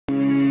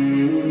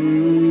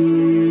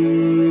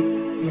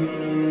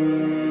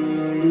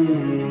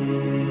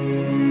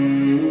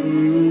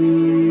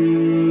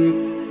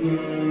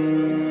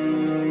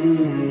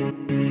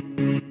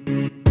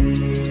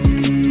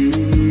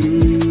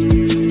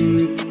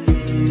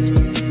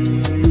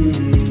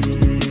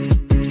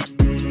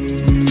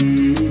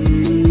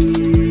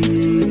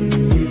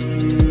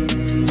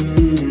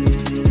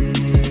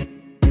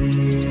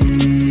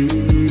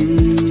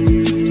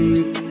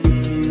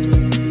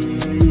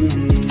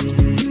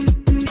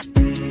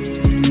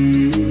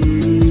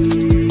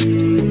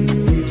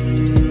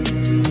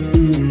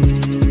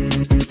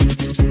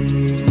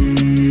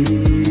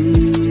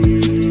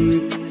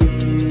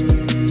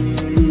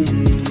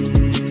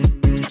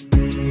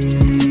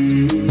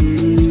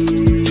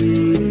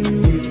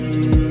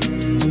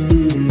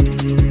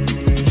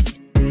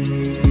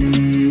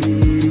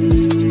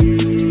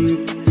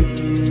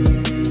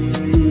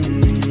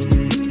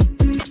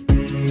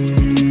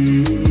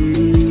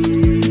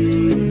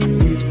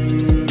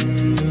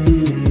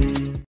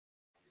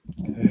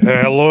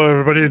Hello,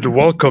 everybody, and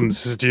welcome.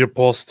 This is the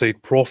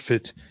Apostate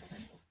Prophet.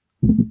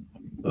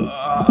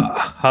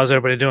 How's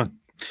everybody doing?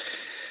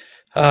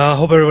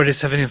 Hope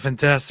everybody's having a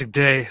fantastic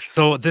day.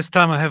 So this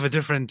time I have a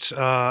different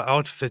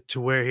outfit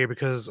to wear here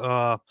because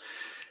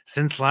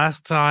since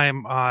last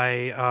time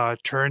I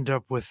turned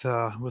up with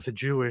a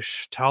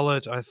Jewish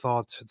talent, I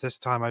thought this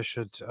time I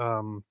should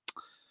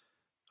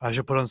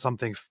put on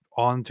something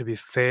on to be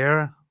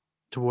fair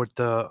toward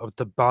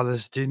the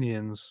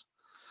Palestinians.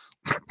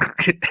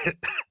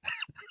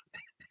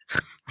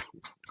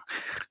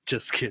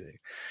 Just kidding.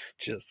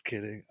 Just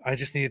kidding. I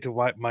just needed to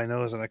wipe my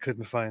nose and I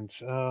couldn't find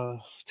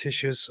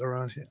tissues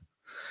around here.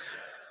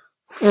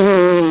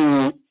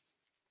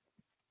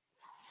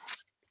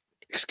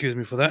 Excuse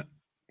me for that.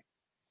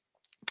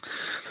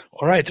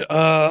 All right.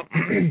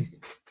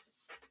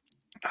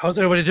 How's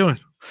everybody doing?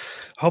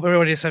 Hope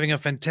everybody is having a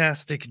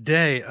fantastic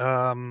day.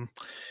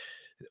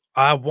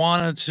 I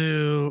wanted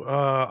to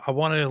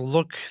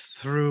look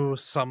through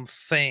some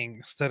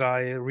things that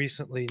I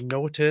recently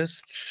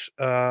noticed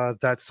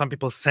that some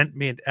people sent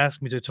me and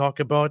asked me to talk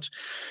about.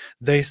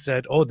 They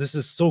said, "Oh, this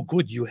is so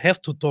good. You have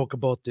to talk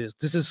about this.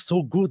 This is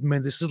so good,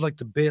 man. This is like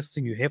the best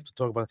thing. You have to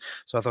talk about."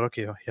 So I thought,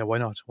 okay, yeah, why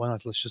not? Why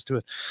not? Let's just do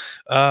it.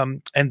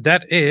 And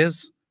that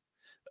is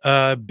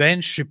Ben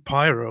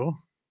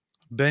Shapiro.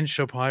 Ben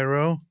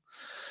Shapiro.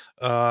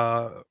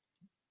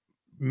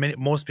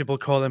 Most people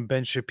call him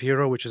Ben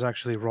Shapiro, which is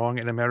actually wrong.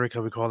 In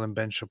America, we call him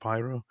Ben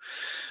Shapiro.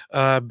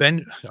 I'm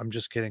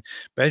just kidding.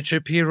 Ben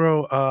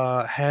Shapiro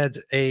had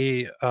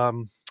an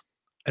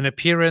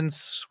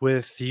appearance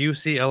with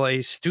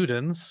UCLA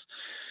students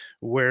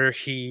where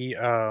he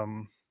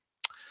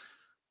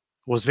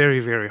was very,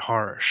 very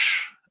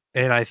harsh.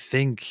 And I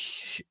think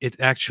it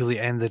actually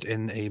ended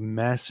in a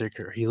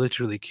massacre. He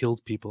literally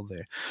killed people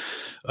there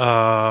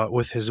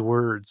with his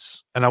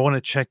words. And I want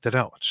to check that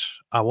out.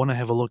 I want to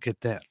have a look at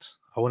that.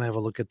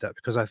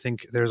 Because I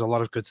think there's a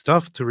lot of good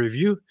stuff to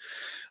review,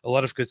 a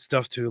lot of good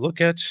stuff to look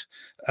at.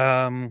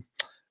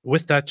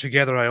 With that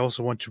together, I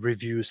also want to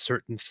review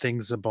certain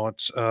things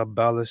about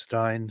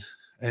Palestine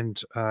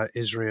and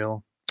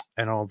Israel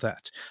and all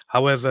that.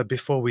 However,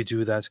 before we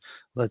do that,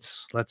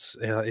 let's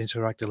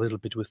interact a little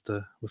bit with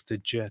the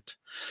jet.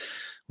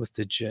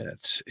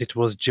 It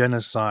was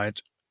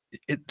genocide.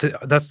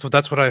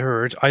 That's what I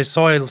heard. I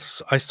saw a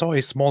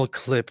small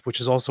clip, which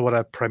is also what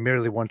I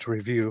primarily want to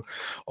review,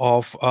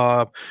 of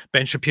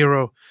Ben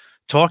Shapiro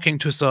talking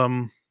to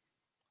some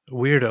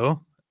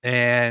weirdo,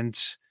 and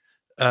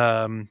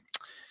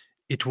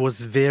it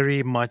was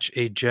very much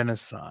a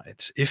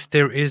genocide. If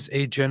there is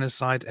a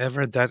genocide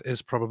ever, that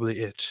is probably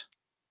it.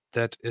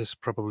 That is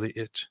probably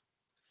it.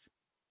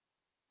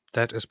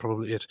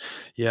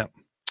 Yeah.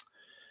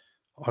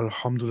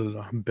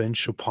 Alhamdulillah. Ben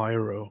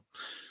Shapiro.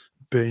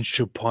 Ben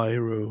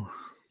Shapiro.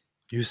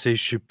 You say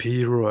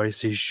Shapiro, I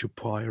say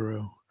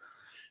Shapiro.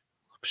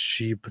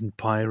 Sheep and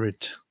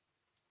pirate.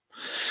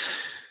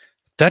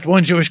 That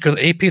one Jewish girl,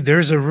 AP,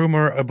 there's a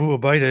rumor Abu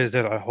Ubaidah is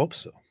dead. I hope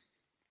so.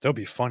 That would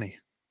be funny.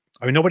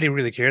 I mean, nobody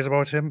really cares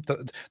about him.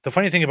 The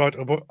funny thing about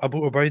Abu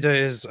Ubaidah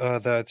is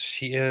that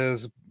he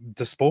is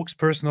the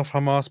spokesperson of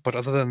Hamas, but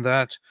other than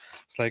that,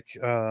 it's like,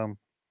 I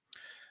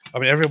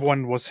mean,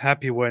 everyone was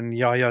happy when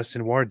Yahya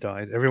Sinwar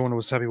died. Everyone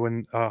was happy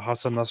when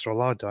Hassan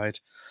Nasrallah died.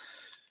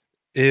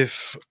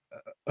 If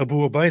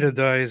Abu Ubaidah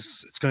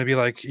dies, it's going to be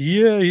like,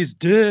 yeah, he's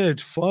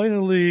dead,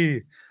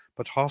 finally.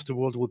 But half the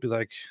world would be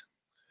like,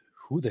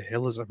 who the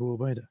hell is Abu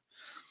Ubaidah?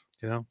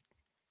 You know?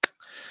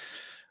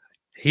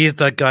 He's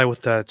that guy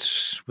with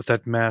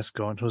that mask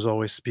on who's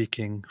always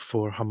speaking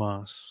for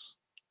Hamas.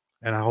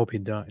 And I hope he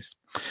dies.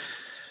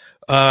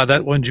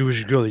 That one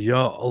Jewish girl,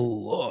 ya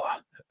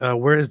Allah.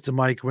 Where is the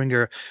Mike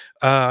Winger?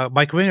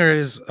 Mike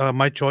Winger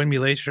might join me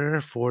later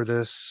for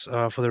this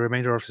for the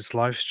remainder of his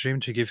live stream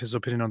to give his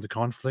opinion on the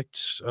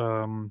conflict.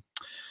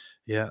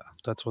 Yeah,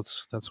 that's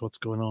what's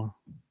going on.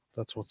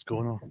 That's what's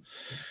going on.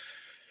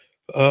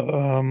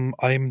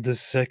 I'm the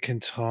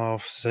second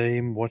half.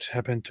 Same. What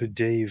happened to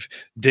Dave?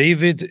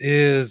 David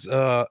is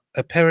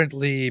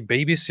apparently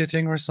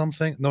babysitting or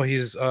something. No,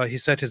 he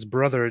said his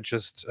brother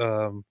just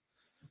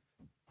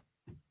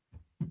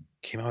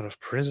came out of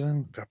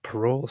prison, got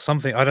parole,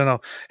 something, I don't know,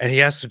 and he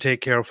has to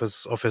take care of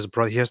his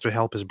brother. He has to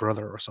help his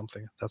brother or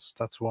something.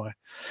 That's why.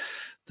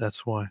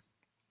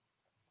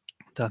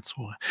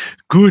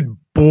 Good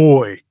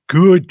boy.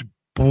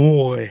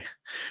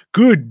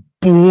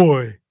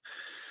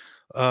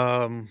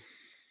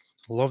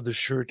 Love the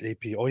shirt,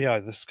 AP. Oh yeah,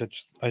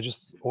 I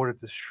just ordered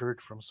this shirt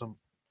from some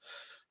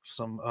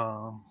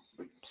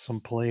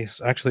place,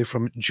 actually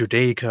from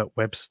Judaica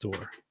web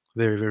store.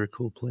 Very, very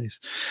cool place.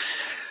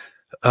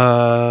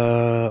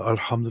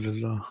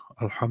 Alhamdulillah.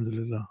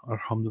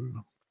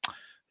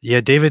 Yeah,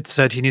 David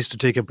said he needs to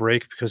take a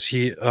break because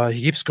he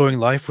keeps going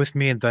live with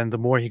me, and then the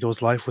more he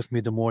goes live with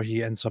me, the more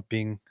he ends up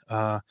being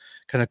kind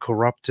of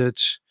corrupted.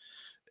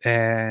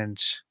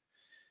 And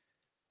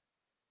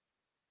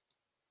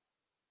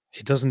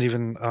He doesn't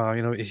even,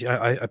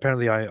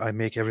 apparently I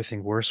make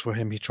everything worse for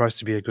him. He tries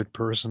to be a good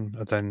person,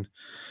 and then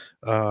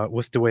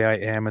with the way I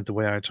am and the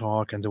way I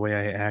talk and the way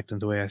I act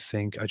and the way I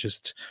think, I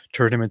just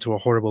turn him into a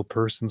horrible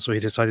person. So he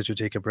decided to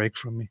take a break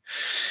from me.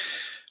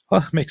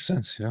 Well, makes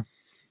sense,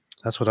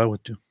 That's what I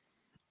would do.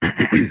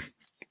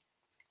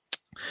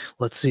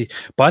 Let's see.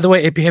 By the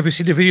way, AP, have you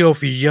seen the video of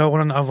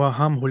Yaron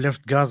Avraham who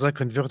left Gaza,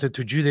 converted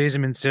to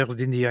Judaism, and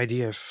served in the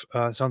IDF?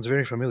 Sounds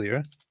very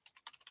familiar.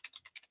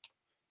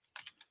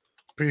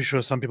 Pretty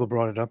sure some people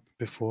brought it up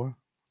before.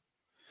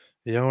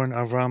 Yaron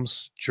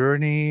Avram's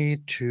journey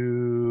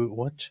to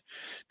what?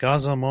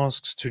 Gaza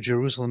mosques to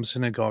Jerusalem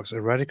synagogues,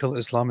 a radical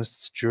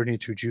Islamist's journey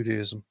to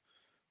Judaism.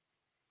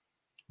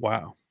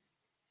 Wow.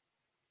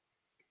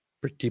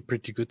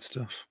 Pretty good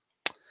stuff.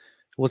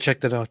 We'll check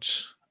that out.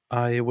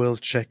 I will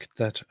check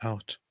that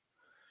out.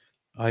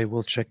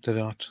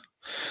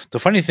 The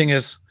funny thing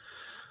is,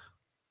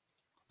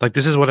 like,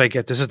 this is what I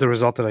get. This is the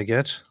result that I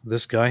get.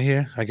 This guy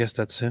here, I guess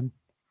that's him.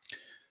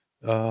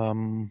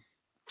 Yaron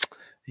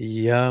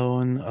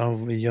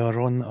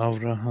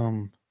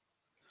Avraham.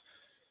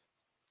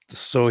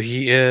 So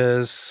he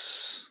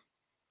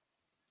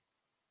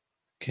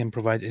can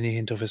provide any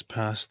hint of his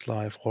past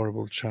life,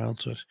 horrible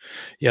childhood.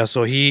 Yeah,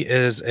 so he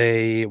is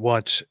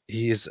what?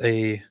 He is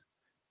an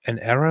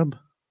Arab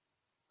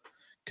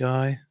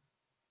guy.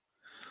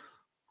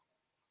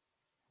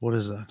 What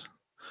is that?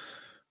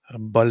 A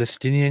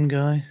Palestinian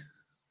guy?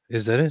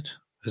 Is that it?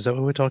 Is that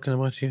what we're talking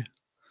about here?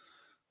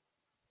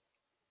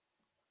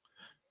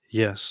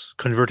 Yes,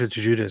 converted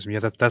to Judaism.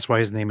 Yeah, that's why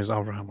his name is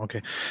Abraham.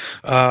 Okay,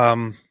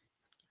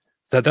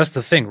 that's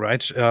the thing,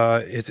 right?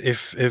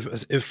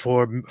 If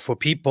for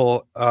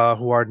people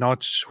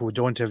who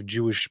don't have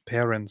Jewish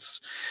parents,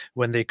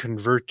 when they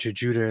convert to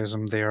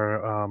Judaism, they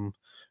are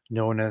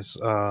known as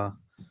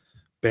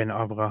Ben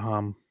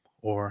Abraham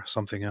or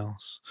something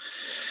else.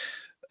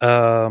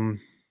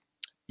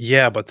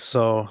 Yeah, but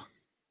so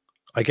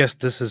I guess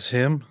this is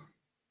him.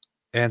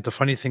 And the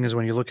funny thing is,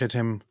 when you look at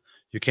him,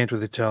 you can't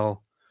really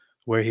tell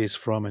where he's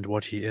from and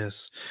what he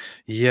is.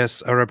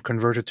 Yes, Arab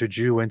converted to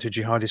Jew, went to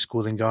jihadi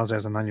school in Gaza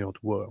as a 9-year-old.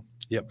 Whoa.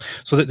 Yep.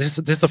 So this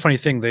is the funny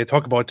thing. They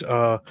talk about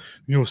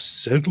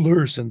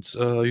settlers and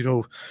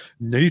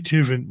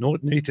native and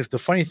not native. The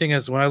funny thing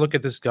is, when I look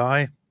at this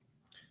guy,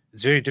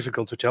 it's very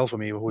difficult to tell for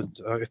me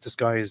if this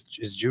guy is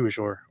Jewish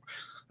or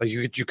like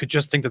you could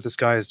just think that this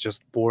guy is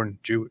just born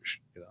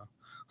Jewish.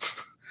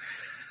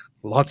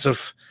 Lots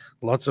of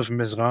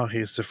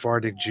Mizrahi,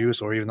 Sephardic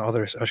Jews, or even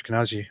others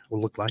Ashkenazi will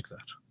look like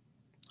that.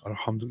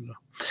 Alhamdulillah.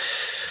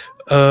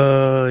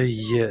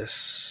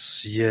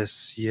 Yes.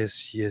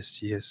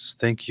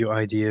 Thank you,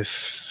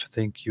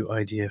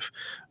 IDF.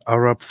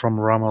 Arab from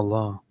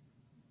Ramallah.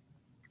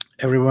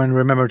 Everyone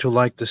remember to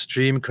like the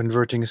stream.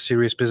 Converting is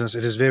serious business.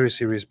 It is very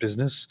serious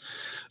business.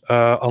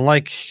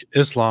 Unlike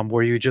Islam,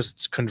 where you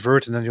just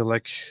convert and then you're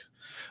like,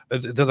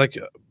 they're like,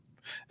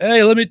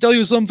 hey, let me tell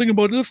you something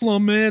about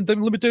Islam, man. Let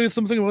me tell you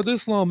something about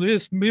Islam.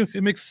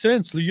 It makes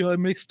sense. Yeah, it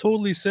makes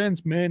totally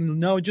sense, man.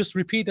 Now just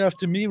repeat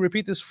after me.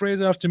 Repeat this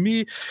phrase after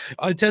me.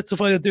 I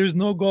testify that there is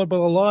no God but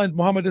Allah and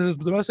Muhammad is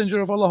the messenger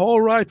of Allah.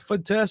 All right,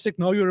 fantastic.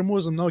 Now you're a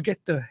Muslim. Now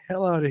get the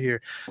hell out of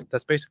here.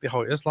 That's basically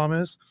how Islam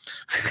is.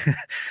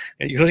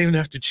 And you don't even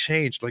have to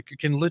change. Like, you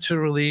can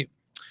literally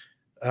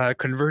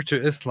convert to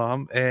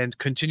Islam and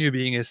continue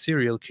being a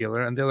serial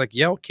killer. And they're like,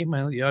 yeah, okay,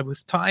 man. Yeah,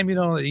 with time,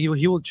 he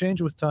will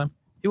change with time.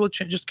 He will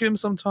change. Just give him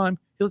some time.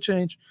 He'll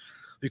change.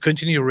 You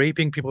continue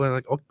raping people. They're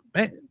like, oh,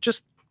 man,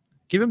 just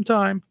give him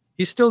time.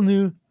 He's still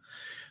new.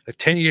 Like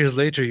 10 years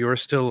later, you're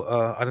still,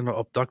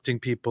 abducting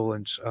people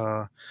and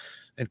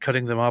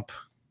cutting them up.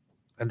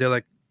 And they're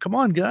like, come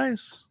on,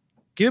 guys.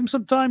 Give him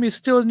some time. He's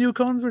still a new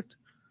convert.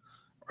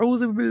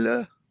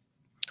 20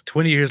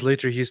 years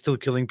later, he's still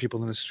killing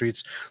people in the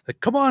streets.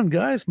 Like, come on,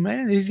 guys,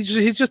 man.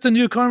 He's just a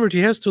new convert. He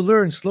has to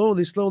learn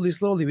slowly.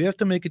 We have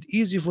to make it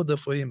easy for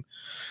him.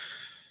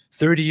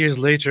 30 years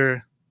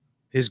later,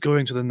 he's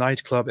going to the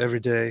nightclub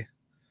every day,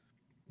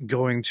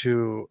 going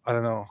to,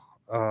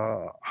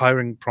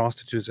 hiring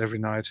prostitutes every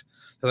night.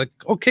 They're like,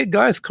 okay,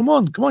 guys, come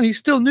on. He's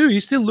still new.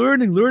 He's still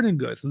learning,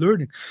 guys,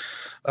 learning.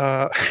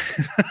 That's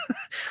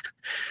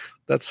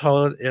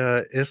how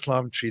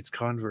Islam treats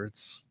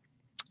converts.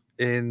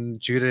 In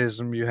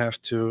Judaism, you have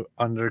to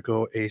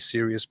undergo a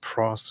serious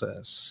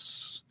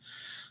process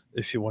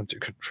if you want to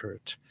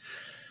convert.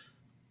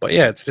 But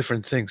yeah, it's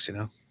different things,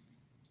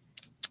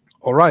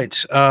 All right.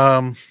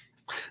 The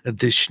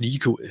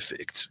Schneeko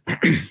effect.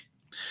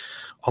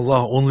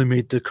 Allah only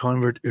made the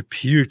convert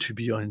appear to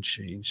be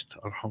unchanged.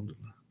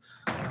 Alhamdulillah.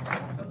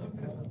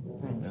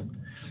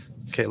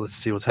 Okay, let's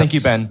see what happens. Thank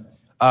you, Ben.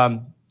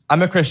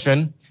 I'm a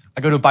Christian.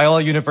 I go to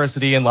Biola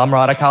University in La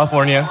Mirada,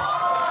 California.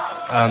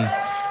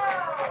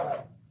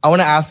 I want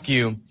to ask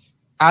you,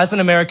 as an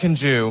American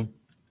Jew,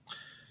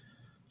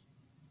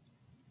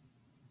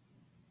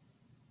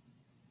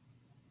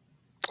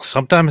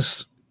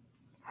 sometimes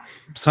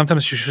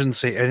you shouldn't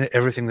say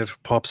everything that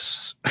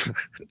pops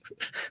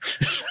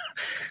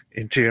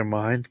into your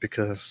mind,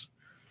 because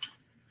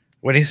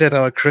when he said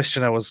I'm a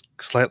Christian, I was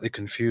slightly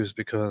confused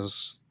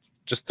because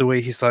Just the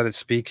way he started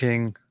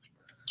speaking.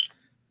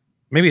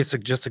 Maybe it's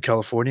just a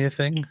California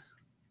thing.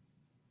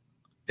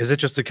 Is it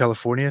just a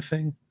California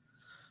thing?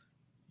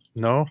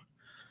 No.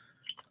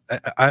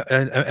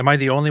 Am I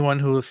the only one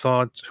who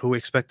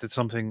expected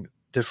something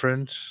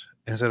different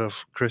instead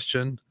of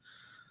Christian?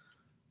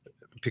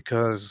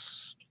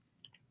 Because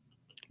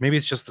maybe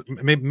it's just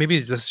maybe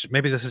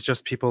this is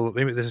just people.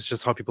 Maybe this is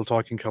just how people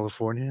talk in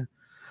California,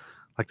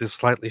 like this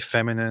slightly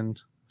feminine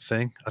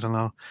thing. I don't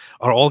know.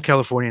 Are all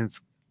Californians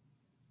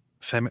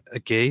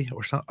gay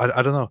or something?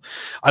 I don't know.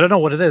 I don't know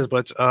what it is,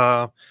 but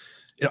I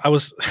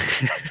was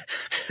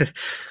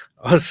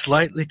I was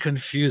slightly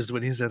confused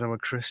when he said I'm a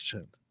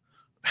Christian.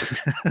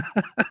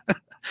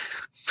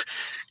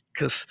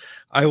 Because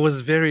I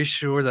was very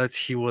sure that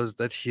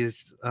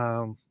he's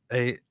an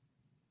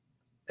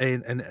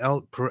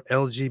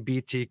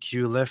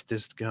LGBTQ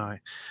leftist guy.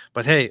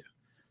 But hey,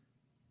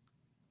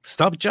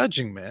 stop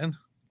judging, man.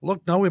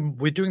 Look, now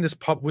we're doing this.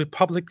 We're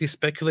publicly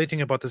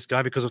speculating about this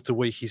guy because of the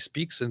way he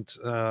speaks, and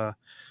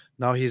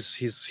now he's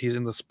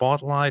in the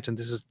spotlight, and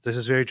this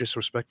is very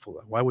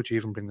disrespectful. Why would you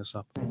even bring this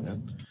up? Yeah.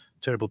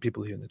 Terrible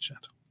people here in the chat.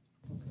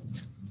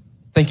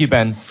 Thank you,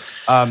 Ben.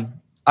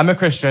 I'm a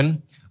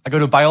Christian. I go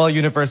to Biola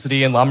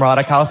University in La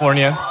Mirada,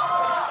 California.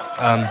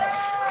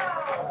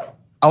 I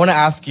want to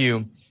ask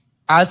you,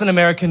 as an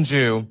American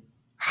Jew,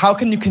 how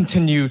can you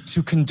continue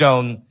to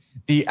condone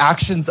the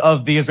actions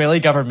of the Israeli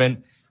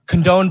government,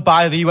 condoned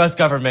by the U.S.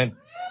 government,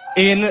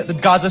 in the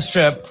Gaza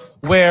Strip,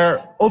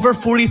 where over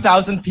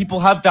 40,000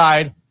 people have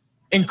died,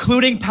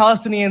 including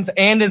Palestinians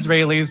and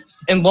Israelis,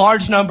 and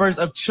large numbers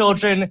of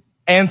children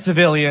and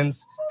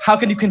civilians? How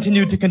can you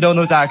continue to condone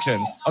those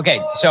actions?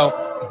 Okay.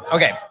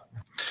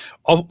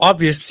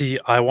 Obviously,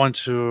 I want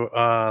to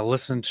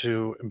listen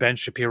to Ben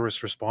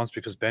Shapiro's response,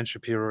 because Ben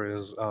Shapiro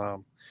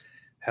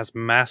has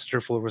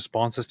masterful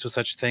responses to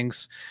such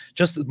things.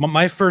 Just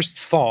my first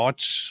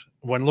thought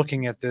when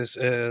looking at this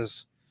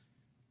is,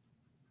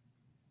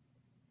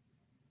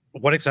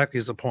 what exactly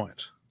is the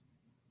point?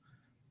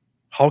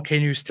 How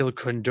can you still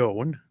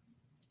condone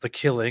the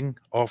killing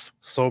of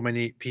so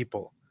many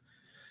people?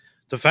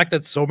 The fact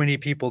that so many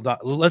people died,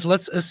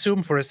 let's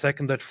assume for a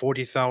second that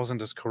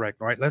 40,000 is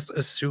correct, right? Let's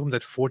assume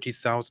that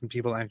 40,000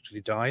 people actually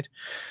died,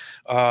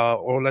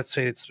 or let's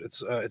say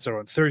it's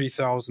around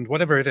 30,000,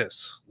 whatever it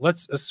is.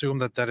 Let's assume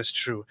that that is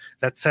true.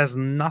 That says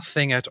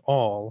nothing at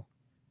all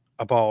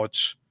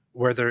about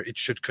whether it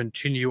should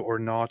continue or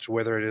not,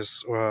 whether it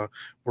is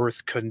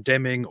worth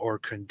condemning or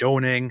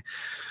condoning.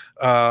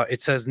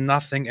 It says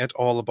nothing at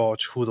all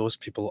about who those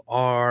people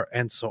are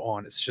and so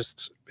on. It's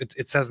just,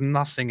 it says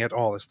nothing at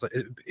all.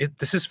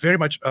 This is very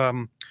much,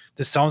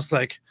 this sounds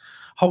like,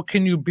 how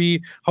can you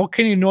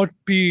not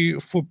be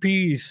for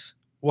peace?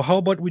 Well, how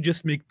about we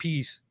just make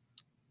peace?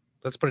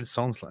 That's what it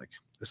sounds like.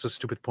 It's a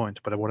stupid point,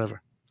 but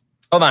whatever.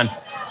 Hold on.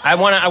 I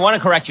want to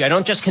correct you. I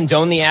don't just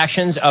condone the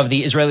actions of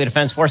the Israeli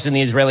Defense Forces and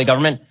the Israeli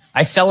government.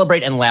 I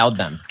celebrate and laud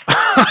them.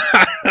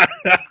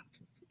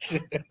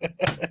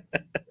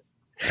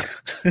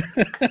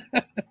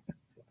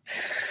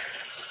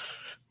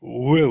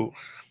 Whoa.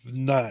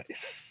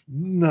 Nice.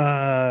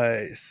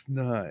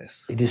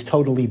 It is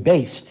totally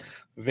based.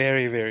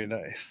 Very, very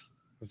nice.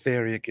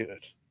 Very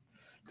good.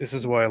 This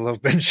is why I love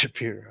Ben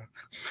Shapiro.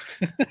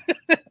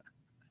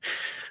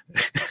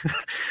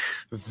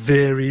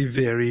 Very,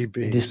 very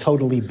big. It is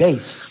totally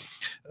based.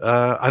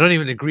 I don't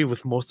even agree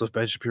with most of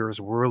Ben Shapiro's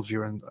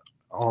worldview and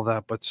all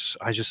that, but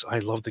I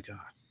love the guy.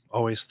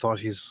 Always thought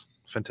he's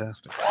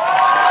fantastic.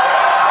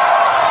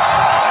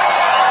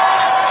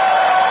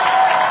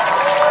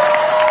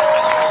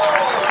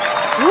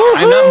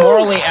 I'm not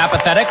morally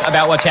apathetic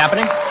about what's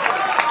happening.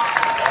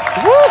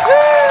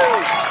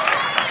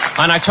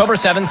 On October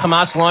 7th,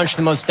 Hamas launched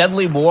the most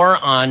deadly war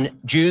on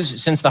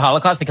Jews since the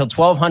Holocaust. They killed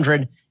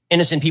 1,200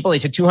 innocent people. They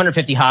took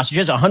 250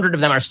 hostages. 100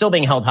 of them are still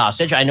being held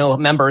hostage. I know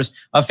members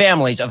of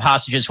families of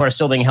hostages who are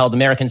still being held,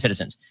 American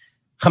citizens.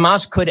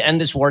 Hamas could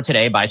end this war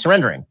today by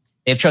surrendering.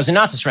 They've chosen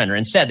not to surrender.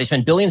 Instead, they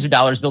spent billions of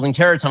dollars building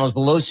terror tunnels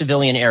below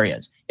civilian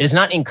areas. It is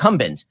not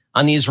incumbent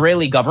on the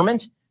Israeli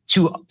government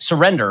to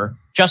surrender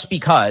just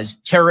because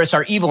terrorists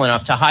are evil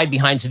enough to hide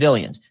behind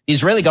civilians. The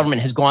Israeli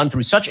government has gone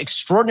through such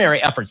extraordinary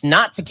efforts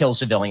not to kill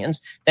civilians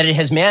that it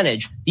has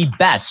managed the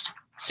best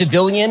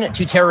civilian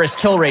to terrorist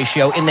kill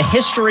ratio in the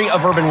history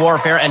of urban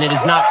warfare, and it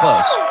is not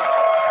close.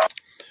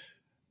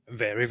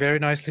 Very, very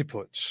nicely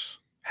put.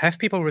 Have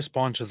people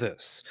respond to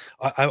this.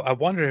 I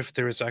wonder if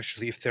there are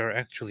actually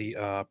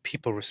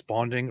people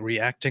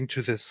reacting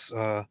to this,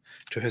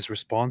 to his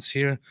response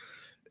here,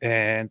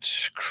 and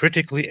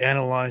critically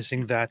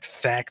analyzing that,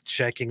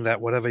 fact-checking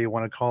that, whatever you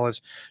want to call it,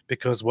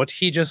 because what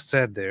he just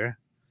said there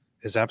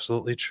is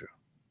absolutely true.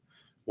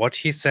 What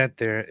he said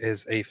there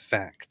is a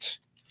fact,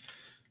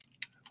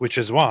 which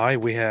is why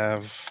we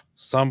have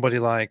somebody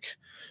like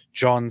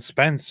John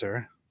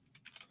Spencer,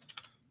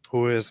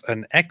 who is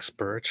an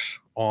expert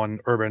on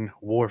urban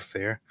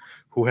warfare,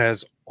 who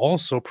has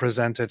also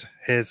presented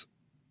his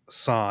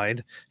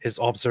side, his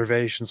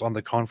observations on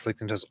the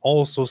conflict, and has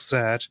also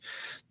said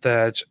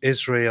that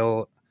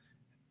Israel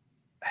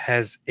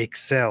has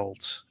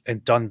excelled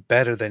and done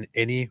better than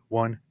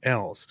anyone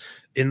else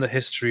in the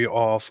history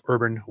of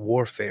urban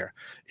warfare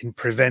in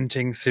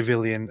preventing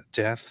civilian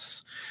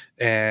deaths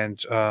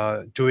and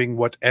doing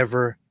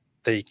whatever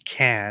they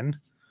can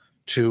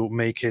to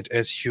make it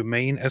as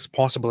humane as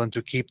possible and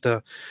to keep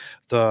the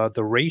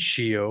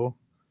ratio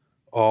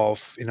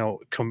of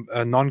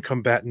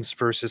non-combatants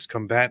versus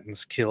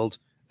combatants killed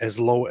as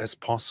low as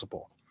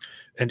possible.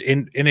 And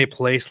in a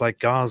place like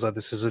Gaza,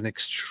 this is an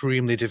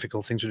extremely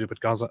difficult thing to do.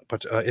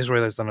 But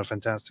Israel has done a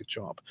fantastic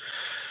job.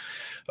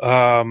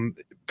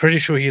 Pretty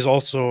sure he's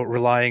also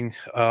relying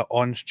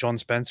on John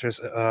Spencer's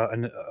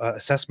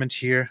assessment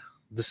here.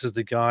 This is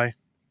the guy,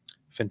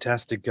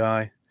 fantastic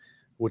guy.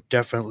 Would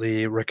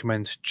definitely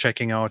recommend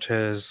checking out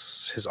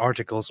his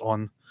articles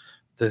on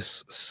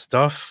this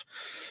stuff.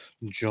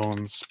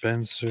 John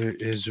Spencer,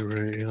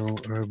 Israel,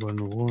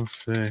 urban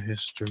warfare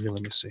history.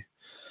 Let me see.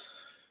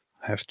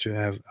 I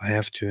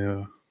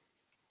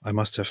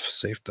must have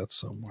saved that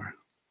somewhere.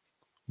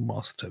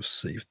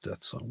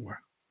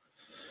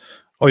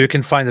 Oh, you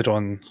can find it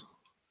on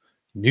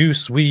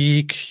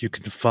Newsweek. You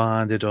can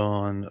find it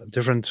on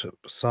different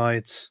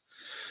sites.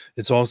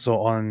 It's also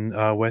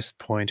on West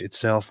Point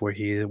itself, where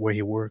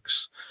he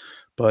works.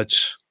 But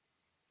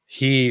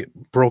he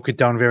broke it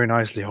down very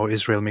nicely how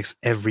Israel makes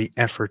every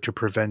effort to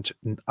prevent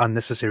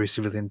unnecessary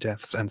civilian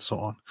deaths and so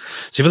on.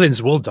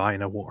 Civilians will die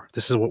in a war.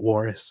 This is what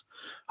war is.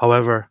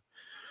 However,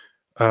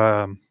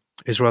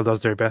 Israel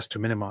does their best to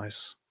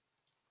minimize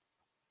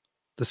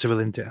the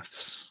civilian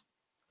deaths.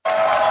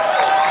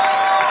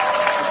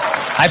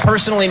 I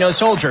personally know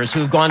soldiers who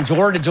have gone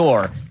door to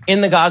door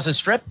in the Gaza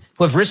Strip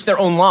who have risked their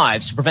own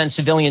lives to prevent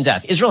civilian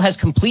death. Israel has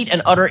complete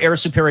and utter air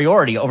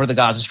superiority over the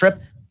Gaza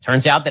Strip.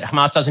 Turns out that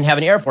Hamas doesn't have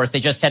an air force. They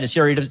just had a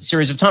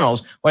series of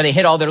tunnels where they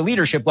hid all their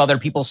leadership while their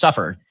people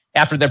suffered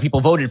after their people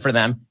voted for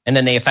them. And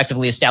then they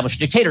effectively established a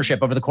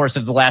dictatorship over the course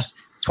of the last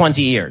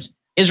 20 years.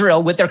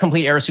 Israel, with their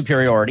complete air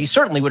superiority,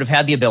 certainly would have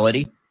had the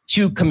ability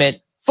to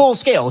commit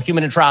full-scale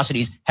human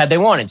atrocities had they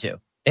wanted to.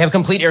 They have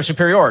complete air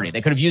superiority.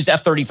 They could have used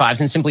F-35s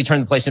and simply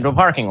turned the place into a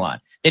parking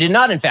lot. They did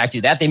not, in fact,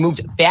 do that. They moved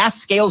vast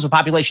scales of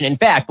population. In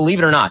fact, believe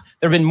it or not,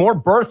 there have been more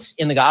births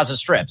in the Gaza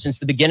Strip since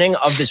the beginning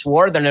of this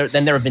war than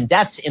there have been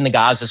deaths in the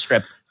Gaza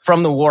Strip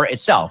from the war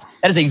itself.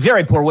 That is a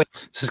very poor way.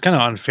 This is kind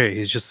of unfair.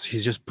 He's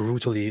just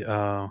brutally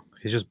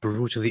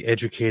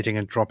educating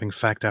and dropping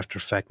fact after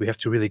fact. We have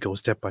to really go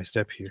step by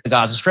step here. The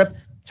Gaza Strip.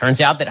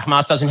 Turns out that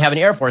Hamas doesn't have an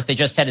air force. They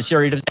just had a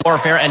series of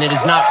warfare, and it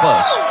is not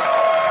close.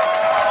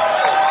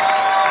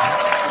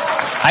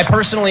 I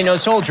personally know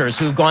soldiers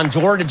who have gone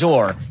door to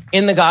door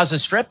in the Gaza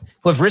Strip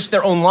who have risked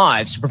their own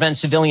lives to prevent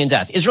civilian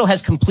death. Israel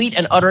has complete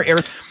and utter air.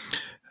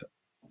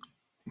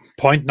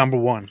 Point number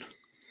one.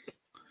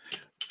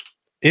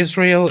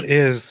 Israel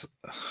is...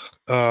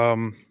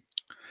 there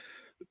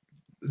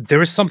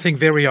is something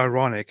very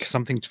ironic,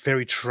 something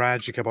very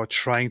tragic about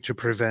trying to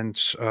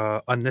prevent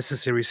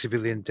unnecessary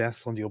civilian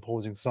deaths on the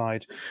opposing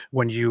side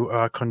when you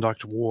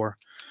conduct war.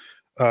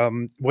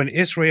 When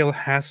Israel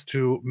has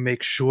to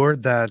make sure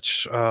that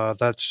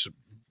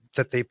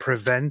that they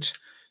prevent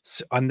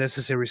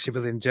unnecessary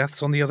civilian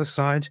deaths on the other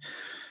side,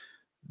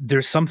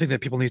 there's something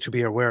that people need to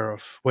be aware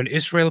of. When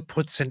Israel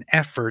puts an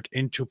effort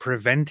into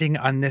preventing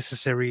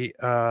unnecessary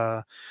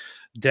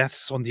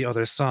deaths on the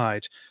other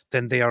side,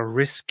 then they are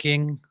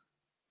risking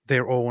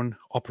their own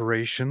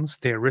operations.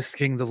 They are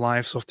risking the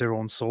lives of their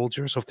own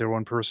soldiers, of their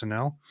own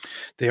personnel.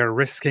 They are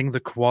risking the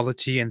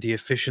quality and the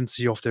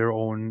efficiency of their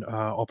own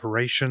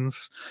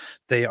operations.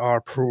 They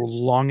are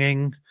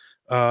prolonging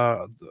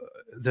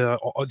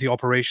the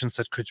operations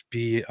that could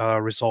be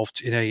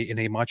resolved in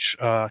a much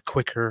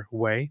quicker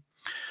way.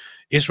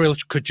 Israel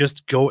could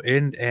just go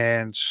in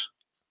and,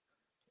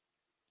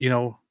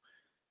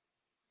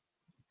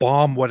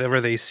 bomb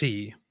whatever they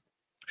see,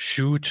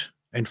 shoot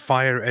and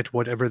fire at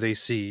whatever they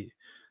see.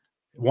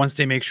 Once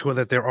they make sure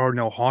that there are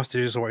no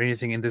hostages or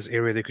anything in this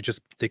area,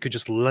 they could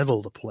just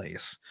level the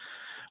place.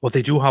 What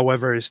they do,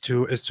 however, is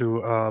to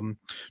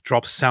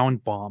drop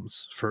sound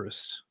bombs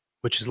first,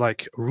 which is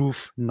like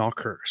roof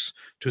knockers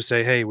to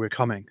say, "Hey, we're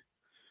coming."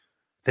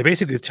 They're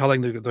basically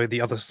telling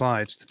the other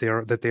side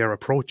that they are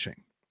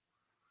approaching.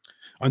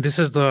 And this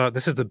is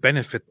the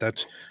benefit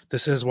that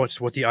this is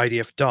what the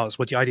IDF does.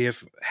 What the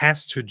IDF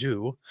has to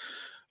do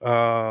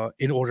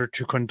in order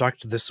to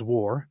conduct this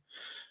war.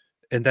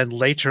 And then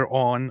later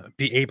on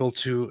be able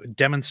to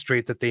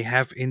demonstrate that they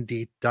have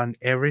indeed done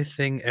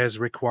everything as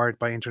required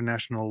by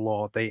international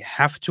law. They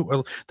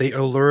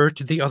alert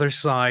the other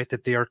side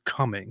that they are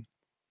coming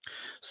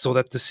so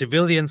that the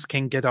civilians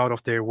can get out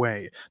of their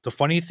way. The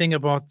funny thing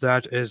about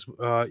that is,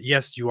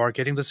 yes, you are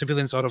getting the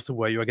civilians out of the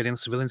way. You are getting the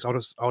civilians out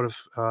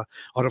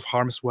of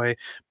harm's way.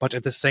 But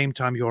at the same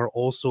time, you are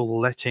also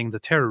letting the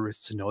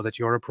terrorists know that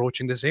you are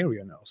approaching this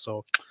area now.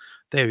 So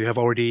there you have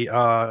already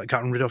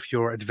gotten rid of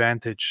your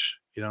advantage,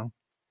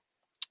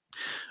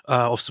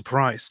 of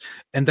surprise.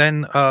 And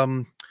then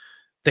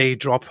They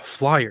drop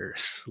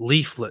flyers,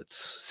 leaflets,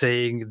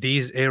 saying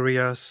these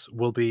areas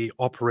will be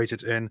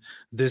operated in.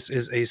 This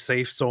is a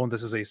safe zone.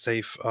 This is a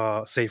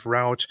safe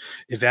route.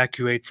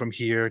 Evacuate from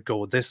here.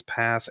 Go this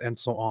path, and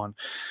so on.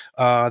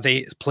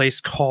 They place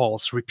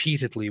calls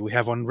repeatedly. We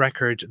have on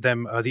record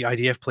them, the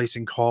IDF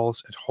placing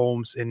calls at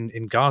homes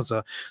in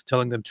Gaza,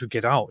 telling them to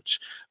get out,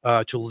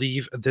 to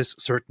leave this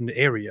certain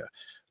area.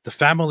 The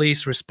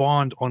families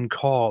respond on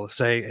call,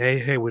 say,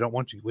 hey, we don't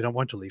want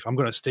to leave. I'm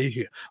going to stay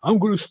here. I'm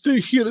going to stay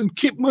here and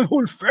keep my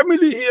whole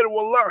family here.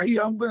 Wallahi,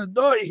 I'm going to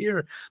die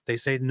here. They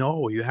say,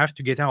 no, you have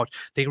to get out.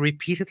 They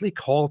repeatedly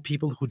call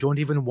people who don't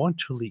even want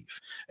to leave,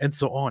 and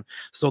so on.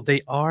 So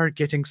they are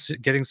getting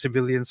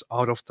civilians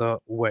out of the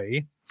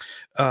way,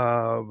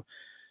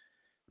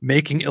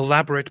 making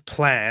elaborate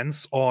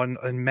plans on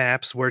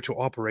maps where to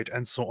operate,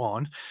 and so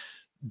on.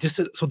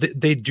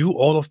 They do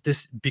all of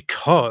this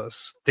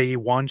because they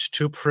want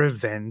to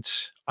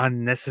prevent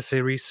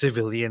unnecessary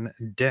civilian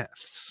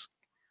deaths.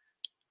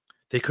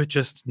 They could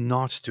just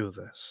not do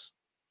this.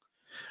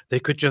 They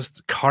could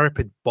just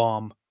carpet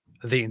bomb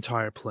the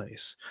entire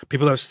place.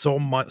 People have so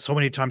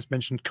many times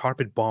mentioned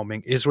carpet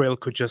bombing. Israel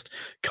could just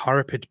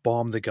carpet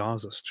bomb the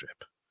Gaza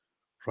Strip,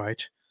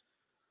 right?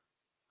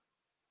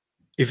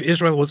 If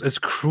Israel was as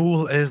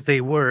cruel as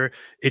they were,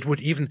 it would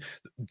even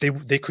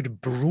they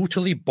could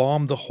brutally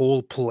bomb the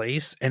whole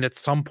place, and at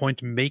some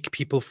point make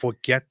people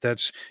forget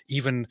that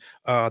even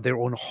their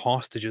own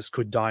hostages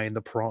could die in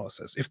the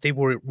process. If they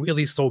were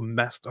really so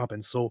messed up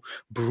and so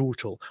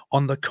brutal.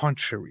 On the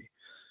contrary,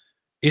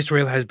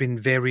 Israel has been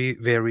very,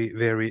 very,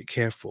 very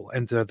careful,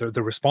 and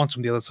the response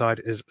from the other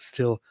side is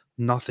still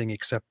nothing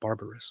except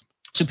barbarism.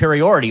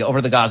 Superiority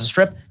over the Gaza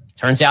Strip.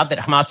 Turns out that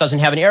Hamas doesn't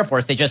have an air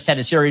force. They just had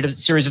a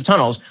series of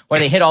tunnels where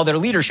they hid all their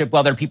leadership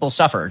while their people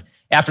suffered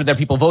after their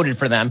people voted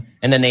for them.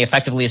 And then they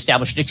effectively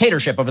established a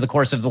dictatorship over the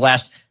course of the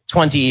last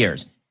 20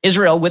 years.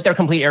 Israel, with their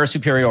complete air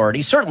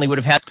superiority, certainly would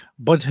have had.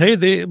 But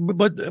hey,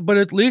 but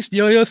at least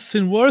Yahya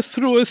Sinwar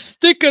threw a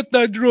stick at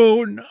that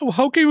drone.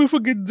 How can we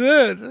forget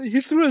that?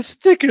 He threw a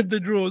stick at the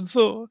drone.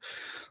 So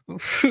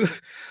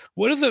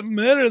what does it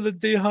matter that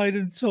they hide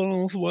in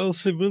tunnels while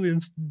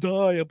civilians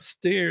die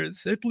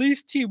upstairs? At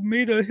least he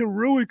made a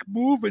heroic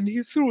move and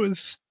he threw a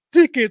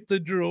stick at the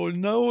drone.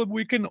 Now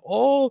we can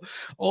all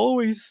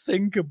always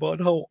think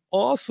about how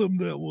awesome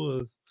that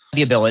was.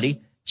 The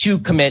ability to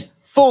commit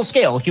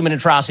full-scale human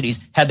atrocities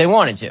had they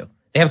wanted to.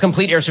 They have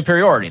complete air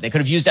superiority. They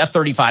could have used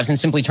F-35s and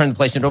simply turned the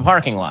place into a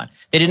parking lot.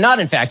 They did not,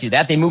 in fact, do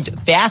that. They moved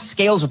vast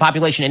scales of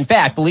population. In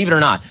fact, believe it or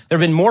not, there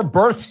have been more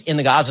births in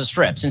the Gaza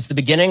Strip since the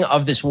beginning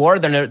of this war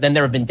than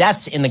there have been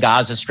deaths in the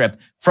Gaza Strip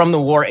from the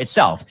war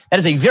itself. That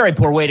is a very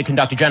poor way to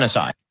conduct a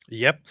genocide.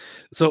 Yep.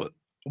 So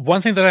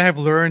one thing that I have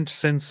learned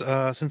since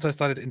I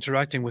started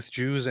interacting with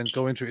Jews and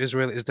going to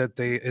Israel is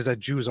that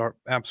Jews are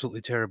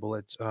absolutely terrible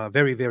at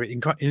very, very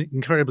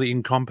incredibly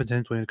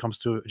incompetent when it comes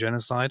to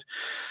genocide.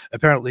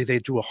 Apparently, they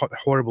do a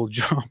horrible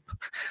job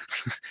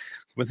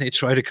when they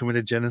try to commit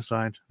a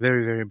genocide.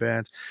 Very, very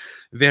bad.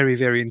 Very,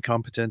 very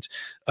incompetent.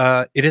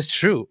 It is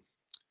true.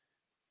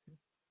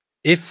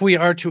 If we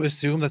are to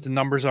assume that the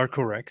numbers are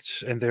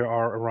correct, and there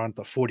are around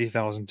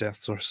 40,000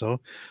 deaths or so,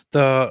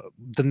 the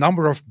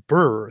number of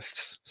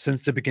births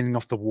since the beginning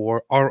of the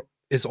war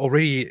is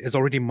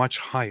already much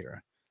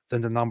higher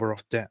than the number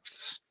of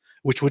deaths,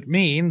 which would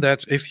mean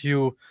that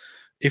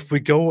if we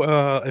go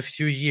a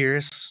few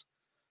years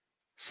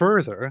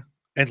further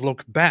and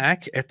look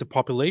back at the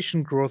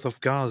population growth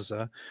of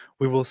Gaza,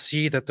 we will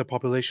see that the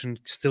population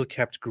still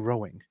kept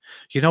growing.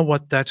 You know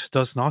what that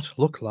does not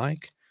look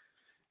like?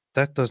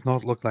 That does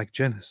not look like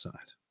genocide.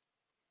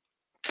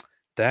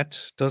 That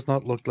does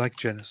not look like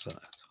genocide.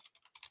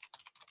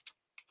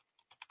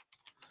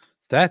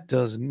 That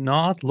does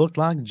not look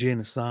like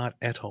genocide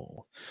at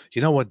all.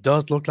 You know what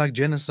does look like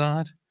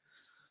genocide?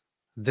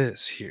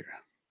 This here.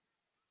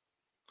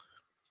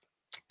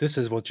 This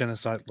is what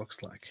genocide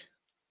looks like.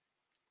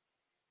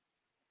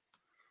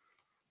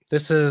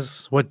 This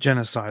is what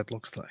genocide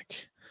looks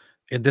like.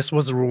 And this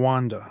was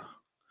Rwanda.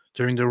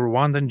 During the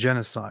Rwandan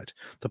genocide,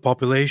 the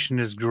population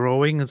is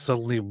growing and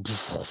suddenly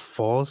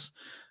falls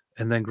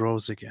and then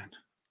grows again.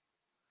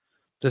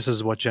 This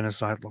is what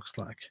genocide looks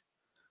like.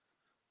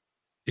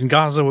 In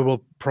Gaza, we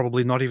will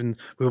probably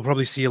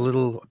see a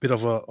little bit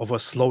of a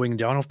slowing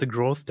down of the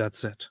growth.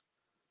 That's it.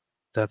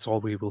 That's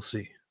all we will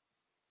see.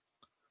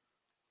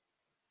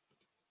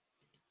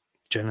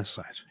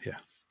 Genocide, yeah.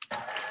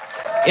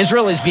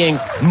 Israel is being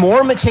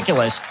more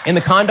meticulous in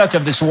the conduct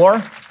of this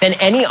war than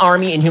any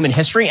army in human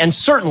history, and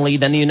certainly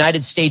than the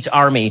United States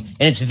Army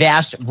in its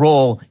vast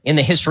role in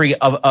the history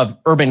of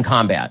urban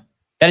combat.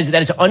 That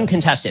is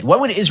uncontested.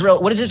 What is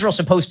Israel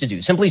supposed to do?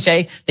 Simply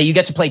say that you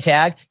get to play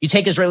tag, you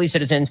take Israeli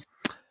citizens.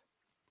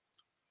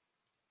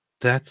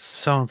 That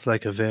sounds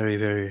like a very,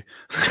 very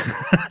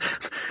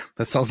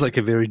that sounds like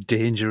a very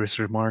dangerous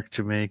remark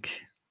to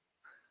make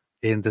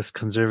in this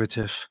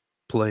conservative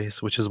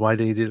place, which is why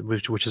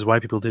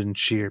people didn't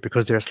cheer,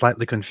 because they're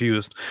slightly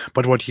confused.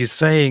 But what he's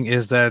saying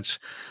is that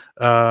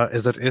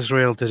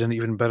Israel did an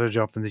even better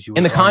job than the U.S.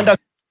 in the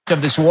conduct.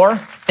 of this war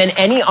than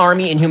any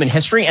army in human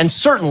history, and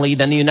certainly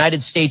than the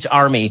United States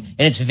Army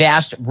in its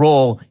vast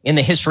role in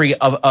the history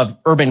of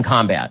urban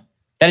combat.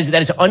 That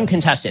is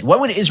uncontested.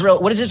 What is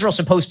Israel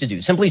supposed to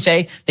do? Simply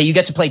say that you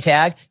get to play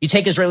tag, you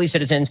take Israeli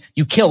citizens,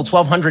 you kill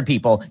 1,200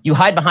 people, you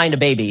hide behind a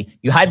baby,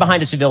 you hide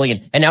behind a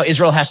civilian, and now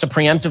Israel has to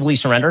preemptively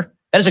surrender?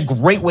 That is a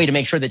great way to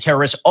make sure that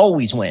terrorists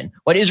always win.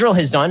 What Israel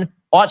has done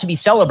ought to be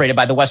celebrated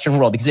by the Western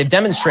world, because they've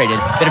demonstrated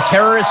that if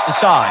terrorists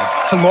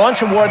decide to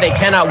launch a war they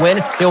cannot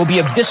win, they will be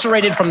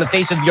eviscerated from the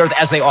face of the earth,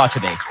 as they ought to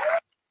be.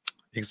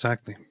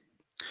 Exactly.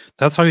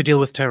 That's how you deal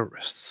with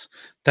terrorists.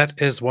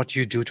 That is what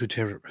you do to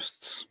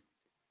terrorists.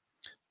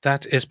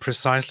 That is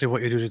precisely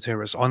what you do to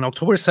terrorists. On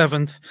October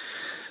 7th,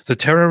 the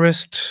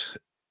terrorist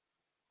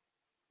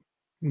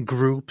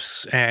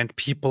groups and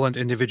people and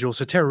individuals,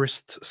 the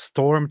terrorists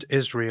stormed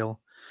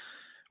Israel,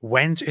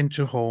 went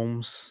into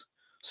homes,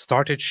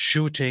 started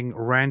shooting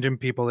random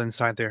people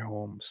inside their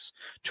homes,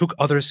 took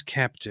others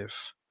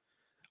captive.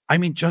 I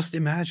mean, just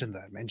imagine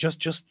that, man.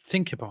 Just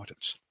think about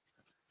it.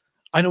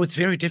 I know it's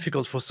very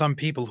difficult for some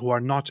people who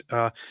are not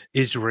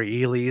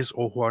Israelis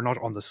or who are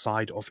not on the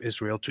side of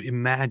Israel to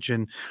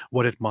imagine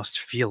what it must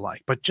feel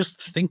like. But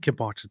just think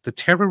about it. The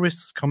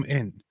terrorists come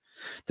in.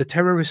 The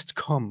terrorist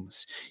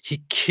comes.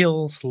 He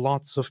kills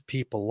lots of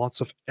people, lots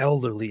of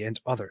elderly and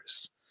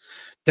others.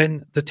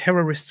 Then the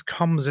terrorist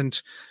comes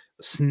and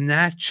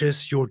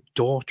snatches your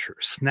daughter,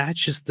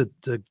 snatches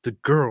the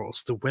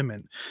girls, the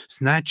women,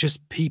 snatches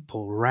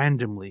people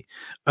randomly,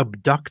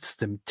 abducts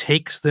them,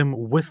 takes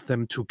them with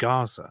them to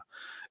Gaza,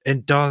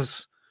 and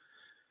does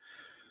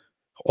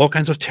all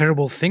kinds of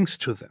terrible things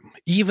to them.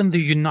 Even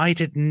the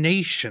United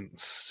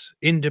Nations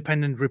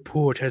independent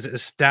report has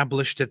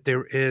established that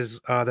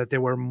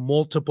there were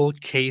multiple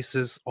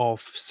cases of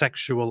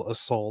sexual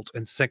assault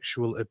and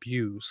sexual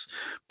abuse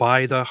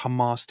by the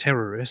Hamas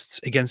terrorists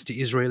against the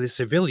Israeli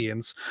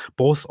civilians,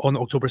 both on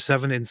October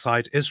 7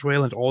 inside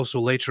Israel and also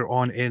later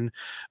on in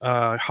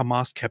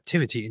Hamas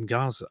captivity in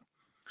Gaza.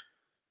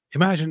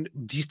 Imagine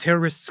these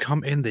terrorists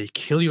come in, they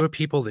kill your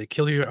people, they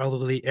kill your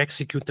elderly,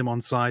 execute them on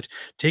sight,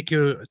 take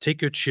your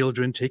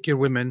children, take your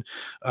women,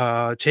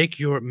 take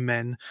your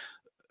men,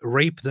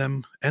 rape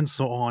them, and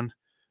so on.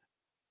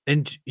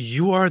 And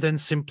you are then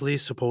simply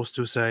supposed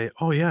to say,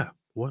 "Oh yeah,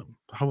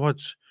 how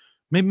about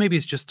maybe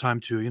it's just time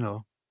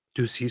to,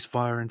 do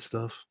ceasefire and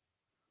stuff,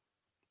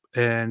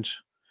 and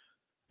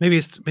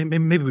maybe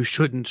we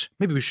shouldn't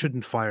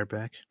fire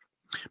back,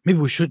 maybe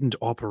we shouldn't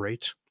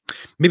operate."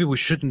 Maybe we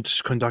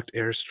shouldn't conduct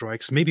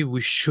airstrikes. Maybe we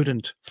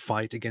shouldn't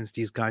fight against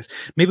these guys.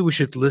 Maybe we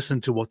should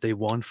listen to what they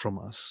want from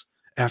us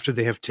after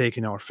they have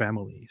taken our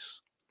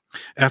families,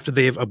 after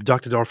they have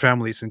abducted our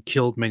families and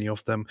killed many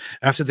of them,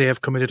 after they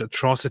have committed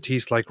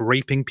atrocities like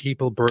raping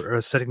people,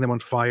 setting them on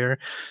fire,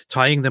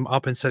 tying them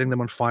up and setting them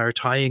on fire,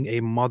 tying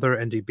a mother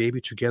and a baby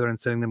together and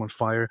setting them on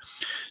fire,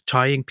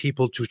 tying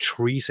people to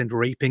trees and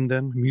raping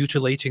them,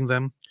 mutilating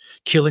them,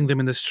 killing them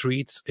in the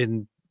streets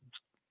in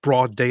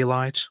broad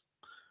daylight.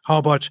 How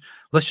about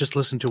let's just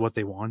listen to what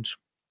they want?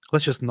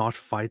 Let's just not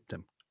fight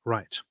them.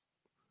 Right.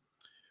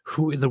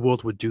 Who in the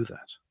world would do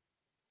that?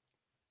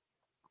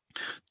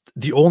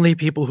 The only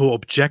people who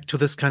object to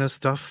this kind of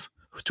stuff,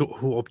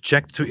 who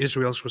object to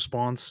Israel's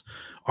response,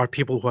 are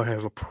people who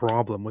have a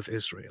problem with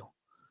Israel.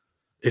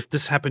 If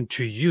this happened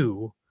to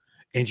you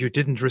and you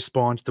didn't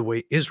respond the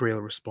way Israel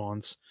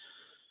responds,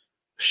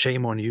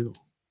 shame on you.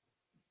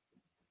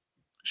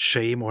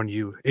 Shame on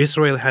you.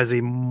 Israel has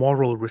a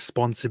moral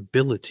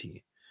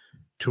responsibility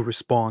to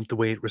respond the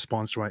way it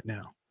responds right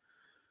now.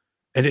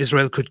 And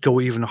Israel could go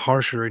even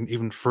harsher and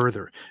even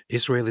further.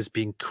 Israel is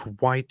being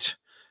quite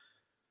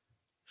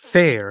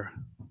fair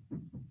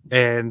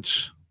and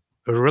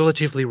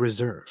relatively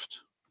reserved.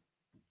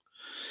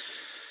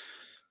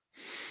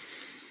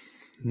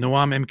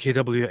 Noam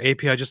MKW,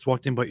 AP, I just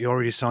walked in, but you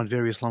already sound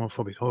very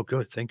Islamophobic. Oh,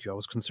 good. Thank you. I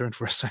was concerned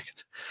for a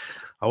second.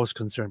 I was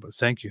concerned, but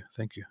thank you.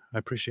 Thank you. I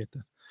appreciate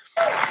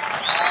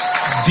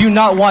that. Do you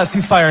not want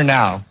ceasefire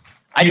now?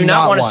 I do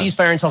not want a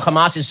ceasefire until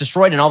Hamas is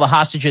destroyed and all the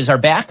hostages are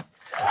back.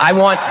 I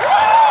want...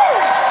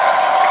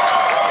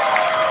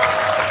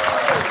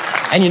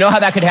 And you know how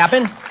that could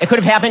happen? It could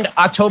have happened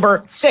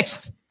October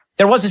 6th.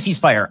 There was a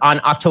ceasefire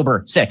on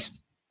October 6th.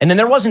 And then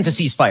there wasn't a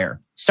ceasefire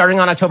starting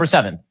on October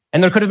 7th.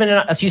 And there could have been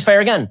a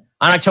ceasefire again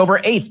on October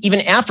 8th,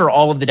 even after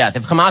all of the death.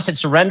 If Hamas had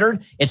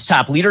surrendered its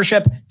top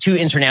leadership to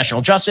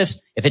international justice,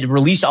 if it had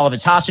released all of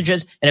its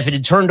hostages, and if it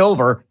had turned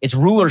over its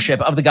rulership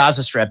of the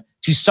Gaza Strip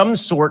to some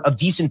sort of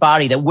decent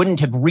body that wouldn't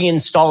have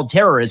reinstalled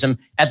terrorism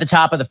at the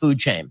top of the food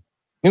chain.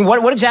 I mean,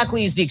 what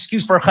exactly is the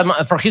excuse for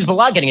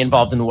Hezbollah getting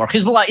involved in the war?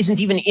 Hezbollah isn't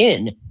even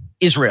in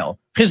Israel.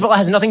 Hezbollah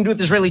has nothing to do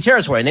with Israeli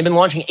territory, and they've been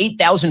launching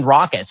 8,000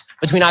 rockets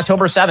between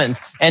October 7th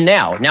and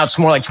now. Now it's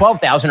more like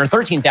 12,000 or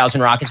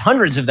 13,000 rockets,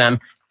 hundreds of them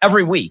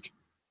every week.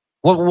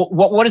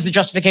 What is the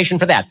justification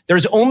for that?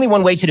 There's only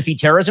one way to defeat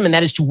terrorism, and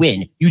that is to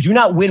win. You do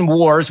not win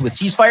wars with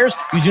ceasefires.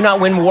 You do not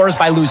win wars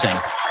by losing.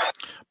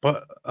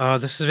 But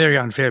this is very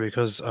unfair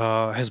because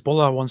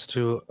Hezbollah wants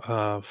to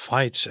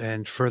fight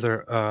and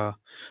further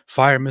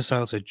fire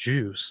missiles at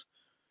Jews.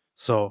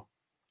 So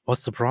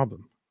what's the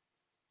problem?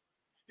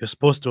 You're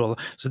supposed to.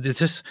 So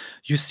this is,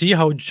 you see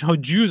how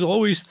Jews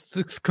always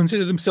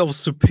consider themselves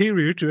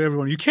superior to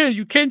everyone. You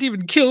can't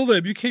even kill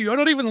them. You're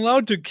not even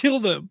allowed to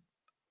kill them.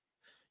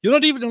 You're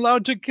not even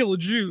allowed to kill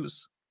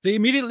Jews. They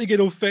immediately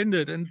get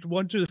offended and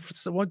want to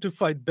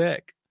fight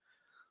back.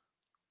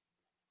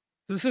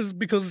 This is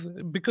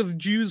because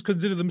Jews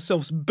consider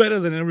themselves better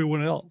than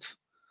everyone else.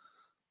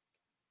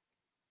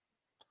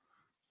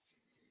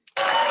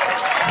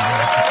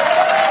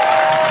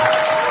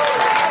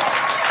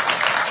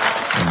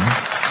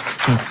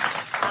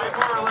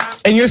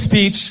 In your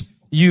speech,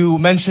 you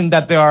mentioned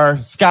that there are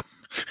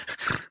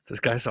This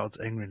guy sounds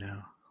angry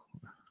now.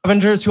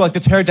 Scavengers who like to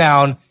tear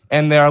down,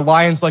 and there are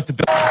lions who like to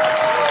build.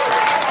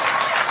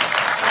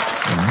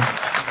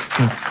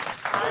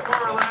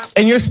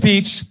 In your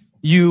speech,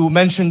 you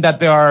mentioned that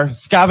there are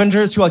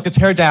scavengers who like to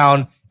tear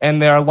down,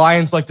 and there are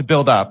lions who like to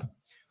build up.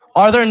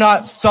 Are there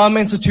not some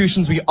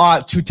institutions we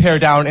ought to tear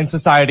down in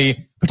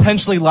society,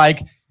 potentially like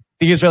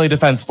the Israeli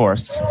Defense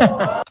Force?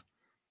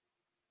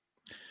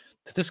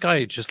 Did this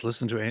guy just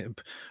listen to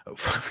it?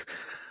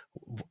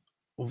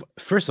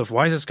 First off,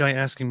 why is this guy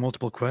asking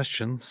multiple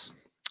questions?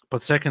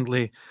 But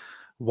secondly,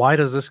 why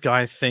does this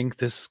guy think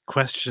this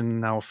question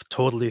now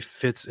totally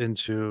fits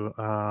into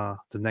the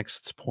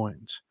next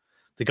point?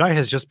 The guy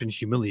has just been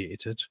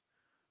humiliated.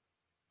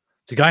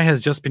 The guy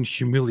has just been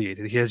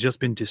humiliated. He has just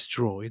been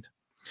destroyed.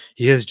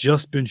 He has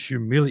just been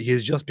humiliated. He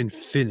has just been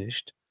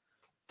finished.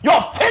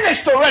 You're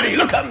finished already.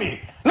 Look at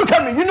me. Look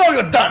at me. You know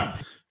you're done.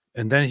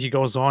 And then he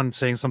goes on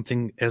saying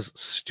something as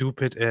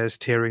stupid as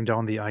tearing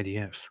down the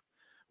IDF.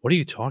 What are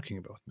you talking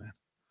about, man?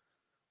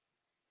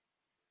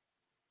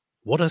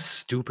 What a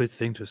stupid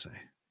thing to say.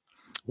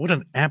 What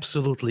an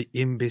absolutely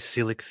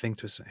imbecilic thing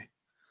to say.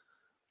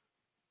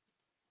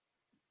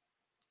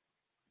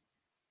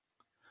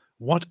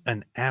 What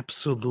an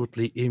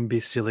absolutely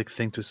imbecilic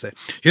thing to say.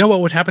 You know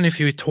what would happen if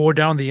you tore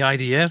down the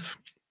IDF?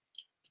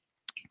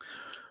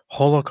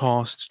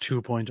 Holocaust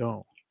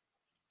 2.0.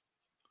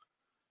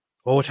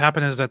 What would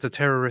happen is that the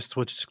terrorists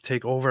would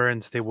take over,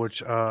 and they would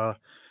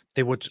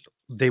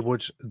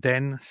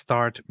then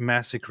start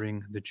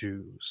massacring the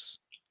Jews.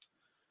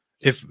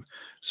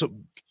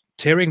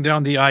 Tearing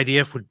down the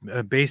IDF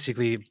would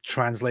basically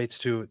translate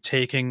to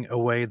taking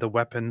away the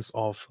weapons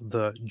of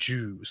the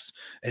Jews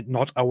and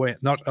not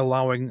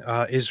allowing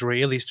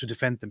Israelis to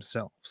defend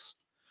themselves.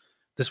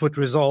 This would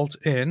result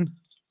in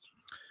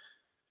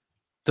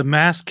the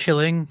mass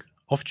killing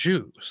of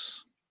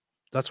Jews.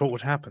 That's what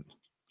would happen.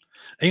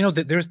 And you know,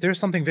 there's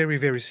something very,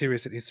 very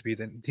serious that needs to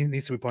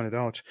be pointed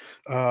out.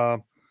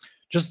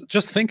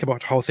 Just think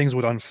about how things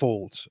would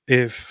unfold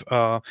if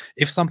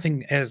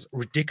something as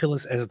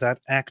ridiculous as that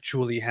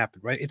actually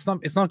happened, right? It's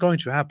not going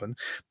to happen,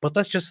 but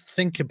let's just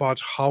think about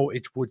how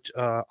it would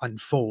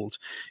unfold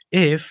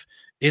if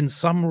in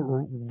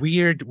some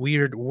weird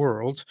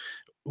world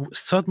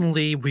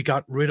suddenly we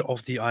got rid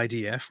of the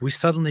IDF, we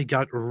suddenly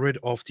got rid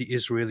of the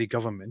Israeli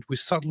government, we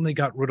suddenly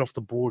got rid of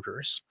the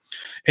borders,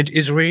 and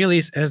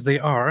Israelis, as they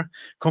are,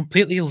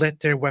 completely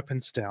let their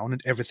weapons down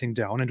and everything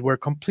down, and were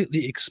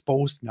completely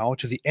exposed now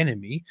to the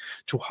enemy,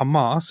 to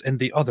Hamas and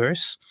the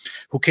others,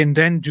 who can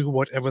then do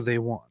whatever they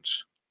want.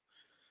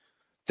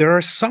 There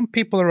are some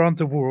people around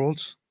the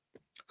world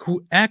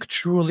who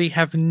actually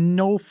have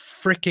no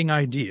freaking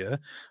idea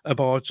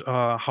about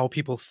how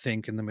people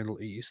think in the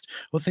Middle East.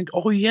 Will think,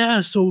 oh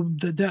yeah, so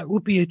that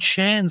would be a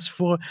chance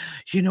for,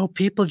 you know,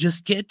 people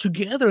just get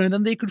together and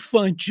then they could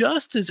find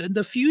justice and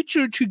the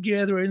future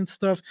together and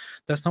stuff.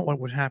 That's not what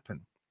would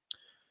happen.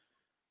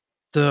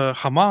 The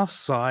Hamas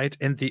side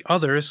and the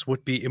others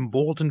would be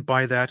emboldened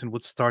by that and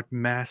would start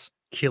mass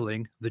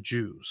killing the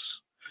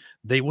Jews.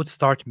 They would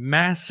start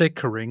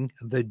massacring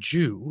the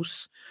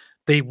Jews.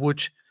 They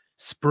would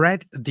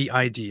spread the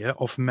idea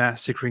of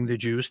massacring the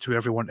Jews to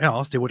everyone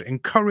else. They would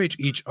encourage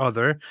each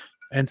other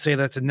and say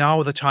that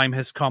now the time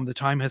has come. The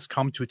time has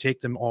come to take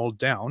them all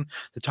down.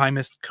 The time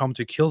has come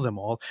to kill them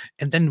all.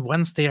 And then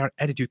once they are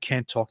at it, you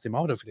can't talk them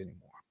out of it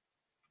anymore,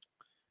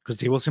 because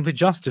they will simply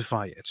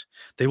justify it.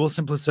 They will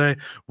simply say,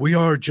 we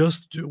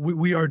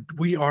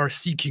are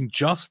seeking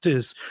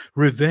justice,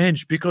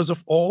 revenge, because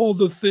of all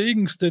the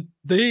things that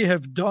they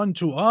have done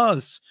to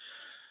us.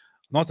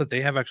 Not that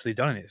they have actually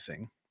done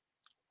anything.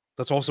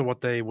 That's also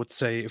what they would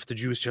say if the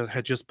Jews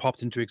had just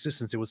popped into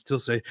existence. They would still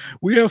say,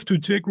 we have to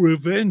take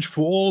revenge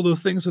for all the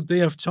things that they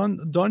have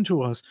done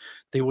to us.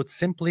 They would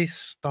simply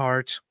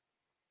start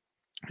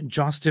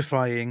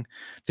justifying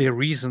their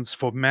reasons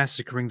for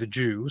massacring the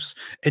Jews.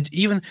 And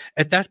even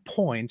at that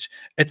point,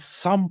 at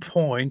some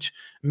point,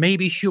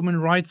 maybe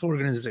human rights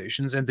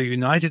organizations and the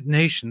United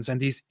Nations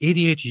and these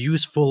idiot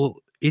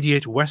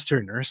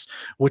Westerners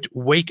would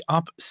wake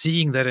up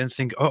seeing that and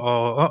think,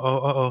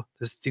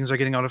 things are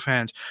getting out of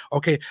hand.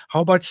 Okay,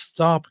 how about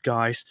stop,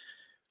 guys?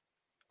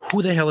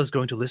 Who the hell is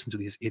going to listen to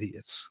these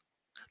idiots?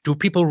 Do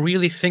people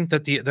really think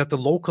that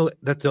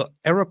the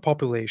Arab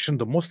population,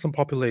 the Muslim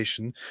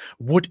population,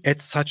 would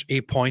at such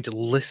a point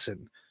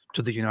listen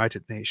to the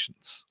United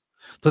Nations?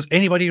 Does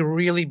anybody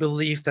really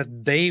believe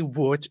that they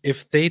would,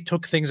 if they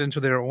took things into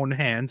their own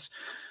hands,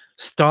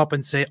 stop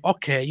and say,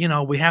 okay, you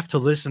know, we have to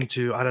listen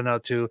to, I don't know,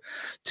 to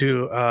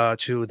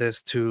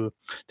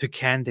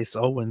Candace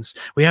Owens.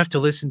 We have to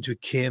listen to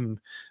Kim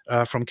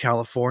from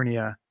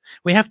California.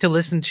 We have to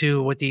listen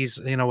to what these,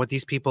 you know, what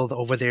these people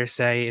over there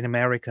say in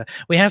America.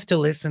 We have to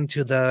listen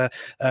to the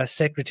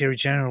Secretary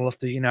General of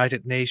the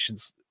United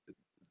Nations.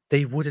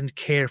 They wouldn't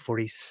care for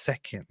a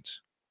second.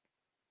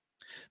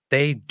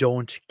 They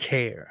don't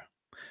care.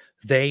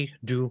 They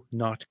do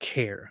not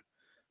care.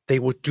 They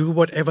would do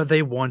whatever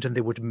they want and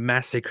they would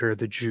massacre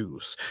the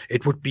Jews.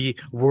 It would be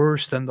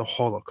worse than the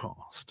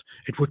Holocaust.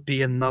 It would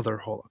be another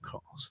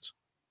Holocaust.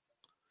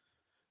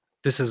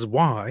 This is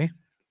why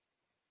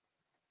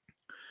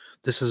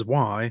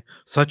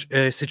such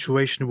a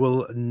situation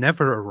will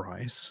never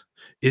arise.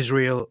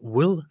 Israel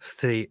will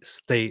stay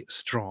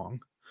strong.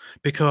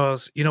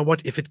 Because, you know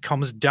what, if it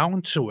comes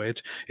down to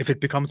it, if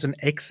it becomes an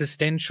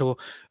existential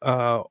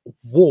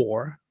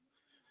war,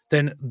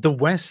 then the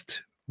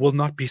West will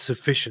not be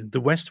sufficient. The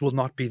West will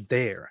not be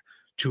there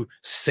to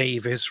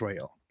save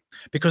Israel,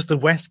 because the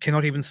West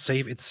cannot even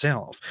save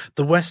itself.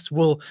 The West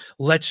will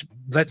let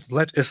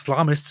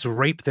Islamists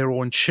rape their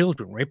own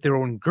children, rape their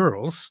own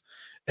girls,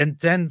 and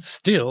then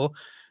still,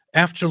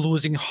 after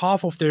losing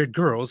half of their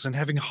girls and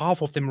having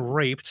half of them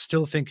raped,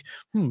 still think,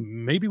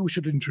 maybe we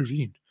should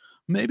intervene.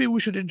 Maybe we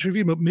should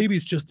intervene, but maybe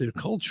it's just their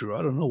culture.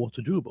 I don't know what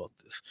to do about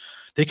this.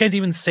 They can't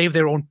even save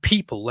their own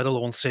people, let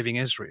alone saving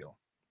Israel.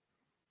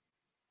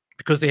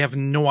 Because they have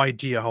no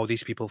idea how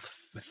these people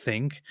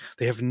think.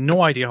 They have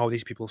no idea how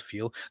these people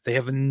feel. They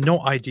have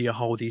no idea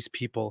how these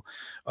people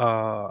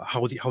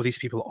how these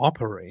people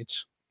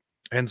operate,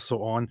 and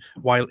so on,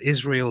 while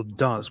Israel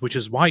does, which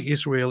is why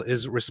Israel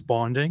is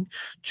responding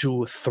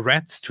to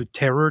threats, to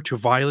terror, to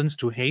violence,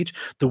 to hate,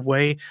 the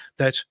way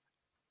that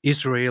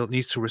Israel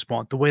needs to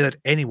respond, the way that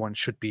anyone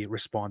should be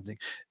responding.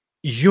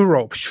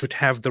 Europe should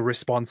have the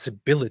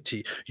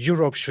responsibility.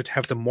 Europe should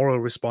have the moral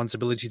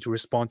responsibility to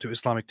respond to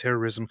Islamic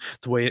terrorism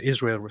the way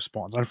Israel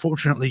responds.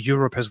 Unfortunately,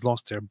 Europe has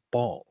lost their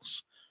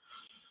balls.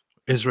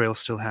 Israel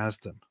still has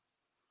them,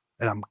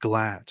 and I'm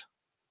glad.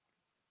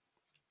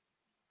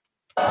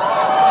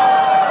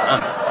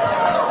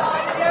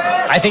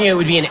 I think it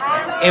would be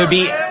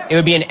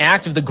an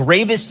act of the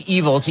gravest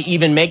evil to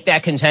even make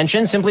that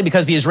contention, simply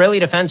because the Israeli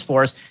Defense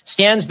Force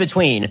stands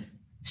between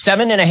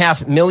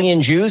 7.5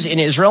 million Jews in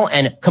Israel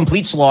and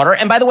complete slaughter.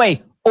 And by the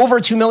way,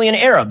 over 2 million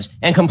Arabs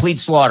and complete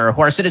slaughter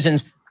who are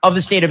citizens of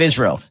the state of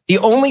Israel. The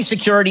only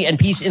security and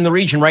peace in the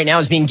region right now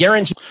is being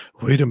guaranteed.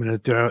 Wait a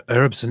minute, there are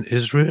Arabs in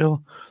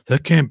Israel?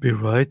 That can't be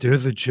right.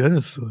 There's a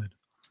genocide.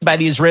 By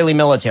the Israeli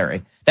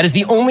military. That is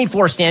the only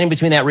force standing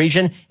between that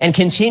region and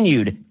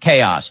continued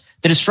chaos.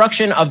 The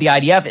destruction of the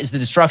IDF is the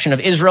destruction of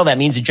Israel. That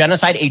means a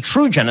genocide, a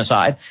true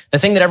genocide. The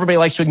thing that everybody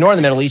likes to ignore in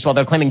the Middle East while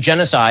they're claiming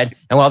genocide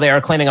and while they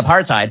are claiming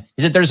apartheid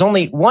is that there's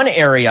only one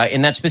area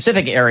in that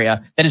specific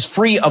area that is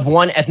free of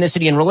one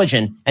ethnicity and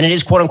religion, and it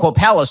is quote unquote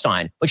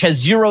Palestine, which has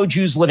 0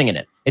 Jews living in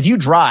it. If you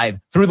drive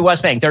through the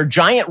West Bank, there are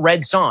giant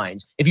red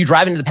signs if you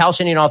drive into the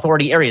Palestinian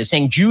Authority areas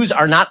saying Jews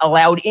are not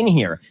allowed in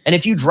here. And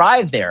if you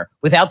drive there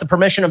without the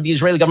permission of the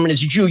Israeli government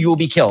as a Jew, you will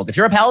be killed. If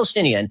you're a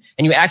Palestinian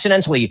and you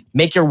accidentally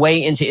make your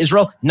way into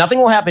Israel, nothing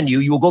will happen to you.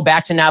 You will go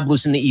back to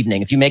Nablus in the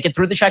evening. If you make it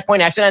through the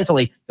checkpoint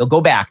accidentally, you'll go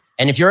back.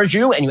 And if you're a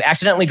Jew and you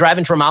accidentally drive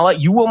into Ramallah,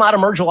 you will not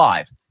emerge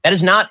alive. That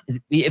is not,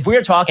 if we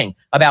are talking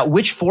about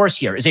which force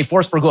here is a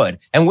force for good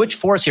and which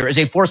force here is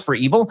a force for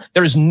evil,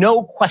 there is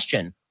no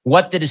question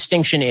what the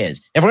distinction is.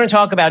 If we're going to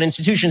talk about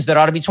institutions that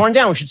ought to be torn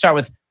down, we should start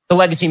with the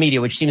legacy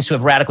media, which seems to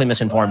have radically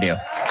misinformed you.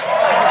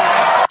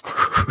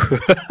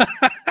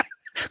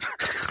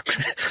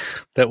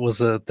 That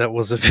was a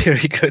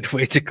very good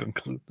way to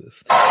conclude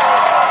this.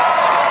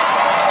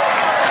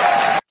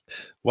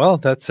 Well,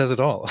 that says it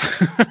all.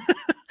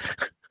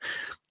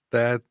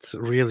 That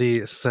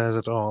really says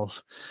it all.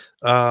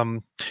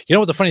 You know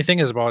what the funny thing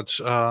is about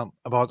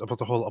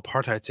the whole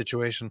apartheid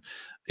situation?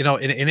 You know,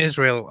 in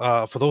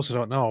Israel, for those who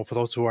don't know, for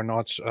those who are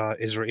not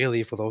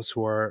Israeli, for those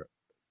who are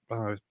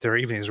there are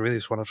even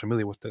Israelis who are not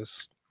familiar with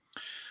this.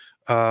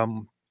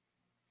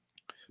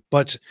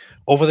 But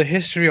over the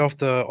history of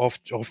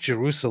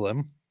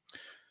Jerusalem,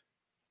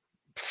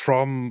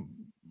 for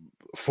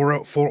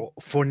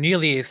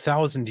nearly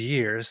 1,000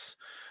 years,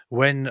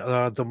 when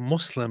the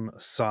Muslim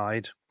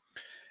side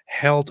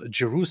held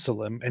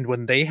Jerusalem, and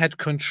when they had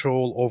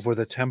control over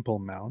the Temple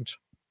Mount,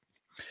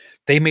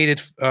 they made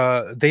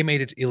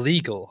it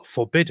illegal,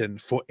 forbidden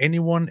for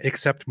anyone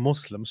except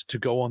Muslims to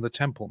go on the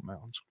Temple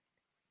Mount,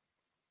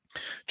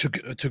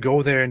 to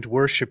go there and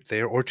worship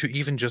there, or to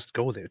even just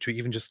go there, to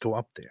even just go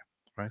up there.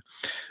 Right?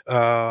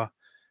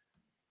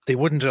 They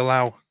wouldn't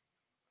allow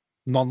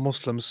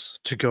non-Muslims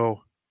to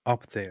go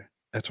up there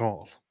at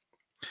all.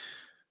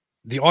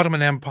 The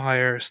Ottoman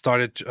Empire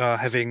started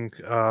having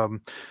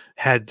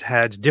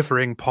had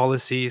differing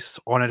policies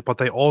on it, but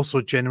they also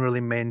generally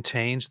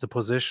maintained the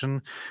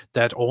position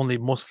that only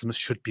Muslims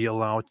should be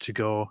allowed to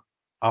go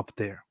up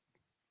there.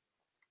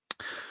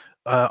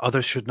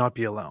 Others should not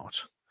be allowed.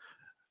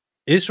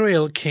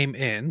 Israel came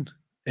in,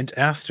 and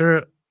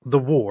after the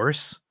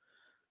wars,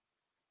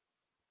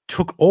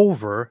 took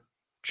over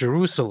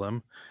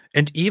Jerusalem,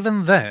 and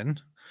even then,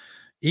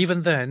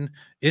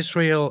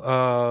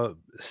 Israel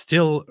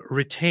still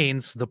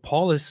retains the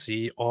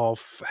policy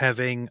of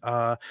having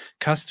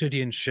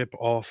custodianship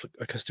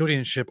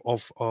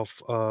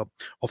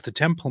of the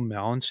Temple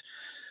Mount,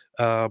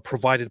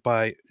 provided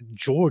by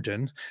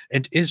Jordan,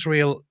 and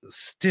Israel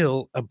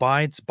still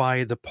abides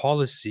by the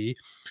policy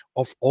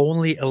of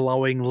only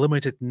allowing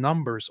limited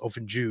numbers of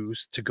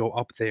Jews to go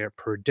up there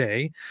per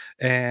day,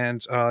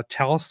 and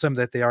tells them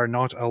that they are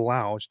not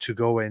allowed to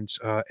go and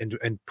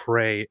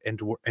pray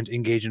and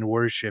engage in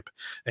worship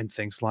and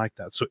things like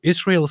that. So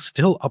Israel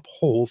still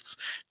upholds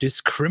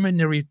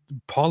discriminatory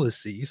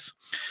policies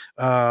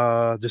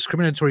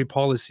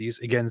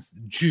against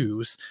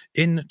Jews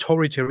in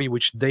territory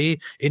which they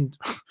in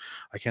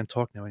I can't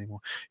talk now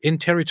anymore, in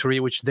territory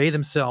which they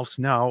themselves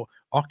now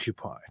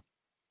occupy.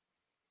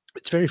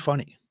 It's very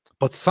funny.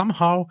 But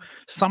somehow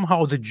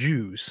the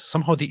Jews,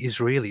 somehow the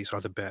Israelis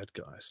are the bad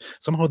guys.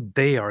 Somehow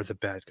they are the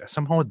bad guys.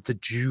 Somehow the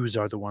Jews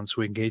are the ones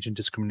who engage in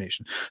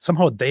discrimination.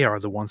 Somehow they are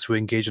the ones who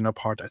engage in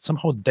apartheid.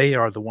 Somehow they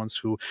are the ones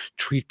who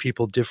treat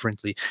people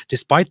differently,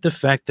 despite the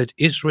fact that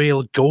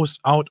Israel goes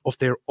out of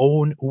their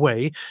own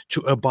way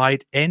to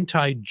abide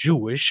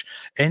anti-Jewish,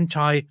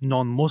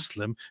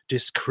 anti-non-Muslim,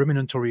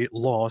 discriminatory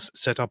laws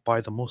set up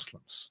by the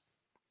Muslims.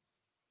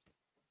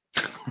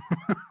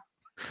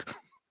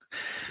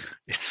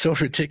 It's so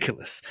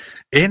ridiculous.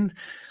 In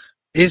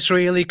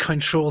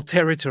Israeli-controlled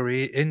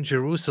territory in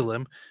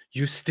Jerusalem,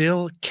 you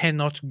still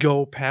cannot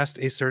go past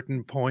a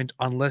certain point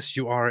unless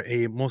you are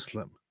a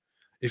Muslim.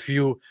 If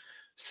you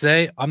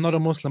say, I'm not a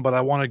Muslim, but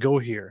I want to go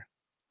here,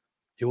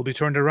 you will be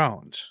turned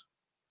around.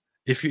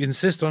 If you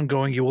insist on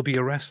going, you will be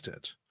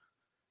arrested.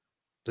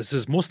 This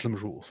is Muslim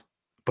rule,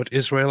 but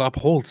Israel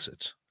upholds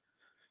it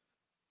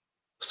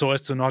so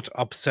as to not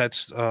upset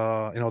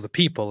the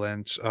people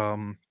and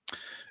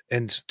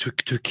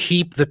to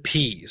keep the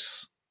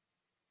peace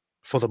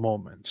for the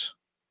moment.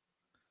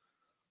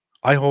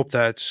 I hope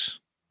that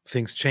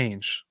things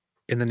change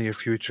in the near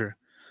future.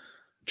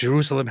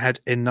 Jerusalem had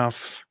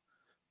enough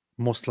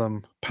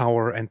Muslim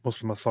power and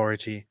Muslim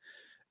authority,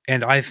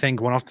 and I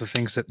think one of the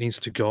things that needs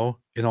to go,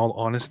 in all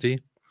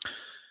honesty,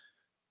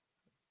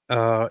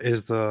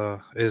 is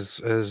the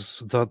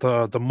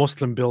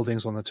Muslim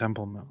buildings on the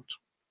Temple Mount.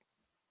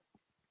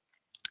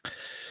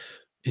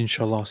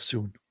 Inshallah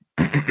soon.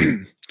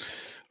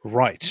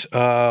 Right.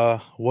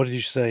 What did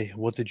you say?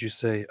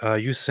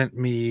 You sent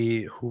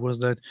me, who was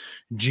that?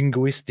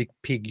 Jingoistic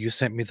Pig. You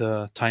sent me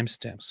the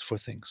timestamps for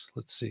things.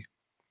 Let's see.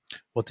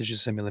 What did you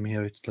send me? Let me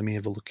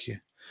have a look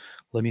here.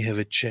 Let me have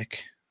a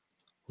check.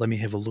 Let me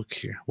have a look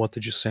here. What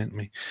did you send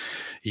me?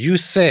 You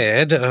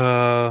said,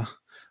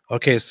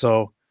 okay,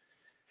 so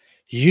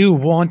you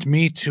want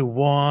me to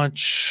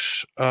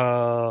watch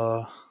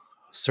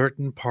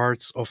certain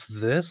parts of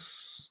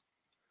this,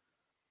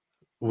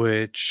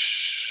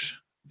 which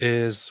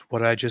is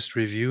what I just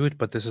reviewed,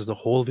 but this is the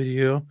whole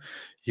video.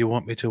 You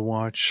want me to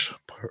watch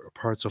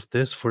parts of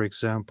this, for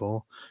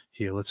example.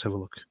 Here, let's have a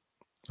look.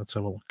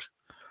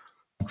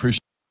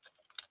 Christian.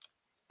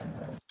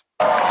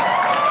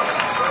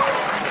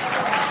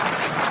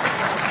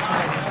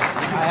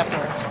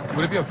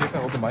 Would it be okay if I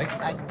hold the mic?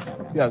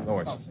 Yeah, no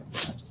worries.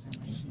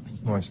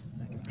 No worries.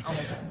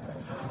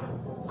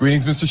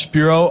 Greetings, Mr.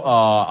 Shapiro.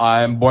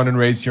 I'm born and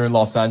raised here in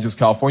Los Angeles,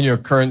 California, a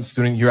current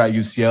student here at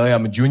UCLA.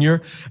 I'm a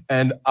junior,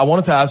 and I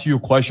wanted to ask you a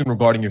question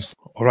regarding your...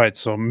 All right,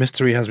 so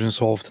mystery has been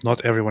solved.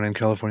 Not everyone in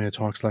California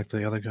talks like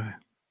the other guy.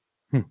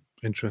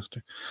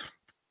 Interesting.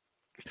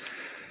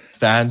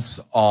 Stance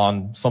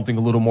on something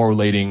a little more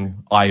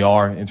relating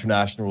IR,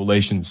 international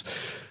relations.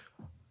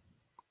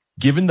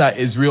 Given that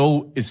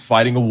Israel is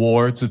fighting a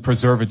war to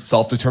preserve its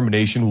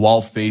self-determination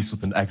while faced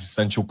with an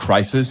existential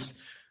crisis,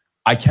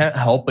 I can't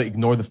help but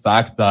ignore the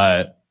fact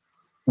that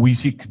we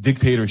see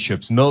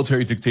dictatorships,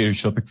 military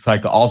dictatorships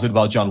like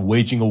Azerbaijan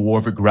waging a war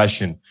of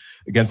aggression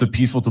against a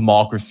peaceful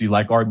democracy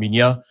like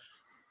Armenia,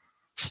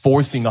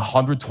 forcing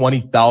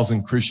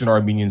 120,000 Christian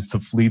Armenians to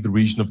flee the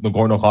region of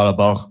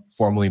Nagorno-Karabakh,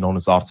 formerly known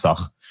as Artsakh.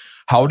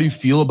 How do you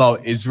feel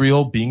about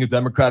Israel being a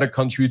democratic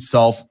country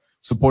itself,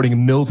 supporting a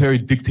military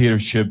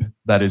dictatorship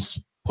that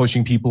is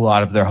pushing people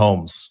out of their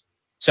homes?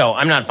 So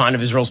I'm not fond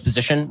of Israel's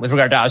position with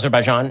regard to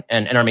Azerbaijan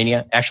and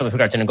Armenia, actually with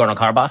regard to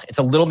Nagorno-Karabakh. It's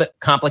a little bit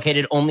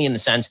complicated only in the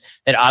sense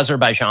that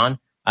Azerbaijan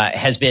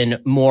has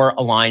been more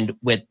aligned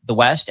with the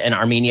West, and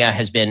Armenia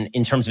has been,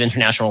 in terms of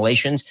international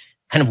relations,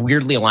 kind of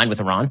weirdly aligned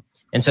with Iran.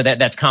 And so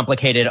that's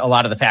complicated a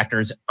lot of the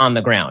factors on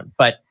the ground.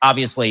 But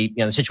obviously,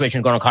 the situation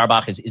in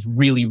Nagorno-Karabakh is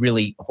really,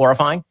 really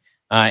horrifying.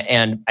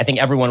 And I think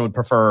everyone would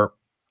prefer,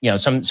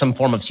 some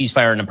form of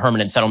ceasefire and a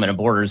permanent settlement of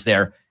borders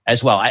there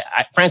as well.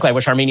 Frankly, I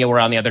wish Armenia were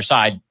on the other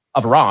side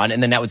of Iran,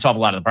 and then that would solve a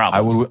lot of the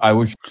problems. I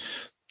wish.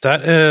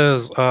 That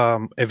is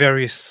a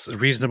very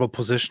reasonable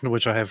position,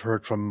 which I have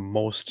heard from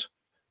most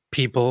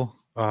people,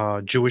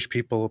 Jewish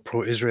people,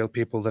 pro-Israel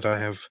people that I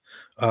have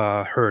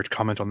heard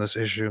comment on this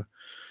issue.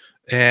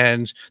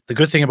 And the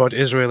good thing about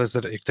Israel is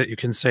that you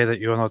can say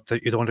that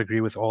you don't agree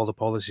with all the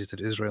policies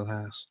that Israel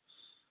has.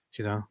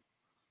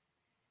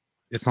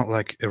 It's not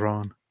like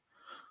Iran.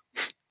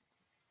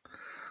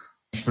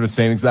 for the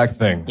same exact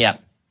thing. Yeah.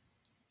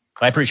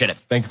 I appreciate it.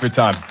 Thank you for your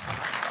time.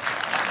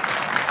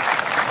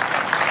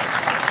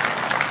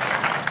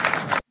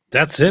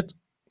 That's it?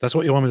 That's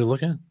what you want me to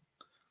look at?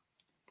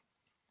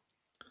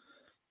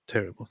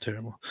 Terrible,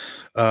 terrible.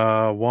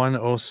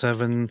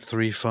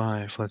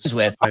 10735. Let's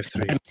With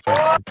 53.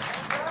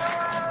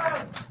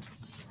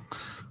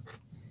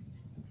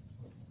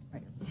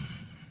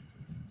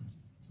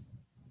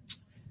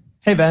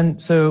 Hey, Ben.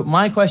 So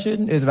my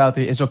question is about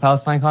the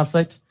Israel-Palestine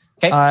conflict.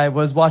 Okay. I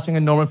was watching a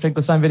Norman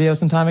Finkelstein video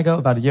some time ago,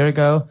 about a year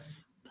ago.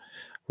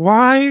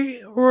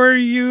 Why were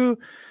you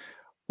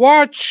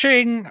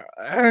watching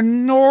a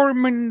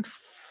Norman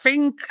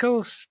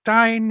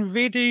Finkelstein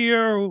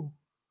video?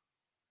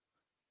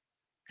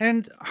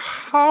 And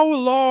how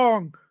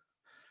long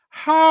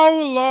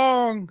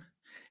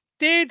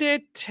did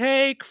it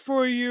take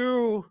for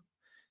you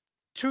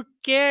to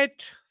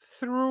get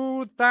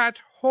through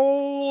that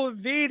whole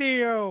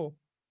video?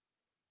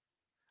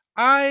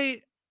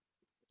 I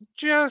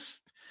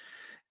just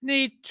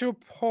need to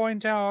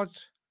point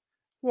out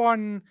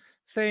one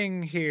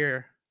thing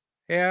here.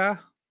 Yeah?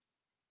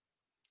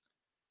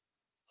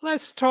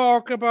 Let's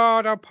talk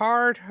about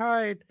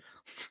apartheid.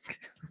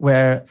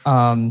 Where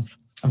I'm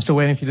still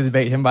waiting for you to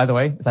debate him, by the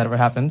way, if that ever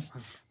happens.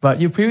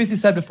 But you previously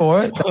said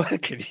before.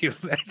 Can you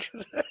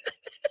imagine that?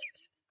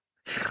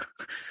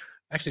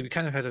 Actually, we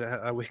kind of had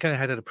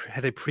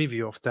a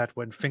preview of that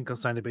when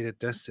Finkelstein debated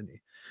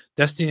Destiny.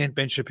 Destiny and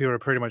Ben Shapiro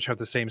pretty much have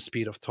the same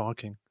speed of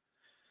talking.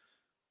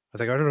 I was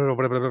like,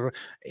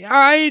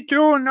 I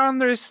don't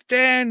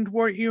understand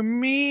what you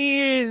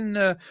mean.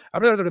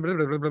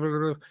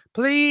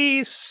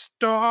 Please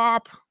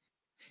stop.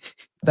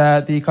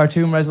 That the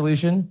Khartoum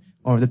resolution,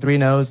 or the 3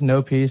 no's,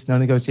 no peace, no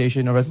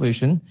negotiation, no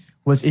resolution,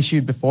 was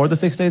issued before the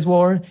 6 Days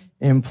War,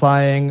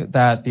 implying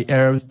that the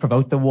Arabs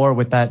provoked the war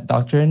with that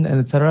doctrine, and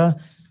etc.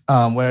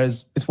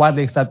 Whereas it's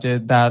widely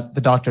accepted that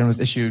the doctrine was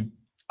issued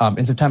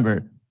in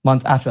September,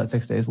 months after that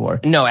 6 Days War.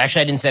 No,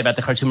 actually, I didn't say about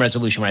the Khartoum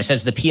resolution. What I said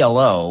is the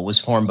PLO was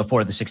formed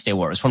before the 6 Day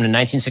War. It was formed in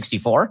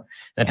 1964.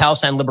 And the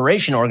Palestine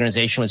Liberation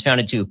Organization was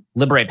founded to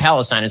liberate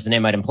Palestine, as the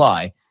name might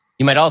imply.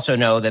 You might also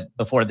know that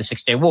before the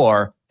 6 Day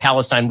War,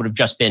 Palestine would have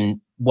just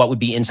been what would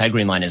be inside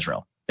Green Line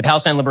Israel. The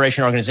Palestine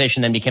Liberation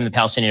Organization then became the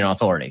Palestinian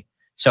Authority.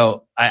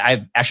 So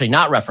I've actually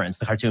not referenced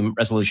the Khartoum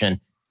resolution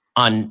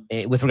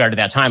with regard to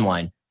that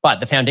timeline. But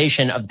the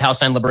foundation of the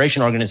Palestine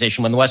Liberation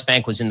Organization, when the West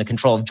Bank was in the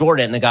control of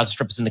Jordan and the Gaza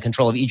Strip was in the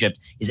control of Egypt,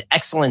 is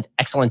excellent,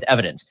 excellent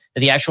evidence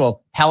that the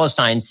actual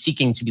Palestine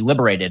seeking to be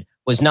liberated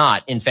was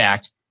not, in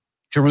fact,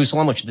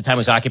 Jerusalem, which at the time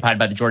was occupied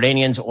by the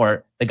Jordanians,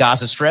 or the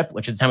Gaza Strip,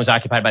 which at the time was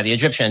occupied by the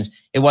Egyptians.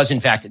 It was,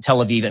 in fact,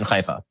 Tel Aviv and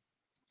Haifa.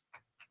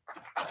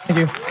 Thank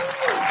you.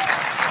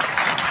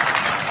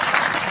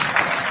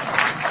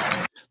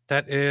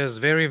 That is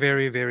very,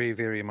 very, very,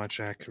 very much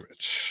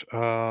accurate.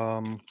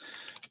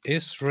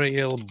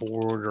 Israel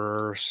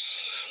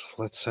borders.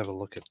 Let's have a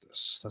look at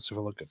this.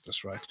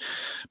 Right?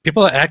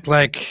 People act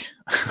like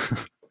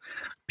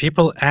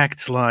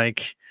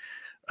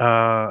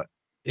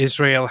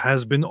Israel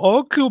has been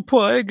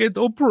occupying and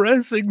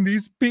oppressing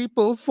these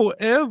people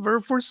forever,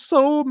 for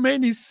so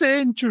many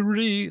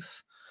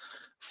centuries.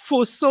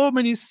 For so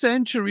many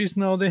centuries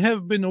now, they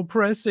have been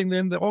oppressing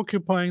them. They're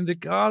occupying the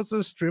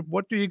Gaza Strip.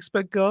 What do you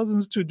expect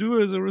Gazans to do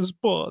as a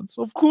response?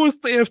 Of course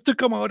they have to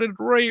come out and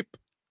rape.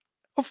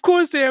 Of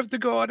course they have to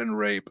go out and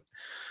rape.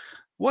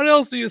 What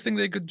else do you think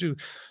they could do?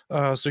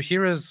 So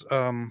here is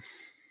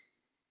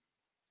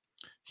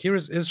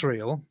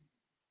Israel.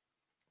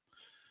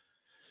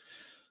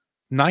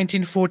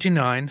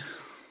 1949.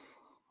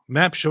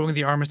 Map showing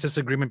the armistice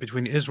agreement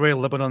between Israel,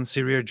 Lebanon,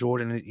 Syria,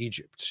 Jordan, and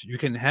Egypt. You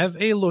can have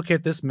a look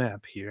at this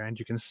map here, and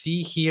you can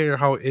see here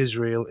how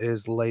Israel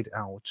is laid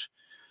out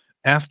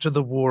after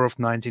the War of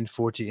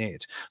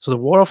 1948. So the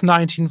War of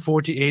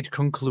 1948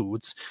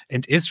 concludes,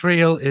 and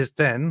Israel is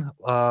then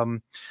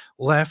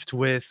left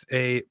with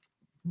a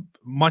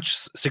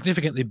much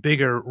significantly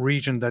bigger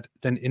region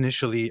than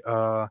initially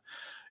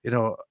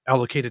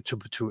allocated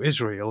to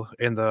Israel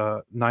in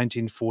the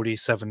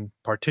 1947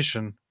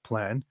 partition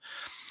plan.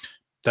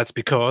 That's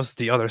because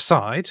the other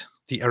side,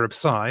 the Arab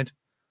side,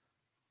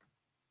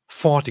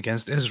 fought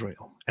against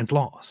Israel and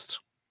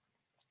lost.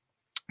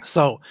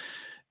 So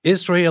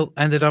Israel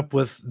ended up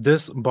with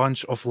this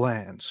bunch of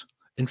land.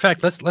 In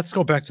fact, let's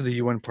go back to the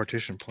UN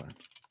partition plan.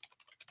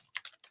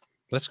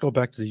 Let's go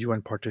back to the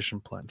UN partition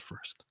plan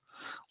first.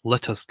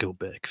 Let us go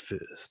back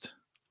first.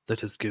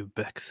 Let us go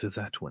back to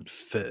that one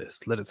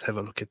first. Let us have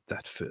a look at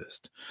that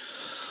first.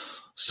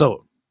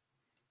 So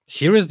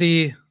here is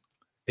the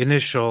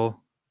initial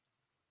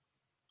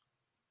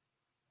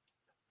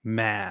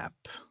map.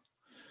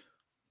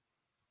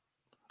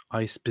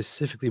 I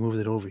specifically moved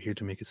it over here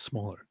to make it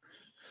smaller.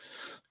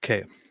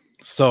 Okay,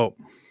 so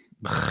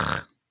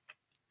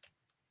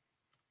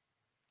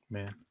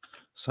man,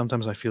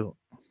 sometimes I feel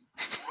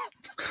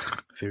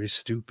very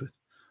stupid.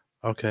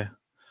 Okay,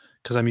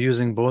 because I'm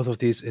using both of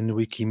these in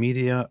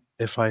Wikimedia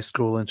if I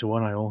scroll into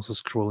one, I also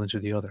scroll into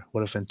the other.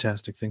 What a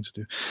fantastic thing to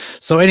do.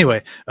 So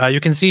anyway, you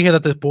can see here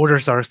that the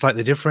borders are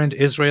slightly different.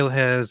 Israel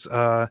has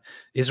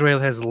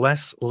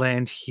less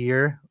land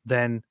here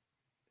than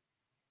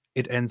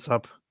it ends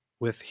up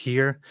with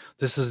here.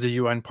 This is the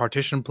UN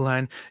partition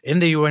plan. In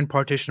the UN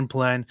partition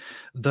plan,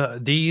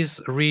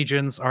 these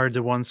regions are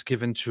the ones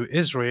given to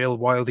Israel,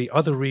 while the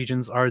other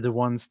regions are the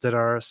ones that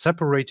are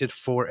separated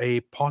for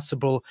a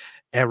possible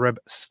Arab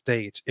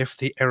state, if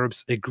the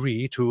Arabs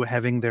agree to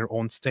having their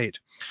own state.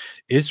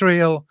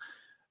 Israel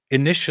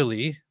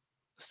initially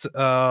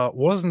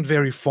wasn't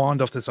very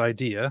fond of this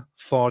idea,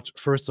 thought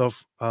first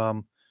of,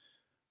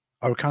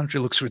 our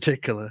country looks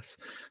ridiculous.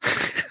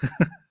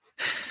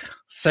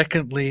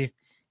 Secondly,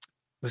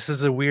 this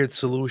is a weird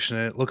solution.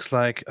 It looks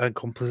like a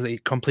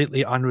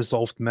completely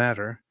unresolved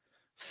matter.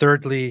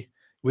 Thirdly,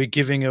 we're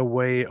giving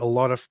away a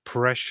lot of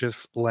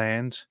precious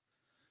land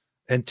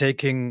and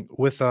taking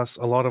with us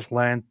a lot of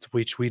land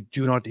which we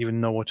do not even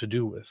know what to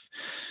do with,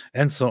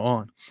 and so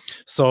on.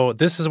 So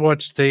this is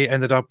what they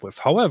ended up with.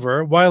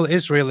 However, while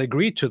Israel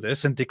agreed to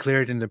this and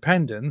declared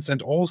independence,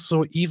 and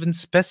also even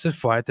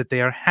specified that they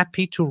are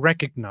happy to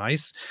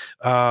recognize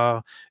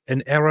an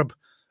Arab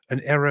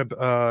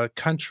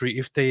country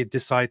if they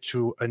decide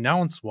to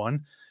announce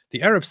one,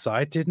 the Arab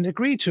side didn't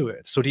agree to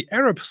it. So the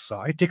Arab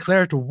side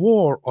declared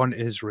war on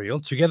Israel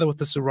together with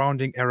the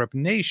surrounding Arab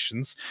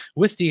nations,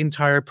 with the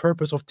entire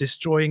purpose of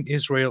destroying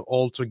Israel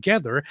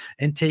altogether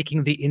and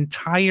taking the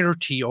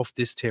entirety of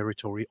this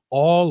territory,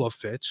 all of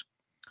it,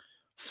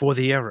 for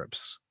the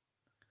Arabs.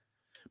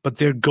 But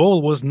their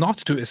goal was not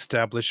to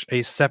establish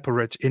a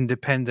separate,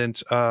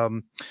 independent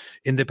Arab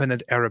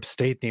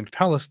state named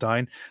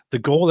Palestine. The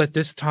goal at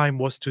this time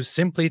was to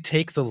simply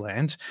take the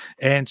land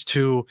and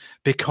to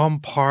become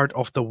part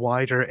of the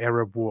wider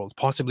Arab world,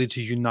 possibly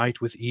to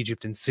unite with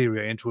Egypt and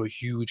Syria into a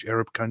huge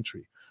Arab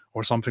country,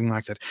 or something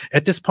like that.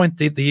 At this point,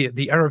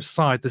 the Arab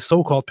side, the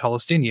so-called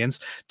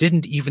Palestinians,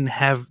 didn't even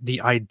have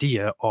the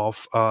idea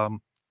of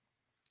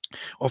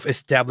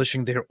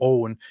establishing their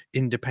own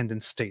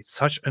independent state.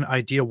 Such an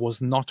idea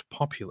was not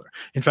popular.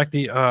 In fact,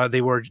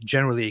 they were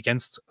generally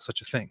against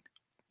such a thing.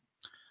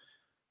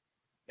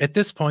 At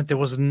this point, there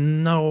was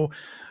no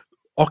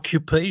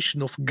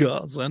occupation of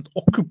Gaza and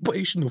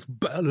occupation of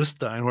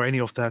Palestine or any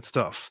of that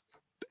stuff.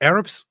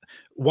 Arabs,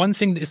 one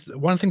thing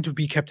to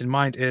be kept in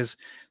mind is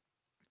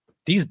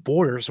these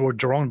borders were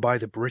drawn by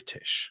the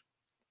British.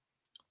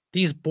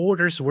 These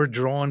borders were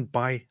drawn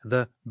by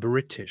the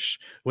British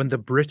when the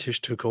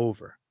British took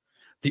over.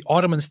 The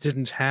Ottomans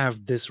didn't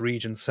have this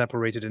region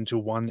separated into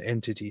one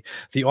entity.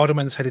 The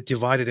Ottomans had it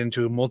divided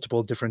into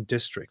multiple different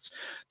districts.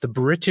 The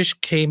British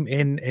came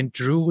in and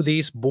drew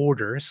these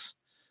borders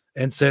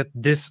and said,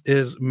 this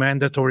is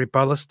mandatory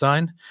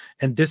Palestine,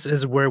 and this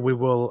is where we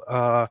will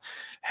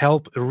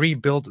help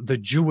rebuild the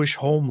Jewish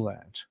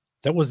homeland.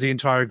 That was the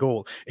entire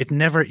goal. It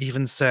never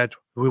even said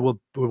we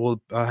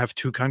will have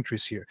two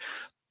countries here.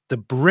 The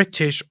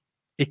British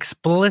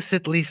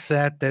explicitly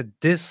said that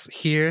this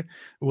here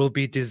will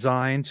be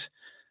designed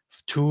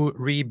to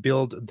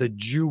rebuild the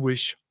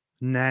Jewish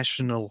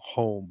national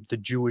home, the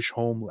Jewish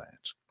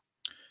homeland.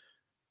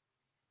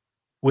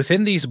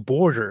 Within these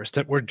borders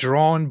that were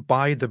drawn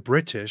by the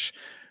British,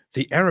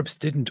 the Arabs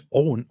didn't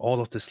own all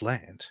of this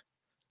land.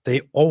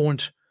 They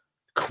owned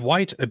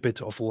quite a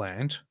bit of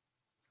land,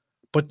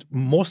 but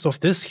most of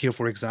this here,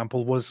 for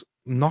example, was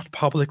not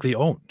publicly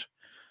owned.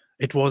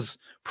 It was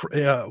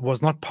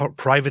not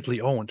privately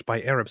owned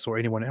by Arabs or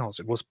anyone else.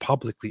 It was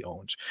publicly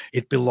owned.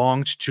 It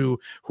belonged to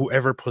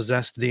whoever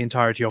possessed the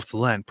entirety of the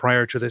land.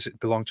 Prior to this, it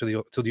belonged to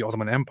the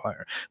Ottoman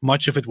Empire.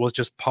 Much of it was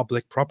just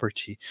public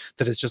property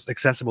that is just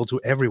accessible to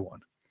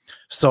everyone.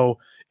 So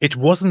it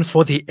wasn't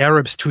for the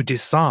Arabs to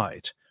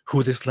decide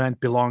who this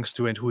land belongs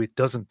to and who it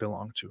doesn't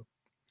belong to.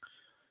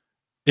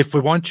 If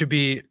we want to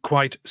be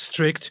quite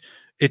strict,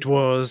 it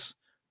was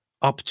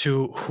up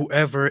to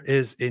whoever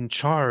is in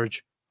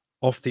charge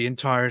of the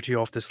entirety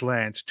of this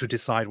land to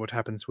decide what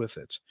happens with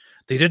it.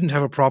 They didn't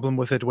have a problem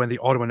with it when the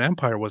Ottoman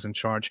Empire was in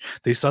charge.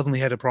 They suddenly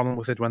had a problem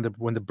with it when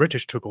the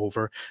British took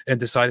over and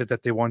decided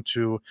that they want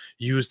to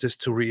use this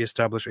to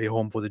reestablish a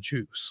home for the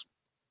Jews.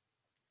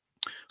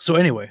 So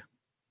anyway,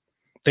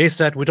 they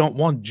said, we don't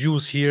want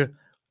Jews here.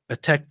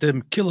 Attack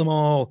them, kill them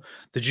all.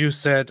 The Jews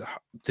said,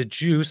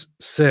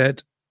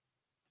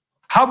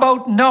 how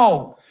about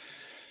no?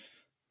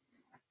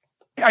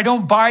 I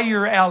don't buy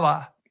your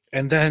Allah.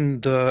 And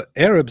then the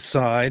Arab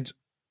side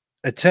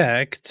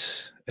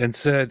attacked and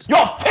said,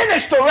 You're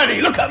finished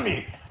already. Look at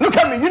me. Look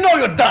at me. You know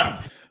you're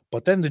done.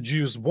 But then the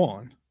Jews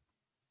won.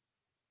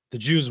 The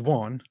Jews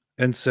won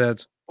and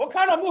said, What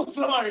kind of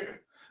Muslim are you?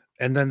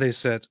 And then they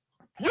said,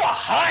 You're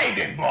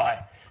hiding, boy.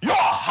 You're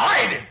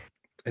hiding.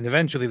 And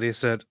eventually they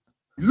said,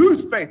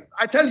 Lose faith.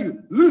 I tell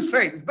you, lose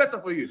faith. It's better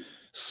for you.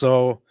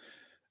 So,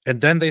 and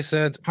then they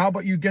said, how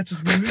about you get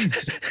us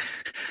released?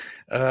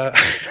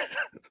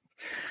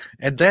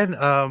 And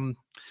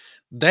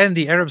then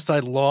the Arab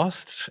side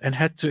lost and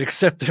had to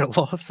accept their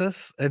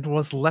losses and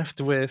was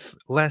left with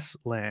less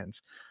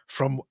land.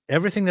 From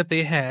everything that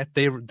they had,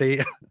 they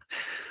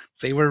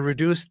They were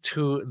reduced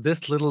to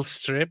this little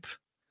strip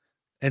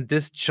and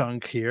this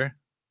chunk here,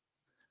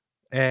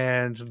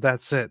 and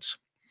that's it.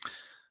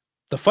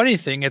 The funny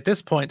thing at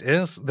this point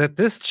is that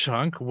this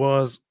chunk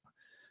was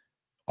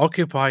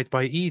occupied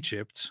by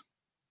Egypt,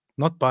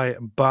 not by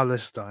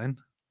Palestine.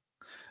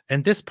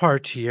 And this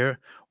part here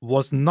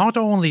was not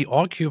only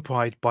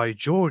occupied by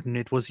Jordan,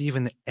 it was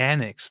even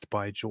annexed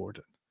by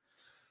Jordan.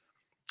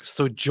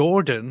 So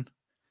Jordan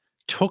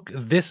took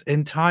this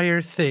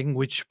entire thing,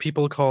 which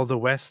people call the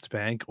West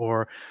Bank,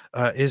 or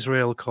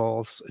Israel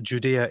calls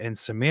Judea and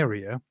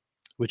Samaria,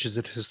 which is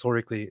it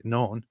historically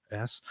known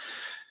as.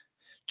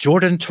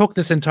 Jordan took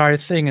this entire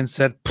thing and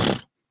said,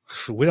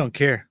 "We don't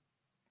care.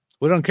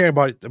 We don't care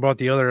about what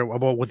the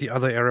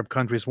other Arab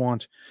countries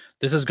want.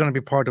 This is going to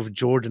be part of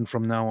Jordan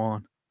from now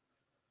on."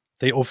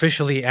 They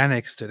officially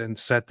annexed it and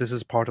said this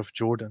is part of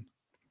Jordan,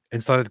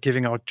 and started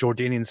giving out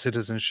Jordanian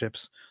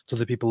citizenships to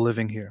the people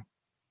living here.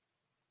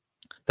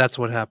 That's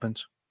what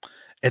happened.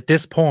 At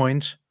this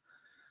point,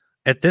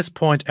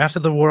 after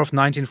the War of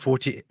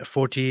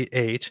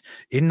 1948,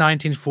 in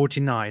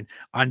 1949,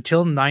 until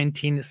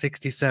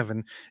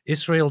 1967,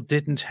 Israel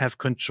didn't have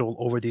control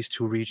over these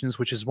two regions,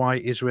 which is why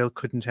Israel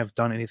couldn't have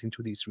done anything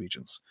to these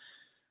regions.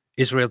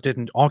 Israel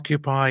didn't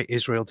occupy,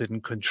 Israel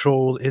didn't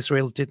control,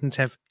 Israel didn't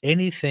have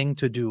anything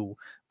to do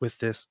with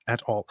this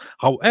at all.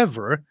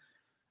 However,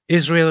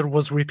 Israel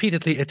was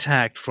repeatedly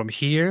attacked from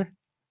here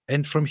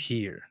and from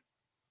here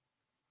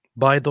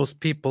by those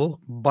people,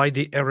 by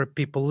the Arab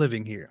people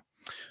living here.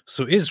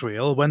 So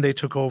Israel, when they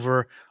took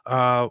over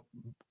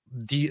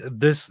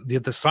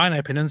the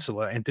Sinai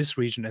Peninsula and this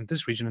region in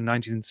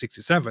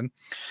 1967,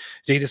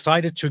 they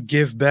decided to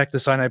give back the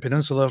Sinai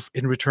Peninsula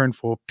in return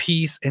for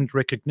peace and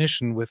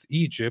recognition with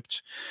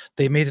Egypt.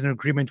 They made an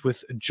agreement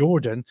with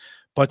Jordan,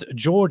 but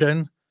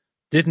Jordan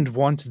didn't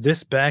want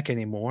this back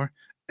anymore,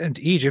 and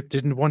Egypt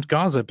didn't want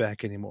Gaza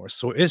back anymore.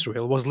 So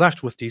Israel was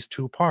left with these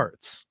two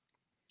parts.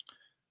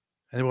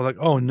 And they were like,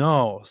 "Oh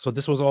no! So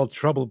this was all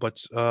trouble,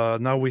 but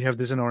now we have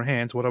this in our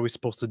hands. What are we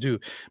supposed to do?"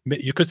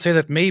 You could say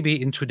that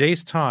maybe in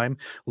today's time,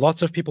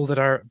 lots of people that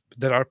are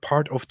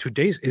part of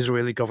today's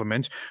Israeli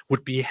government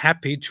would be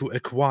happy to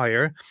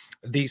acquire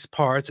these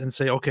parts and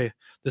say, "Okay,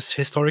 this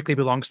historically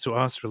belongs to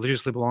us,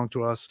 religiously belongs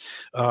to us.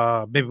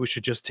 Maybe we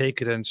should just take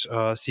it and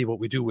see what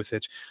we do with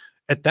it."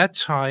 At that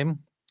time,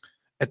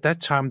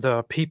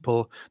 the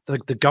people,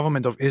 the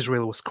government of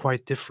Israel was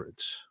quite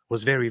different.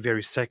 Was very,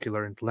 very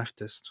secular and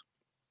leftist.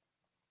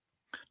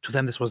 To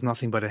them, this was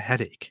nothing but a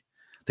headache.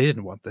 They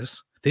didn't want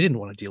this. They didn't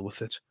want to deal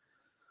with it.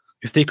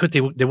 If they could,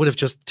 they would have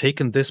just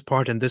taken this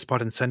part and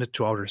sent it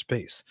to outer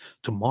space,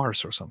 to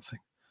Mars or something.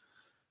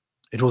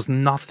 It was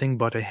nothing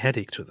but a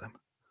headache to them.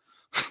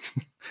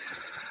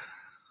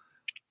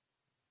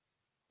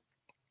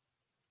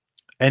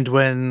 And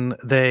when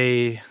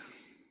they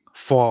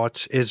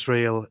fought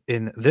Israel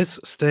in this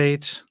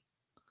state,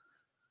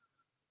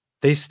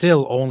 they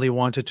still only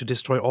wanted to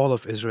destroy all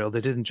of Israel. They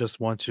didn't just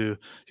want to,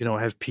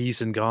 have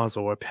peace in Gaza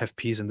or have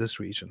peace in this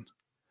region.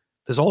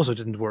 This also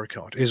didn't work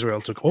out. Israel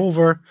took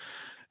over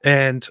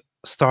and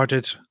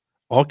started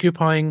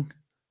occupying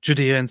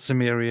Judea and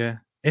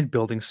Samaria and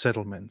building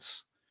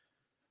settlements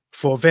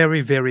for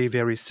very, very,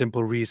 very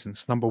simple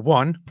reasons. Number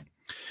one,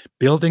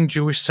 building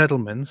Jewish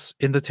settlements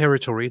in the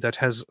territory that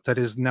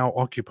is now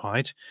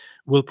occupied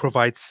will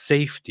provide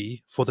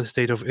safety for the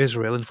state of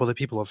Israel and for the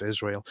people of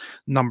Israel.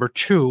 Number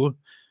two,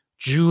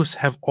 Jews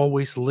have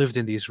always lived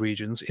in these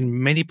regions.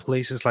 In many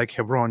places like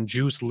Hebron,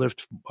 Jews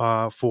lived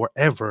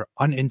forever,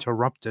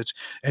 uninterrupted,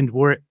 and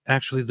were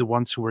actually the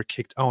ones who were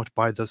kicked out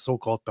by the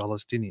so-called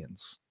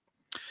Palestinians.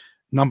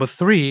 Number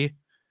three,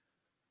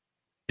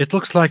 it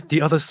looks like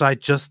the other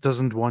side just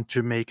doesn't want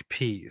to make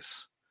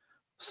peace.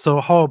 So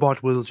how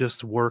about we'll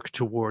just work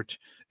toward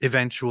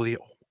eventually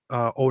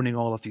owning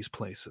all of these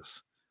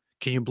places?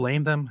 Can you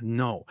blame them?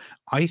 No.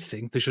 I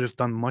think they should have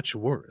done much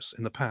worse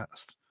in the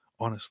past,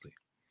 honestly.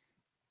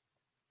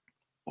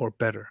 Or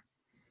better.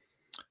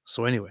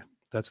 So anyway,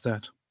 that's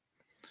that.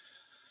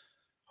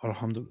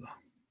 Alhamdulillah.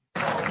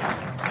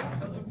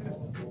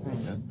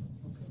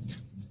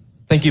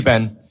 Thank you,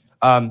 Ben.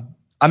 I'm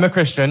a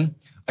Christian.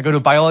 I go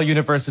to Biola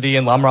University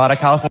in La Mirada,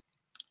 California.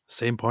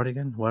 Same part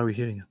again? Why are we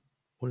hearing it?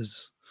 What is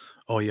this?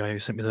 Oh yeah, you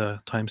sent me the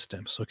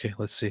timestamps. Okay,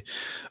 let's see.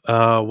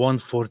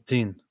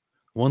 1:14.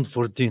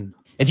 1:14.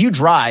 If you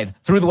drive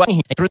through the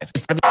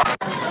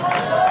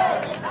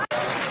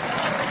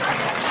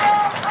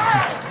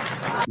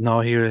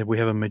Now here we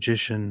have a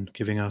magician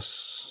giving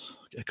us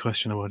a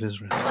question about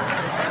Israel.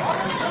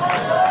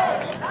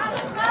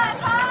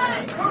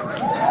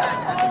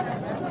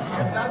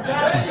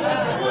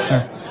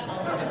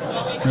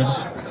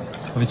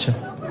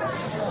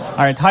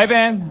 All right, hi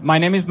Ben. My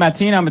name is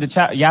Mateen. I'm the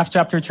YAF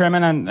chapter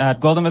chairman at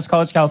Golden West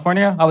College,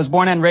 California. I was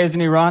born and raised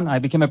in Iran. I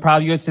became a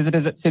proud U.S.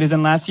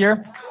 citizen last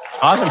year.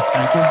 Awesome.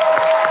 Thank you.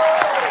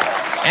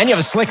 And you have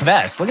a slick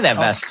vest. Look at that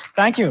vest.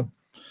 Thank you.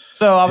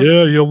 So I was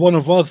Yeah, you're one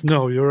of us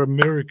now. You're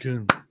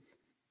American.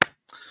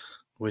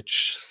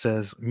 Which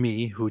says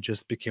me, who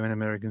just became an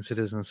American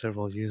citizen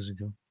several years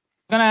ago.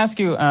 I'm going to ask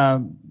you,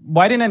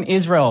 why didn't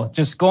Israel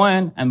just go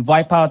in and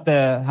wipe out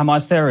the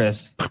Hamas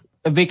terrorists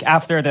a week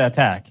after the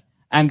attack?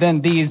 And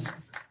then these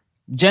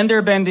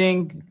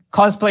gender-bending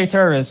cosplay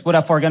terrorists would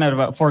have forgotten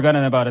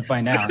about it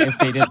by now if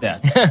they did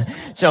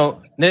that.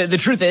 So the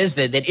truth is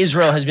that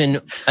Israel has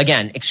been,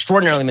 again,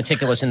 extraordinarily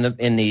meticulous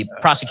in the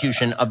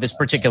prosecution of this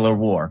particular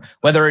war,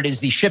 whether it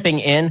is the shipping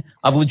in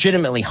of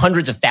legitimately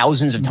hundreds of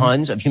thousands of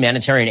tons of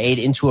humanitarian aid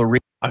into a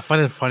region. I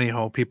find it funny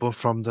how people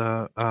from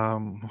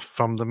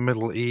the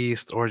Middle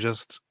East or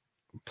just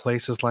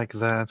places like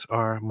that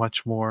are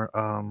much more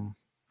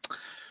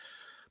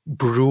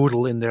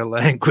brutal in their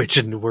language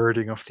and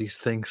wording of these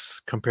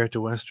things compared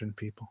to Western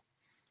people.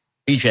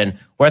 Region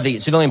where the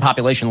civilian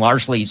population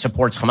largely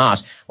supports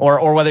Hamas,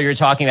 or whether you're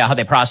talking about how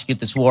they prosecute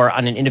this war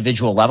on an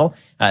individual level.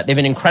 They've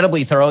been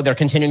incredibly thorough. They're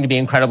continuing to be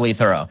incredibly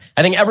thorough.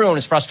 I think everyone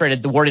is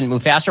frustrated the war didn't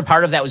move faster.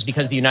 Part of that was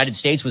because the United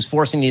States was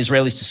forcing the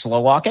Israelis to slow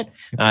walk it.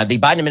 The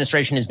Biden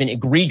administration has been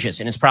egregious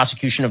in its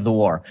prosecution of the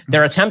war.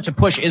 Their attempt to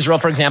push Israel,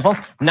 for example,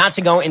 not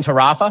to go into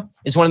Rafah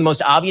is one of the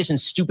most obvious and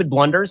stupid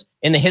blunders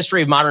in the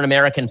history of modern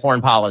American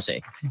foreign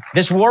policy.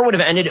 This war would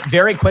have ended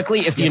very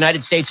quickly if the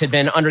United States had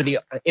been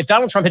if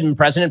Donald Trump had been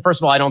president. First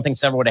of all, I don't think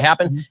this ever would have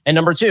happened. And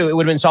number two, it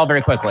would have been solved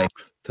very quickly.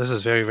 This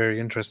is very, very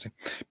interesting.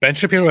 Ben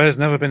Shapiro has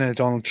never been a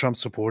Donald Trump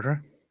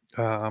supporter.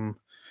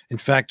 In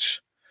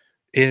fact,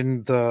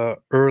 in the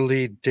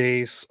early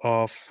days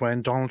of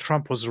when Donald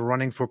Trump was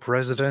running for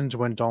president,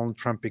 when Donald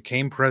Trump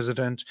became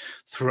president,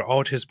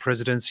 throughout his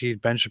presidency,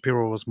 Ben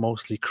Shapiro was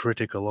mostly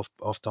critical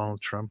of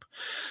Donald Trump.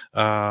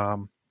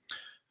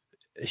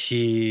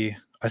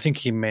 I think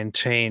he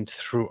maintained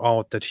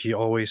throughout that he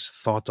always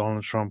thought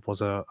Donald Trump was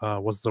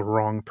the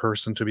wrong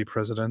person to be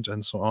president,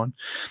 and so on.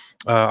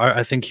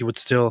 I think he would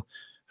still.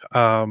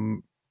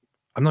 I'm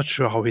not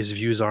sure how his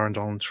views are on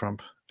Donald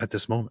Trump at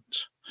this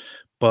moment,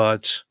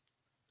 but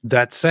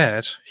that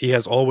said, he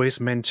has always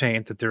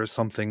maintained that there is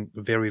something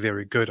very,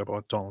 very good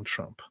about Donald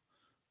Trump,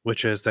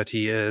 which is that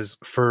he is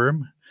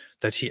firm,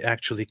 that he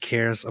actually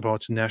cares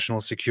about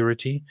national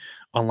security,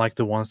 unlike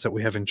the ones that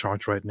we have in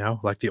charge right now,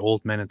 like the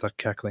old man and that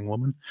cackling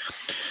woman.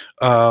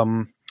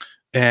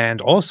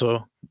 And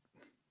also,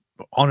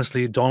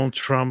 honestly, Donald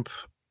Trump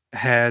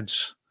had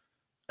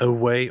a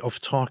way of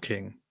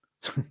talking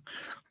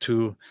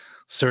to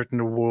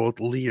certain world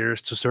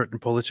leaders, to certain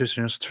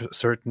politicians, to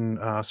certain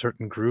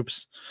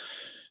groups.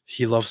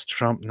 He loves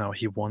Trump. No,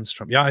 he wants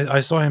Trump. Yeah, I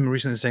saw him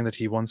recently saying that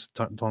he wants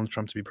Donald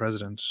Trump to be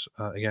president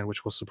again,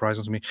 which was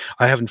surprising to me.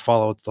 I haven't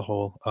followed the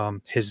whole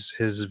his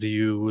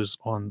views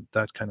on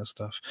that kind of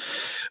stuff.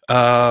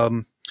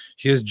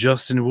 Here's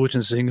Justin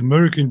Wooten saying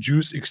American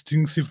Jews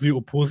extensively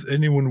oppose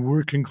anyone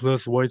working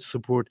class white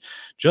support.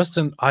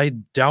 Justin, I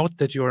doubt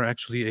that you are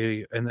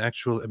actually an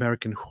actual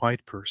American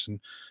white person.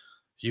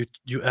 You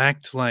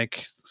act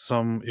like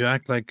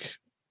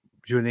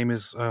your name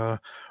is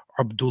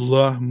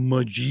Abdullah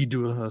Majid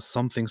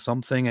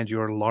something, and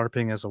you're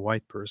LARPing as a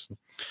white person.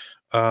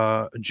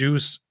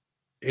 Jews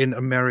in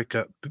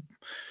America.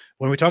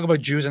 When we talk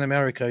about Jews in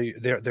America,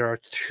 there are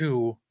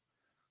two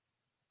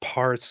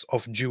parts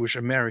of Jewish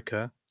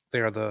America. They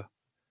are the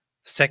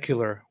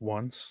secular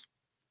ones,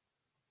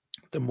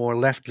 the more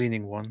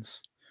left-leaning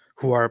ones,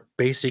 who are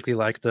basically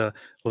like the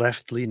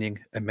left-leaning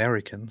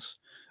Americans.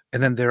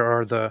 And then there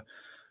are the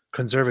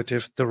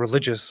conservative, the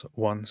religious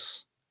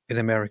ones in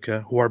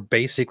America, who are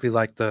basically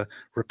like the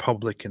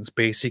Republicans,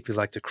 basically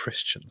like the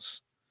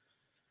Christians.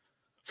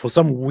 For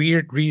some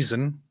weird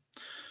reason,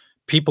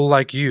 people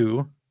like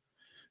you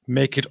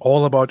make it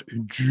all about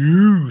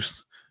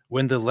Jews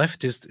when the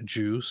leftist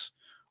Jews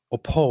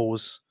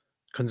oppose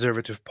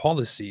conservative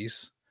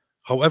policies.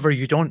 However,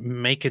 you don't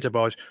make it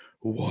about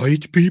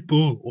white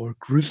people or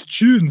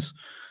Christians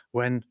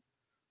when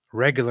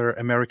regular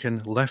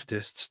American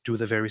leftists do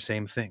the very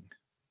same thing.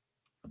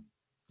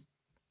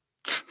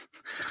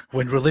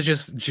 When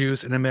religious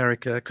Jews in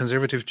America,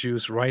 conservative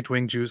Jews,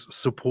 right-wing Jews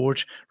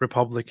support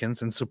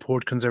Republicans and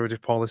support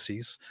conservative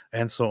policies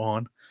and so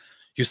on,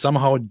 you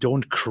somehow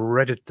don't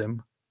credit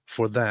them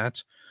for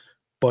that,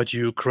 but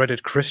you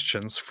credit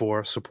Christians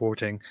for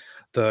supporting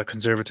the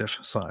conservative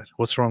side.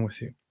 What's wrong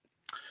with you?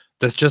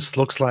 That just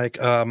looks like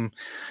a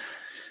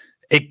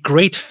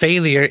great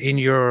failure in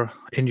your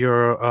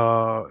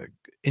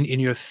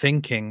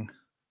thinking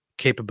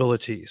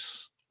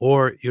capabilities,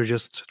 or you're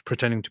just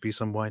pretending to be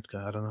some white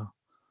guy. I don't know.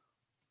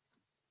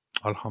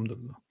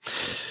 Alhamdulillah.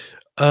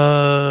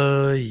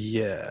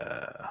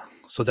 Yeah.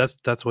 So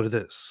that's what it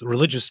is.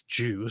 Religious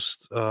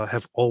Jews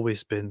have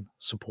always been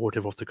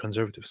supportive of the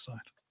conservative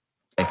side.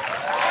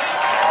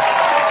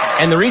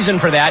 And the reason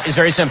for that is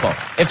very simple.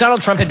 If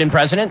Donald Trump had been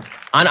president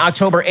on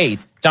October 8th,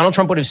 Donald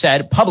Trump would have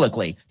said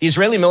publicly, the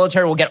Israeli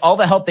military will get all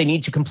the help they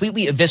need to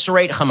completely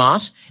eviscerate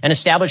Hamas and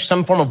establish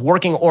some form of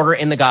working order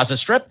in the Gaza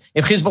Strip.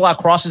 If Hezbollah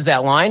crosses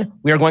that line,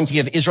 we are going to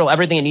give Israel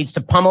everything it needs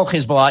to pummel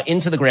Hezbollah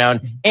into the ground.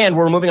 And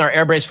we're removing our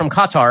airbase from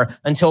Qatar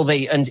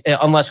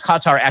unless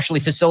Qatar actually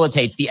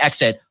facilitates the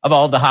exit of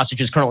all of the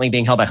hostages currently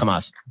being held by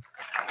Hamas.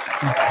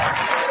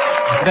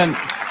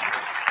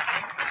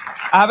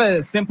 I have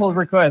a simple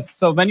request.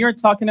 So when you're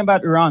talking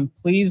about Iran,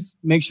 please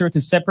make sure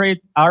to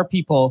separate our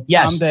people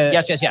Yes, from the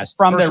yes.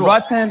 from For the sure.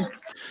 rotten.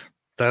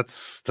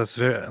 That's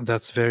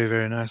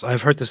very nice.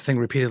 I've heard this thing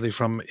repeatedly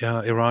from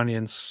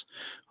Iranians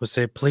who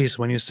say, please,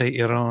 when you say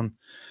Iran,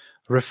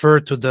 refer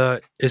to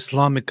the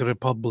Islamic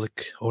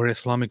Republic or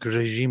Islamic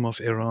regime of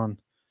Iran,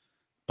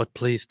 but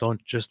please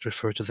don't just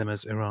refer to them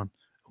as Iran.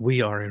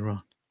 We are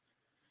Iran.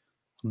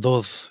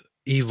 Those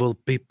evil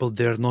people,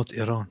 they're not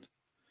Iran.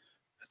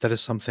 That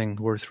is something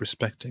worth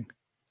respecting.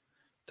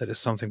 That is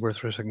something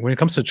worth respecting. When it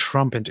comes to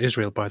Trump and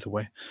Israel, by the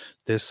way,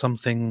 there's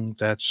something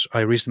that I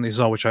recently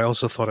saw, which I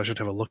also thought I should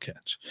have a look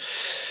at.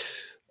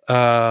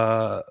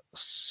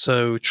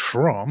 So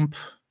Trump,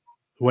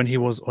 when he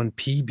was on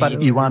But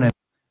Iran and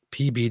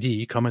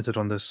PBD, commented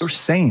on this. you're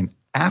saying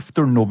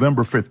after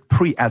November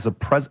 5th, as a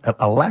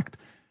elect,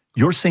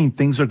 you're saying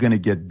things are going to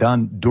get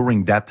done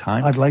during that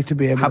time? I'd like to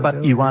be able How to about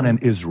do it, Iran yeah.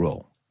 and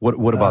Israel?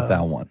 What about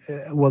that one?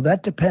 Well,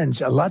 that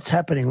depends. A lot's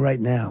happening right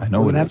now. I know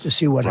We're it going to have is. to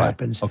see what Right.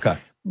 happens. Okay.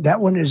 That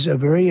one is a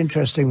very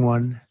interesting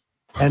one.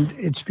 And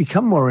it's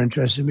become more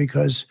interesting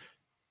because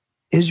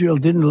Israel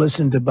didn't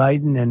listen to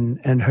Biden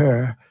and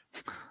her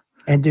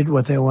and did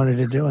what they wanted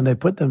to do. And they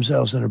put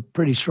themselves in a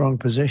pretty strong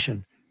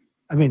position.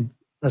 I mean,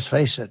 let's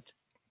face it.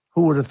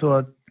 Who would have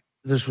thought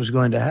this was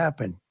going to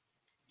happen?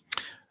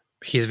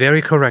 He's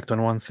very correct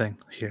on one thing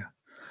here.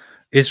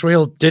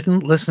 Israel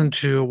didn't listen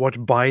to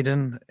what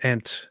Biden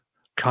and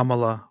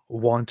Kamala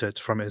wanted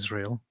from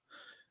Israel.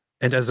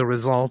 And as a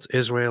result,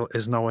 Israel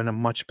is now in a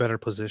much better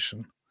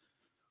position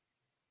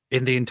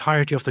in the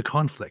entirety of the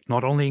conflict,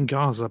 not only in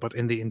Gaza, but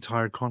in the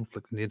entire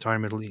conflict, in the entire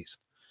Middle East.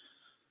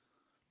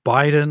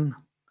 Biden,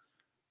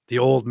 the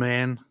old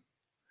man,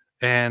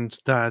 and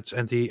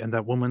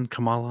that woman,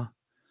 Kamala,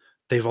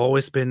 they've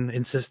always been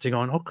insisting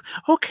on,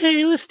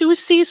 okay, let's do a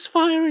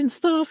ceasefire and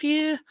stuff,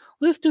 yeah,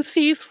 let's do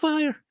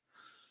ceasefire.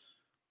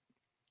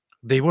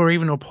 They were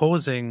even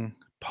opposing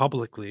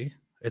publicly,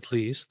 at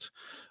least,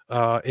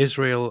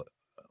 Israel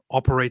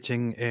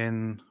operating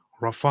in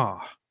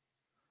Rafah.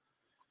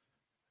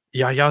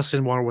 Yahya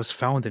Sinwar was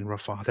found in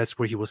Rafah. That's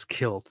where he was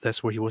killed.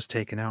 That's where he was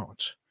taken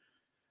out.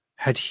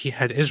 Had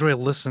Israel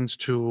listened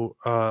to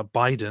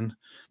Biden,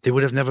 they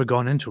would have never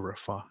gone into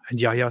Rafah, and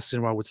Yahya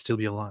Sinwar would still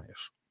be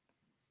alive.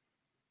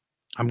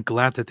 I'm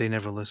glad that they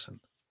never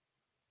listened.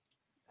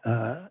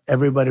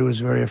 Everybody was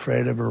very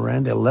afraid of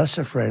Iran. They're less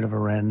afraid of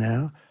Iran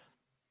now.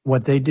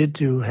 What they did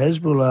to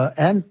Hezbollah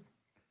and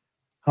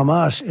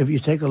Hamas, if you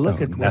take a look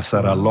at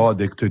Nasrallah,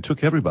 they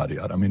took everybody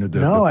out. I mean, the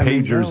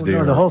pagers there.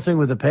 No, the whole thing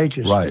with the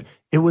pagers. Right.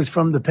 It was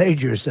from the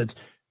pagers that,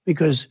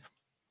 because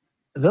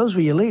those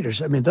were your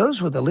leaders. I mean,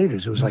 those were the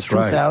leaders. It was That's like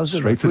right. 2,000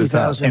 Straight to the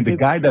top. 3,000 And the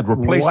guy that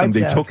replaced him,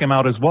 they took him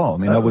out as well. I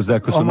mean, that was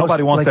that, because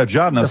nobody wants that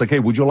job. And I was like, hey,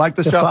 would you like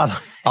this job?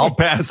 I'll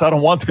pass. I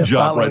don't want the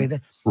job.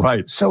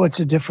 Right. So it's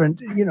a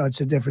different,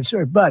 it's a different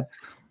story. But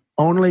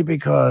only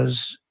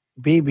because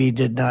Bibi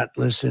did not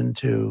listen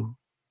to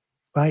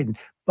Biden.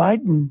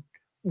 Biden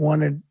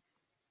wanted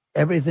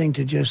everything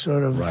to just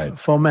sort of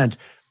foment.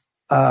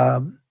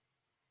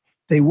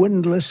 They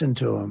wouldn't listen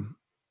to him.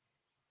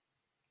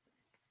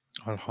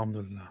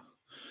 Alhamdulillah.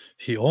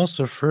 He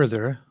also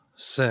further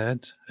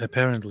said,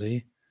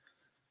 apparently,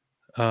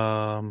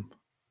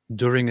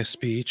 during a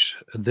speech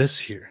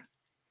this year.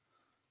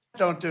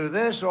 Don't do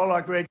this, all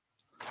our great...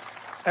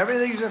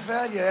 Everything's a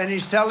failure. And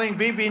he's telling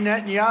Bibi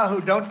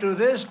Netanyahu, don't do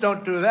this,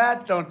 don't do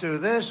that, don't do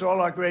this. All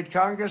our great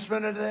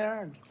congressmen are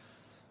there. And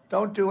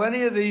don't do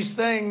any of these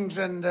things.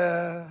 And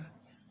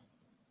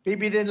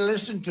Bibi didn't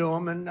listen to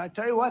him. And I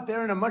tell you what,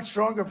 they're in a much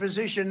stronger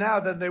position now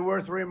than they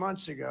were 3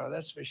 months ago.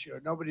 That's for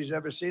sure. Nobody's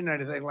ever seen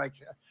anything like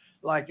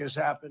has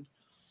happened.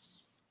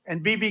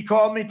 And Bibi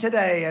called me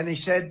today and he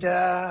said,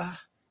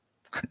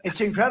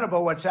 it's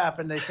incredible what's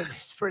happened. They said,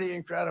 it's pretty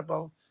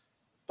incredible.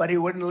 But he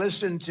wouldn't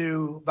listen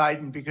to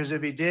Biden, because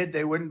if he did,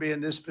 they wouldn't be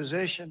in this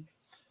position.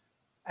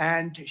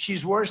 And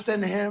she's worse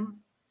than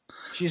him.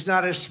 She's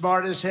not as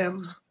smart as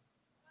him.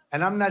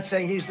 And I'm not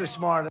saying he's the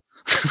smartest.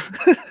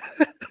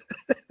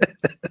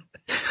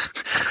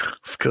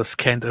 Of course,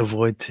 can't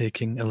avoid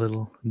taking a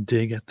little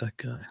dig at that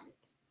guy.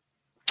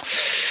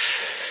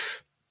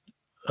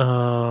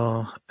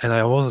 And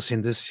I've also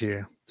seen this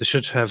year, they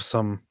should have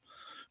some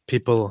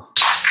people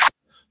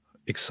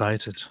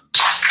excited.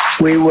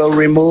 We will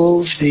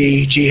remove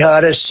the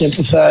jihadist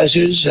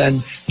sympathizers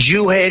and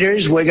Jew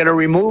haters. We're going to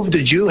remove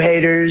the Jew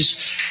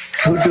haters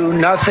who do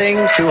nothing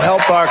to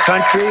help our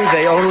country.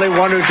 They only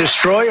want to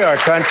destroy our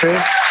country.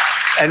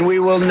 And we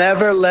will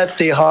never let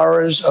the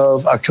horrors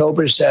of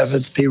October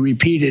 7th be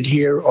repeated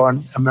here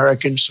on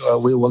American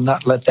soil. We will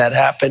not let that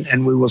happen,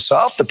 and we will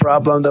solve the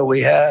problem that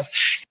we have.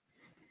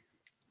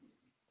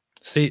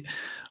 See,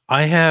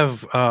 I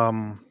have,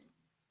 I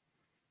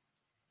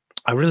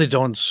really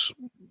don't,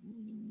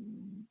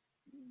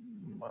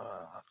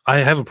 I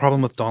have a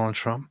problem with Donald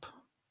Trump.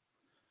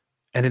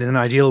 And in an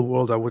ideal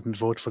world, I wouldn't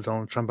vote for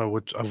Donald Trump. I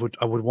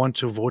would want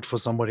to vote for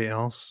somebody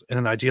else in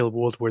an ideal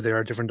world where there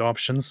are different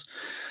options.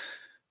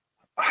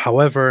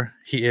 However,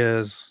 he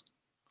is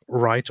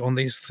right on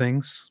these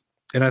things.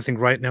 And I think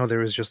right now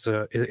there is just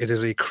it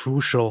is a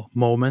crucial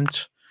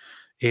moment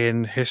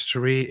in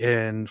history,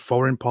 in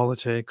foreign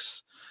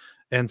politics,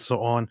 and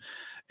so on.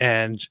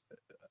 And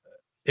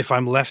if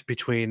I'm left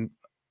between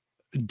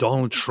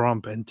Donald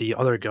Trump and the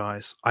other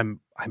guys, I'm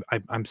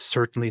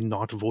certainly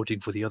not voting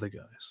for the other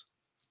guys.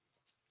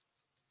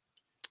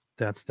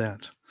 That's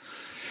that.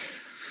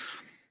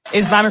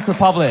 Islamic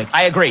Republic.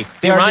 I agree.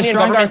 They are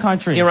destroying our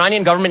country. The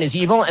Iranian government is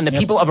evil, and the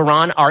people of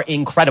Iran are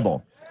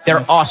incredible.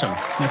 They're awesome.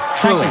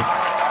 Truly.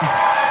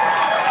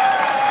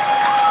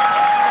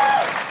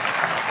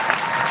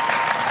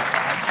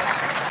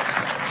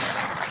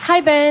 Hi,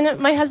 Ben.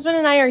 My husband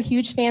and I are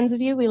huge fans of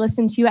you. We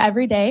listen to you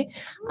every day.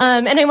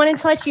 And I wanted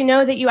to let you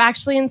know that you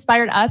actually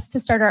inspired us to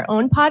start our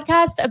own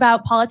podcast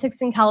about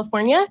politics in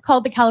California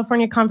called The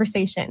California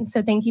Conversation.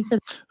 So thank you for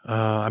that.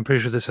 I'm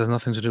pretty sure this has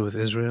nothing to do with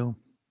Israel.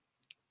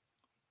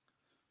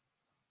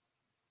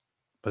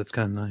 But it's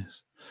kind of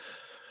nice.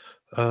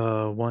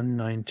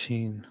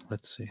 119.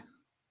 Let's see.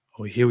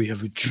 Oh, here we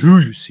have a Jew,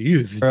 you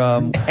see.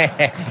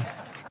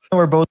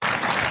 We're both...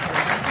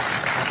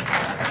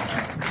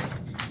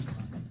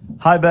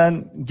 Hi,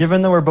 Ben.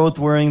 Given that we're both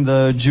wearing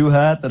the Jew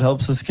hat that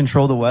helps us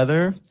control the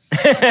weather,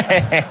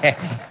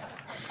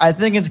 I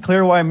think it's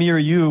clear why me or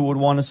you would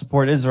want to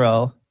support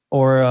Israel,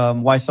 or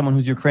why someone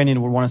who's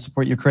Ukrainian would want to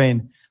support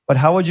Ukraine. But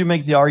how would you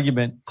make the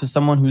argument to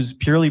someone who's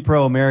purely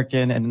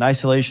pro-American and an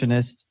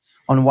isolationist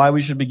on why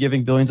we should be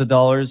giving billions of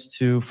dollars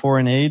to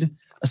foreign aid,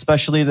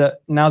 especially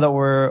that now that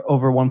we're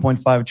over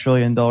 $1.5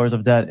 trillion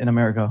of debt in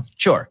America?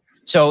 Sure.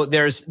 So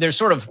there are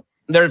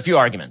a few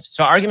arguments.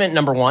 So argument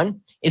number one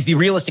is the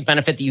realistic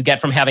benefit that you get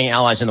from having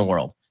allies in the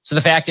world. So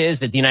the fact is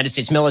that the United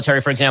States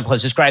military, for example,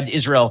 has described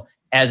Israel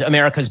as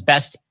America's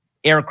best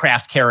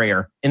aircraft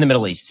carrier in the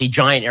Middle East. It's a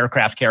giant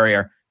aircraft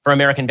carrier for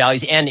American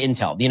values and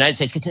intel. The United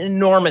States gets an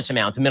enormous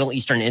amount of Middle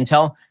Eastern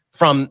intel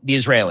from the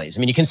Israelis. I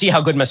mean, you can see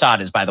how good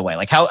Mossad is, by the way.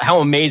 Like, how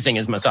amazing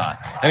is Mossad?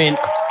 I mean,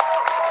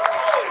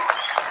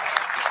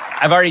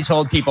 I've already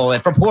told people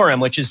that for Purim,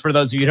 which is, for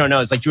those of you who don't know,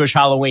 is like Jewish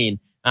Halloween,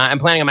 I'm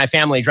planning on my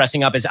family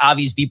dressing up as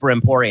Avi's Beeper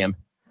Emporium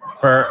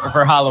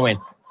for Halloween.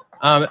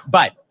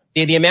 But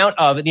the amount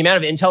of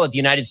intel that the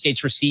United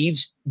States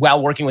receives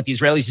while working with the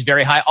Israelis is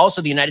very high. Also,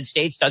 the United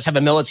States does have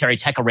a military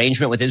tech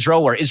arrangement with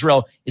Israel, where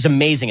Israel is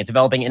amazing at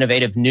developing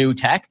innovative new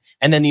tech.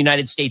 And then the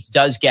United States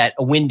does get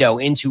a window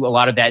into a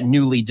lot of that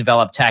newly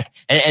developed tech,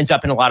 and it ends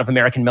up in a lot of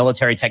American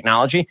military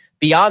technology.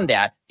 Beyond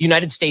that, the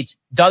United States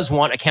does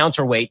want a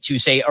counterweight to,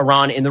 say,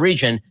 Iran in the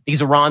region,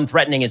 because Iran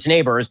threatening its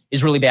neighbors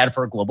is really bad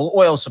for a global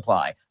oil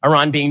supply.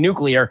 Iran being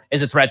nuclear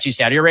is a threat to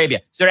Saudi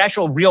Arabia. So there are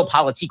actual real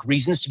politique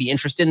reasons to be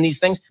interested in these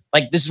things.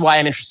 Like, this is why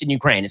I'm interested in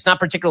Ukraine. It's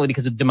not particularly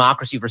because of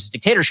democracy versus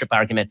dictatorship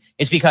argument.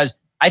 It's because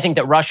I think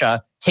that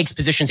Russia takes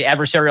positions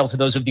adversarial to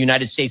those of the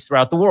United States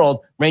throughout the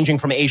world, ranging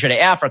from Asia to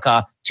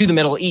Africa to the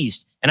Middle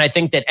East. And I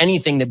think that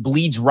anything that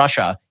bleeds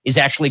Russia is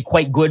actually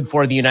quite good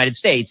for the United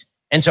States.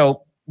 And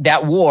so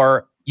that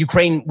war,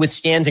 Ukraine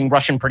withstanding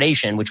Russian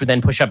predation, which would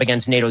then push up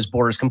against NATO's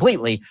borders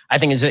completely, I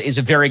think is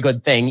a very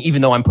good thing,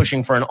 even though I'm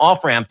pushing for an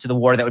off-ramp to the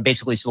war that would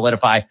basically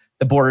solidify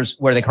the borders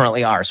where they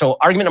currently are. So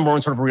argument number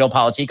one, sort of a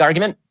realpolitik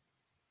argument.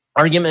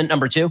 Argument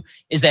number two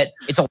is that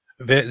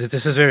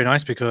this is very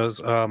nice,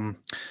 because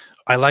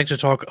I like to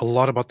talk a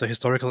lot about the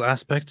historical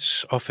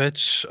aspects of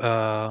it,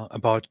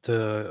 about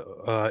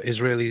the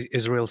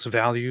Israel's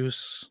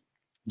values,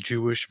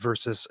 Jewish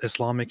versus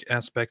Islamic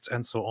aspects,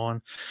 and so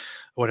on,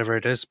 whatever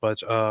it is.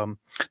 But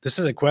this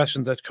is a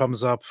question that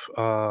comes up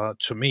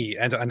to me,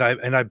 and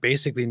I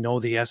basically know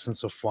the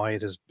essence of why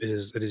it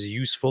is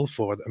useful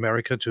for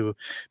America to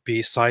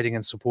be siding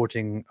and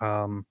supporting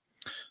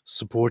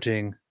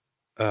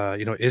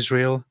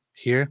Israel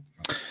here.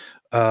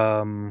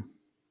 I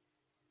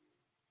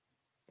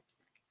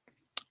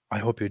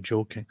hope you're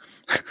joking.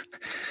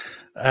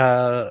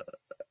 Now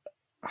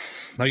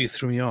you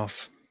threw me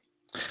off.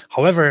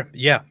 However,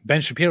 yeah,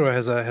 Ben Shapiro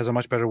has a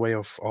much better way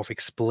of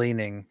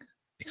explaining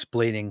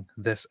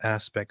this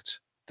aspect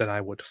than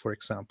I would, for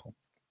example,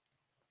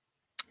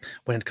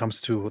 when it comes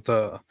to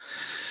the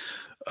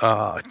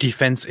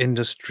defense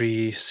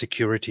industry,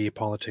 security,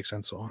 politics,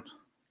 and so on.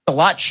 A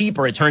lot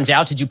cheaper, it turns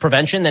out, to do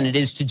prevention than it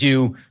is to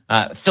do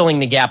filling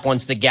the gap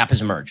once the gap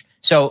has emerged.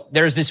 So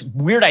there's this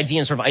weird idea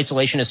in sort of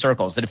isolationist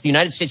circles that if the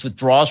United States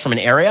withdraws from an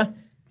area,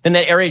 then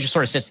that area just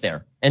sort of sits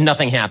there and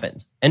nothing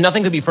happens. And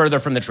nothing could be further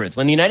from the truth.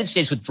 When the United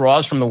States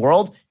withdraws from the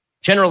world,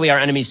 generally our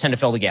enemies tend to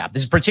fill the gap.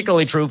 This is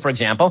particularly true, for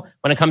example,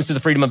 when it comes to the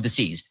freedom of the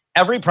seas.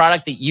 Every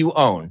product that you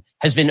own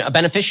has been a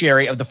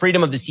beneficiary of the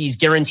freedom of the seas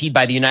guaranteed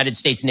by the United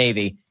States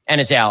Navy and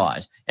its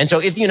allies. And so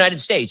if the United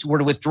States were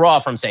to withdraw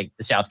from, say,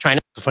 the South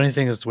China... The funny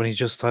thing is, when he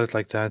just started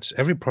like that,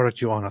 every product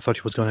you own, I thought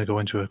he was going to go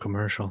into a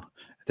commercial.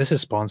 This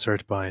is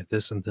sponsored by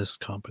this and this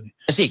company.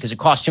 See, because it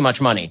costs too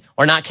much money,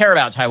 or not care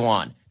about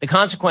Taiwan. The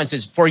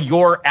consequences for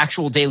your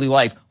actual daily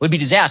life would be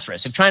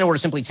disastrous. If China were to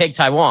simply take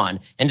Taiwan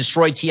and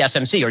destroy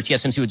TSMC, or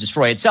TSMC would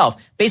destroy itself,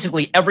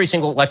 basically every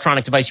single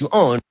electronic device you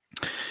own...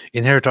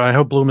 Inheritor, I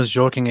hope Bloom is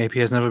joking. AP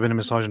has never been a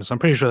misogynist. I'm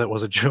pretty sure that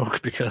was a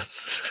joke,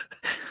 because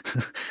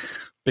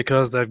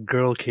because that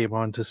girl came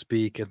on to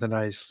speak, and then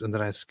I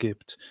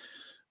skipped.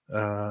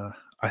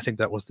 I think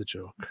that was the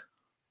joke.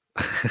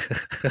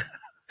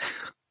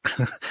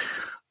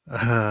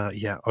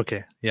 Yeah.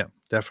 Okay. Yeah.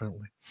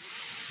 Definitely.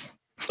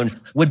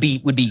 Would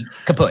be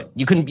kaput.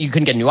 You couldn't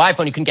get a new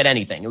iPhone. You couldn't get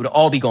anything. It would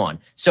all be gone.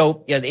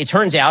 So it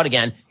turns out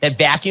again that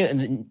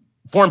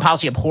foreign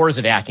policy abhors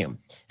a vacuum,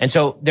 and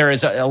so there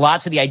is a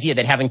lot to the idea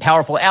that having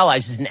powerful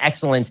allies is an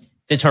excellent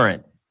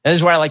deterrent. And this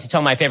is where I like to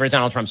tell my favorite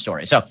Donald Trump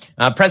story. So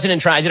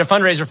President Trump, I did a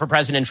fundraiser for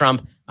President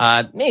Trump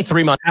maybe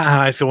 3 months.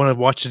 If you want to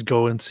watch it,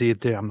 go and see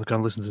it there. I'm not going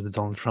to listen to the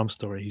Donald Trump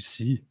story. You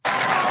see,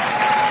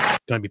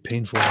 it's going to be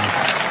painful.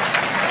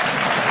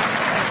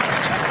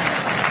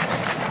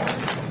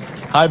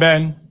 Hi,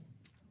 Ben.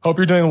 Hope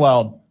you're doing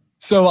well.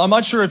 So I'm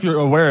not sure if you're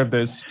aware of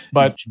this,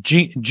 but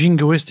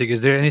jingoistic.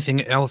 Is there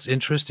anything else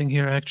interesting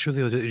here,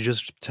 actually, or did you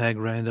just tag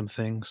random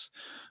things?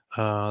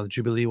 The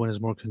Jubilee one is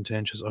more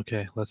contentious.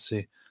 Okay, let's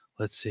see.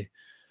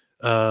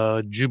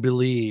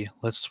 Jubilee.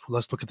 Let's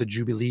look at the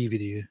Jubilee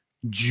video.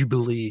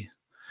 Jubilee.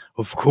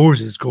 Of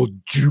course, it's called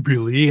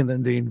Jubilee, and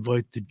then they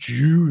invite the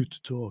Jew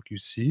to talk. You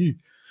see,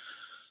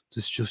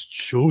 this just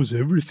shows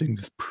everything.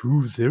 This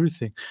proves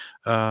everything.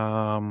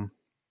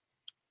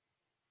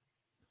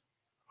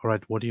 All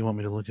right, what do you want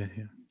me to look at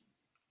here?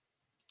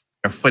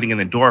 Are footing in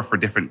the door for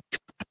different.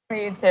 For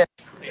you too.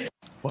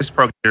 This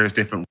program here is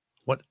different.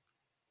 What?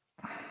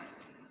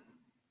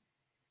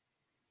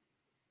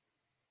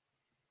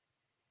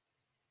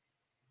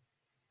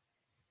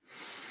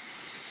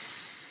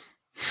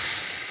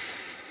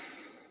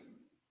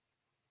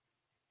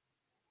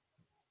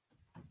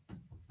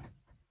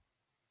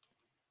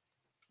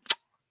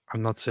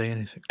 I'm not saying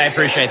anything. I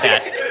appreciate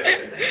that.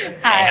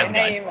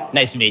 Hi,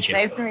 nice to meet you.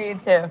 Nice to meet you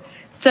too.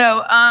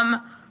 So,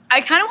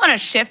 I kind of want to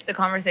shift the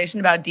conversation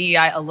about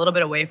DEI a little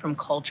bit away from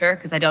culture,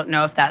 because I don't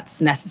know if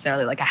that's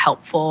necessarily like a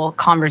helpful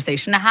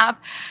conversation to have.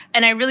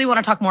 And I really want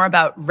to talk more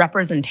about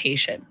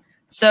representation.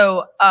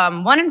 So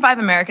 1 in 5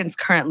 Americans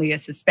currently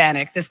is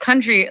Hispanic. This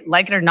country,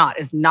 like it or not,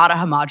 is not a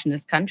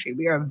homogenous country.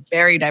 We are a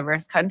very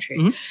diverse country.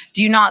 Mm-hmm.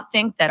 Do you not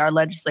think that our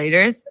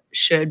legislators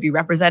should be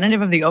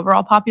representative of the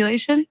overall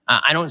population?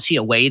 I don't see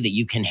a way that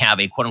you can have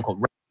a quote unquote.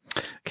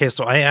 Okay,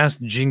 so I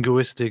asked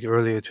Jingoistic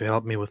earlier to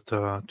help me with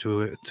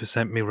to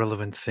send me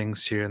relevant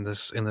things here in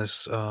this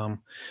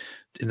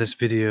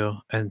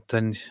video, and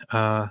then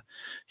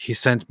he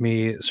sent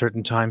me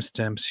certain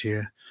timestamps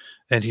here,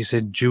 and he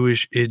said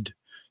Jewish id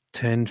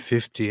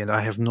 1050, and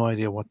I have no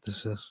idea what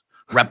this is.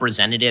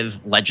 Representative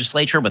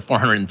legislature with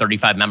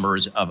 435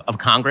 members of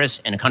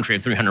Congress and a country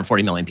of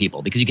 340 million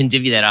people, because you can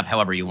divvy that up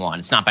however you want.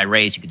 It's not by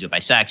race. You could do it by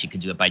sex. You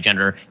could do it by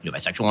gender. You could do it by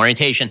sexual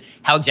orientation.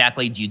 How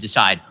exactly do you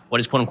decide what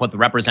is quote unquote the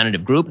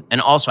representative group? And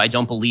also, I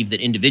don't believe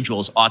that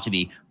individuals ought to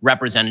be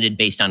represented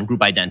based on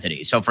group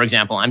identity. So for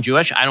example, I'm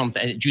Jewish.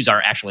 Jews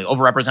are actually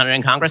overrepresented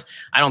in Congress.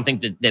 I don't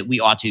think that we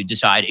ought to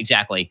decide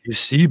exactly. You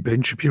see,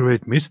 Ben Shapiro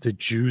admits that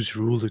Jews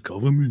rule the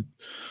government.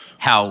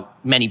 How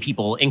many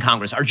people in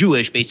Congress are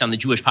Jewish based on the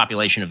Jewish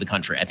population of the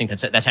country. I think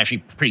that's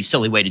actually a pretty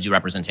silly way to do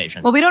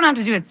representation. Well, we don't have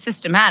to do it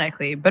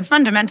systematically, but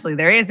fundamentally,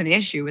 there is an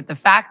issue with the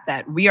fact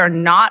that we are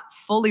not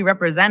fully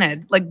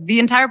represented. Like, the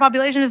entire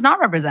population is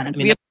not represented.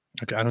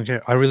 Okay, I don't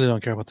care. I really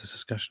don't care about this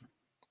discussion.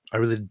 I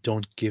really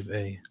don't give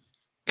a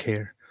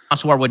care.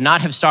 This war would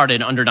not have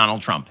started under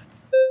Donald Trump.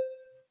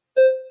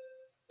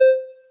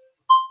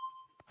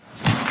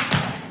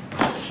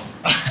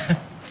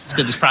 It's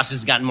good. This process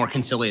has gotten more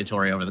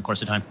conciliatory over the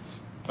course of time.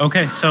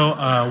 Okay, so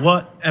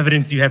what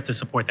evidence do you have to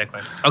support that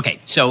claim? Okay,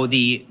 so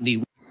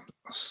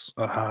it's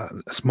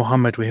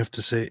Muhammad, we have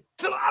to say.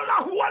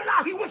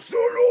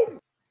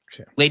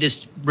 Okay.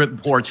 Latest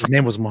reports. His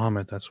name was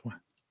Muhammad, that's why.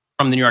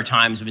 From the New York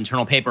Times of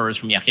internal papers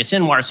from Yahya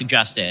Sinwar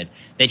suggested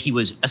that he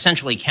was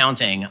essentially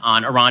counting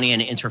on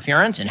Iranian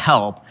interference and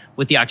help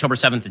with the October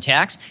 7th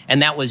attacks.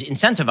 And that was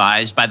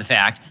incentivized by the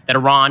fact that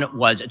Iran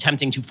was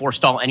attempting to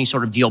forestall any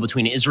sort of deal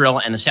between Israel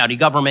and the Saudi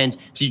government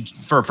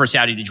for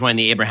Saudi to join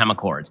the Abraham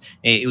Accords.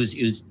 It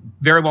was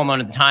very well known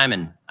at the time,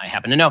 and I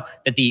happen to know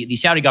that the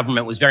Saudi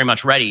government was very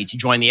much ready to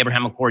join the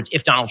Abraham Accords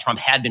if Donald Trump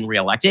had been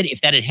reelected. If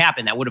that had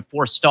happened, that would have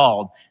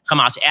forestalled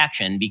Hamas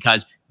action,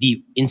 because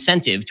the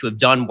incentive to have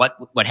done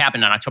what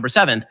happened on October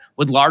 7th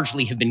would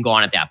largely have been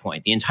gone at that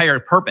point. The entire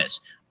purpose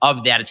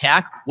of that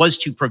attack was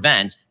to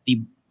prevent the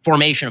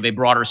formation of a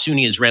broader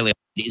Sunni-Israeli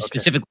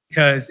specifically.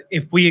 Because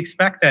if we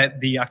expect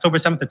that the October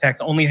 7th attacks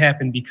only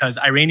happened because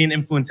Iranian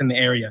influence in the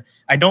area,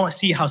 I don't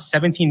see how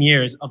 17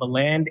 years of a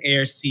land,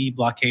 air, sea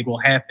blockade will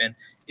happen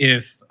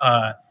if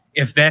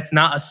that's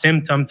not a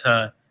symptom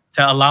to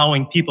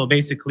allowing people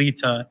basically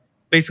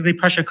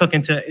pressure cook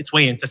its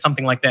way into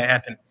something like that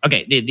happen.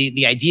 Okay,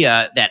 the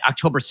idea that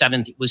October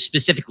 7th was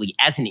specifically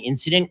as an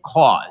incident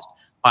caused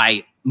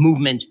by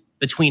movement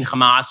between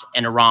Hamas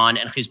and Iran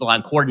and Hezbollah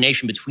and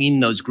coordination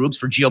between those groups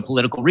for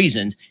geopolitical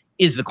reasons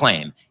is the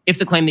claim. If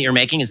the claim that you're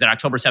making is that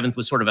October 7th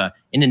was sort of an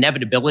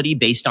inevitability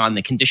based on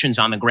the conditions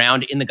on the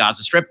ground in the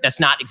Gaza Strip, that's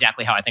not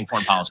exactly how I think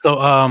foreign policy. So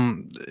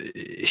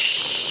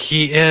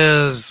he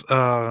is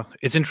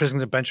it's interesting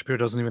that Ben Shapiro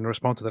doesn't even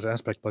respond to that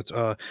aspect, but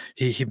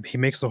he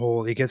makes the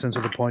whole, he gets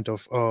into the point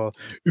of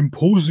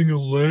imposing a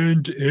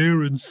land,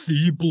 air, and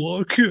sea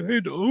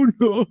blockade. Oh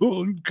no,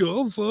 on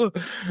Gaza.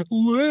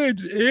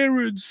 Land, air,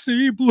 and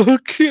sea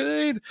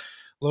blockade.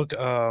 Look,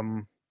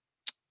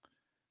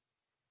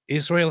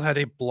 Israel had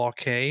a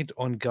blockade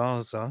on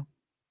Gaza,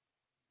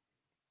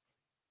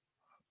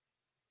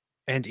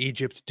 and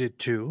Egypt did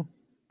too.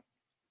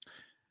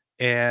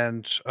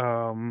 And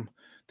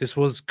this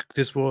was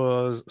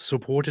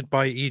supported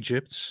by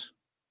Egypt.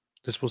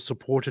 This was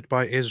supported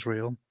by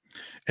Israel,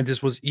 and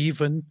this was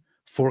even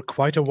for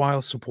quite a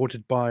while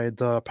supported by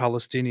the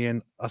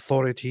Palestinian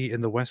Authority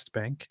in the West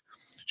Bank,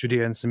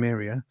 Judea and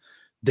Samaria.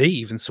 They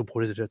even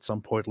supported it at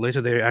some point. Later,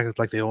 they acted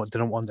like they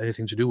don't want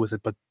anything to do with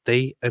it, but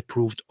they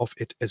approved of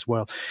it as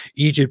well.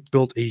 Egypt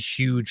built a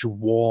huge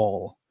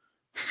wall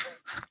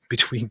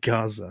between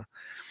Gaza.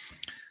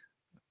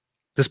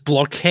 This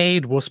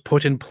blockade was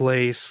put in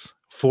place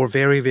for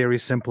very, very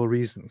simple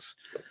reasons.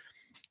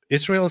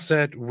 Israel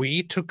said,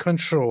 we took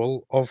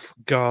control of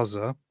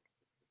Gaza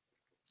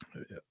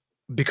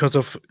because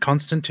of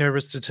constant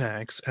terrorist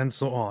attacks and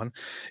so on.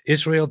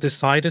 Israel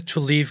decided to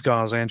leave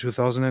Gaza in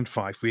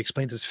 2005. We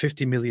explained this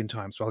 50 million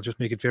times, so I'll just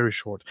make it very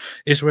short.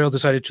 Israel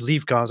decided to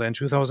leave Gaza in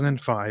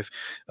 2005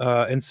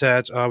 and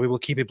said, we will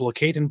keep a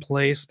blockade in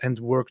place and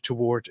work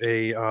toward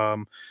a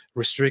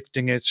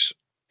restricting it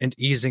and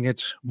easing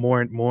it more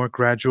and more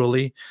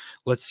gradually.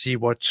 Let's see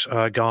what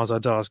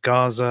Gaza does.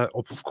 Gaza,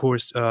 of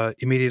course,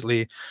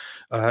 immediately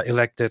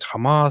elected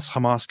Hamas.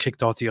 Hamas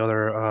kicked out the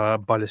other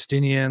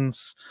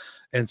Palestinians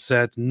and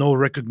said, no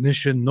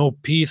recognition, no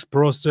peace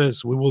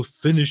process. We will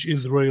finish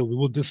Israel. We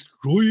will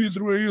destroy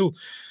Israel.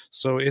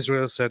 So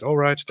Israel said, all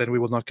right, then we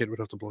will not get rid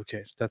of the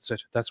blockade. That's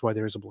it. That's why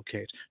there is a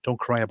blockade. Don't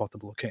cry about the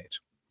blockade.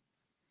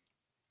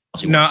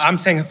 No, I'm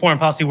saying foreign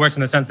policy works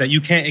in the sense that you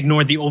can't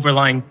ignore the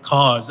overlying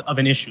cause of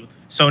an issue.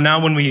 So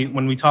now when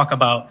we talk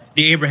about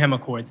the Abraham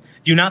Accords,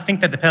 do you not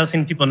think that the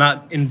Palestinian people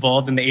not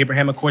involved in the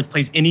Abraham Accords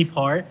plays any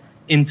part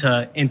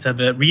into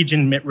the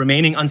region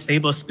remaining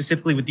unstable,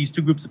 specifically with these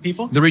two groups of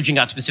people? The region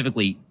got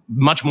specifically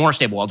much more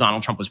stable while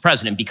Donald Trump was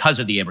president because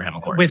of the Abraham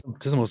Accords.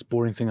 This is the most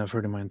boring thing I've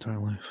heard in my entire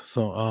life.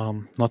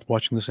 So not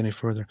watching this any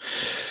further.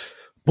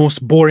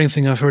 Most boring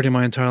thing I've heard in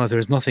my entire life.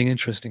 There's nothing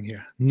interesting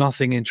here.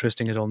 Nothing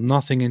interesting at all.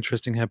 Nothing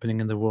interesting happening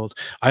in the world.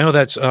 I know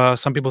that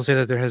some people say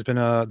that there has been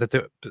a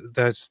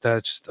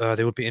that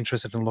they would be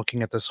interested in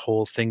looking at this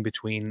whole thing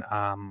between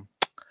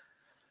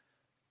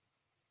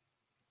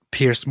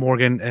Piers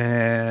Morgan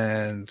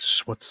and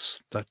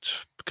what's that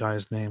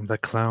guy's name?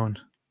 That clown.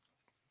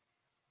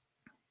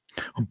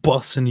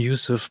 Bassem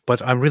Youssef,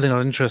 but I'm really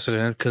not interested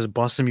in it because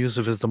Bassem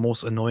Youssef is the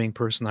most annoying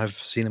person I've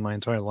seen in my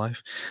entire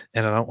life,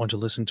 and I don't want to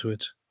listen to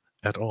it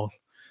at all.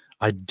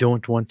 I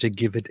don't want to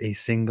give it a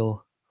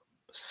single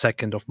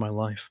second of my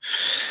life.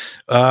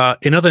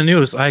 In other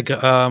news,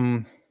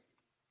 I'm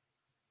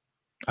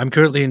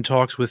currently in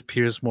talks with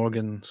Piers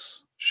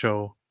Morgan's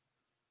show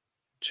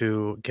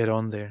to get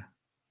on there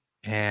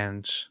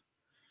and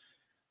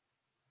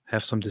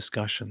have some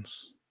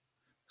discussions.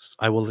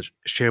 I will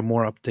share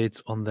more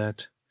updates on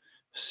that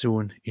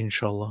soon,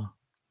 inshallah.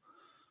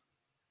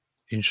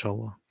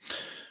 Inshallah.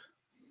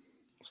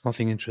 There's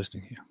nothing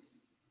interesting here.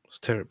 It's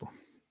terrible.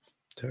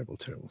 Terrible,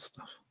 terrible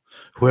stuff.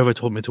 Whoever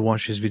told me to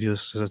watch his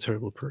videos is a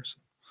terrible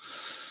person.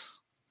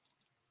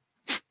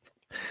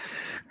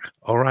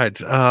 All right,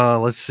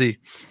 let's see.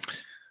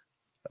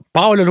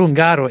 Paolo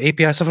Lungaro,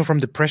 AP, I suffer from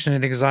depression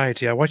and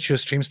anxiety. I watch your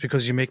streams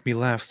because you make me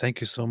laugh. Thank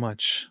you so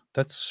much.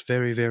 That's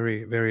very,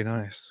 very, very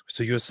nice.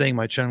 So you're saying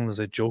my channel is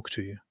a joke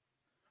to you?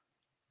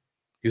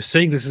 You're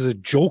saying this is a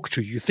joke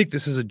to you? You think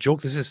this is a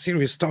joke? This is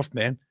serious stuff,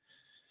 man.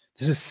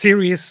 This is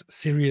serious,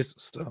 serious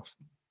stuff.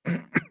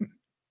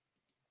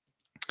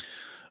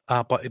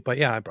 But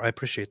yeah, I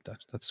appreciate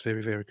that. That's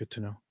very, very good to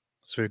know.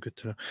 It's very good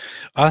to know.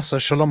 Asa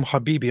Shalom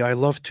Habibi, I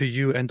love to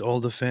you and all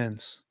the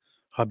fans.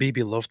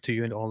 Habibi, love to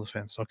you and all the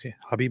fans. Okay,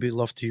 Habibi,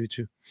 love to you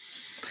too.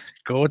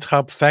 Goat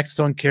Hub, facts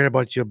don't care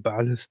about your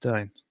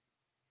Palestine.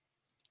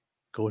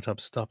 Goat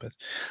Hub, stop it.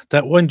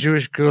 That one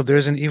Jewish girl,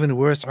 there's an even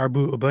worse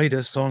Abu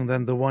Ubaidah song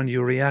than the one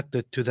you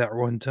reacted to that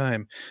one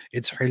time.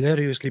 It's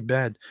hilariously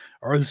bad.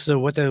 Also,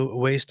 what a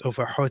waste of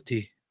a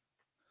Houthi.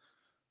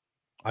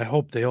 I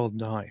hope they all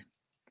die.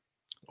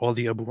 All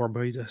the Abu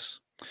Ubaidas.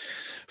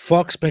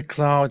 Fox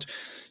McCloud,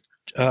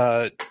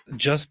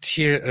 just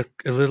here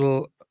a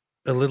little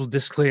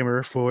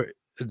disclaimer for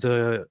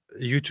the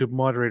YouTube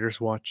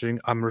moderators watching.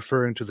 I'm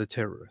referring to the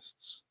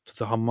terrorists, to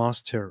the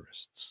Hamas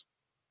terrorists.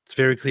 It's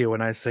very clear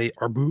when I say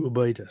Abu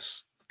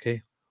Ubaidas.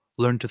 Okay,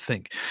 learn to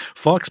think.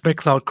 Fox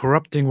McCloud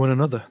corrupting one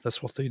another.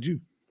 That's what they do.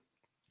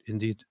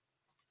 Indeed.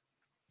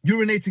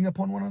 Urinating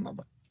upon one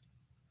another.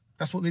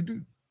 That's what they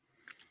do.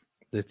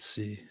 Let's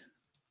see.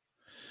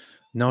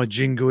 No,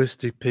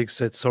 Jingoistic Pig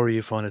said, sorry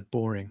you found it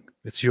boring.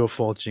 It's your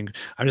fault, Jingo.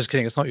 I'm just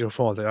kidding. It's not your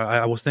fault.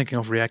 I was thinking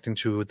of reacting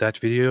to that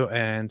video,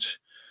 and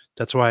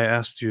that's why I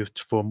asked you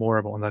for more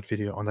about that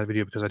video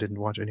because I didn't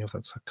watch any of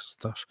that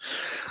stuff.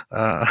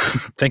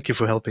 Thank you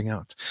for helping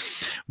out.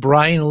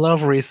 Brian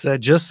Lovery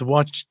said, just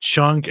watched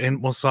Chunk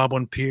and Mossab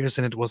on Pierce,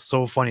 and it was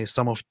so funny.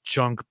 Some of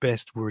Chunk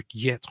best work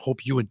yet.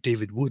 Hope you and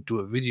David Wood do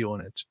a video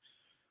on it.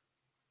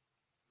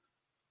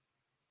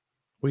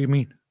 What do you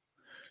mean?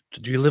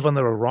 Do you live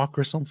under a rock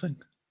or something?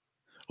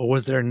 Or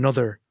was there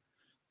another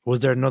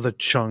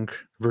Chunk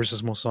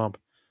versus Mossab?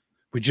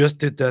 We just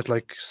did that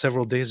like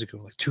several days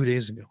ago, like 2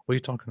 days ago. What are you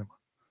talking about?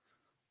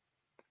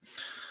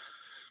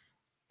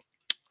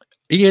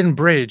 Ian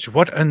Bridge,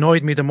 what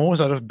annoyed me the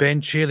most out of Ben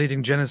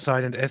cheerleading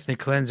genocide and ethnic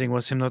cleansing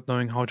was him not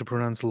knowing how to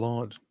pronounce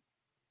Lord.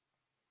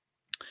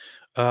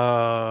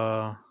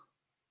 Loud.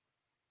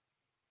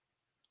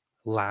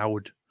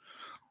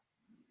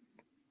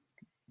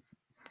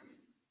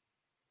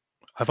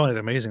 I found it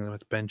amazing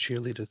that Ben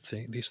cheerleaded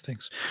these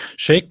things.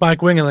 Shake Mike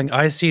Wingeling.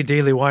 I see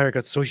Daily Wire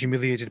got so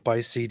humiliated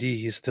by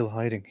CD. He's still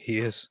hiding. He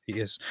is.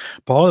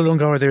 Paul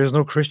Lungauer, there is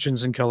no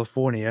Christians in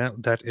California.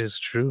 That is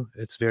true.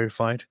 It's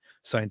verified,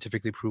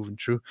 scientifically proven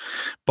true.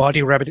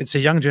 Body Rabbit. It's a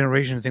young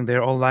generation thing.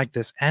 They're all like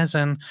this. As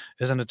an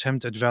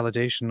attempt at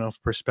validation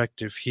of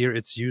perspective. Here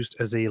it's used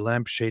as a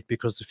lampshade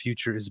because the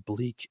future is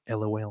bleak.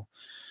 LOL.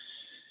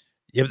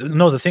 Yeah.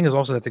 No, the thing is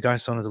also that the guy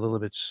sounded a little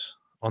bit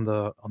on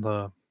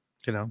the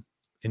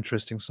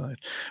interesting side.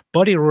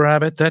 Buddy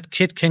Rabbit, that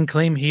kid can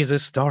claim he's a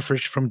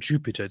starfish from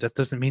Jupiter. That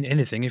doesn't mean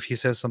anything if he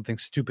says something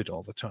stupid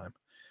all the time.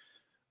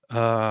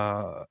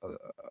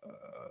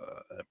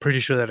 Pretty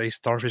sure that a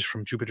starfish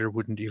from Jupiter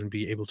wouldn't even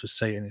be able to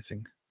say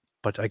anything,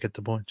 but I get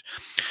the point.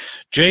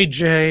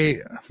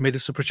 JJ made a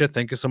super chat.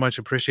 Thank you so much.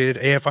 Appreciate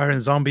it. AFR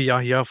and Zombie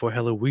Yahya for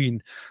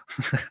Halloween.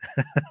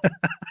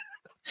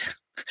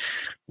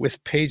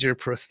 With pager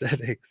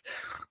prosthetics.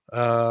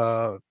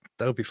 That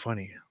would be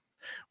funny.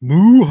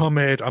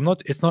 Muhammad,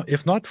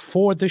 if not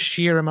for the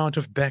sheer amount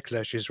of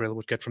backlash Israel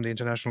would get from the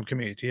international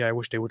community, I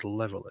wish they would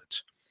level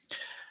it.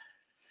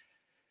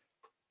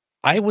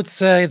 I would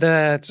say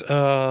that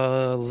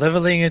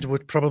leveling it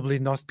would probably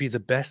not be the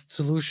best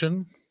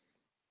solution,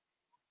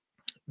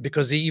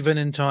 because even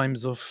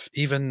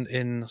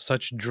in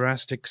such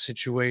drastic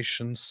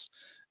situations,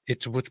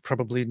 it would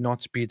probably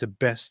not be the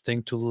best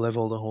thing to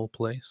level the whole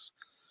place.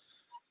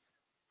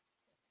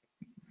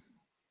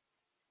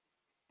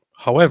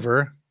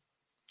 However,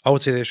 I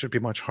would say they should be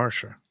much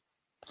harsher.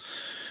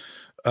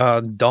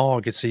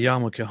 Dog, it's a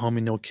yarmulke,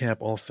 homie, no cap,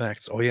 all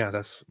facts. Oh yeah,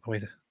 that's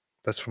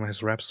from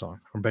his rap song,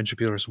 from Ben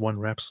Shapiro's one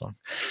rap song.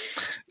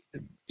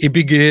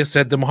 Ibige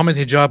said the Muhammad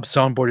hijab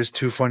soundboard is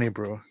too funny,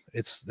 bro.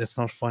 It's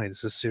not funny.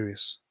 This is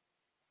serious.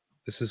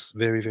 This is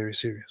very, very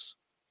serious.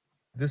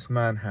 This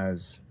man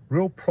has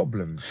real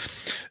problems.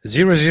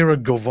 00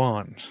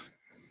 Govan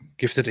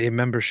gifted a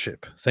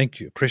membership. Thank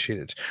you. Appreciate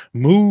it.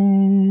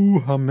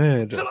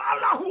 Muhammad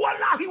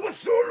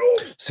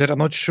said, I'm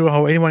not sure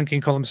how anyone can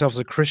call themselves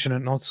a Christian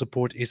and not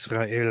support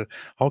Israel.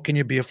 How can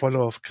you be a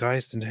follower of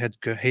Christ and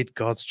hate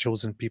God's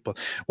chosen people?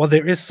 Well,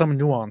 there is some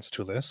nuance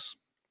to this.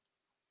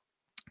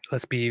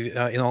 Let's be,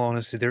 in all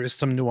honesty, there is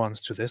some nuance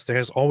to this. There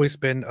has always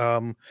been,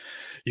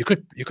 you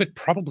could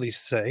probably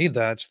say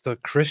that the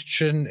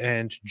Christian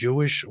and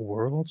Jewish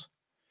world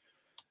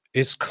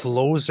is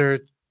closer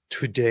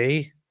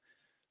today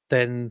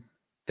than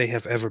they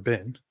have ever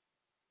been.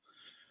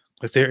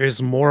 Like there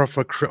is more of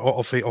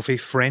a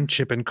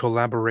friendship and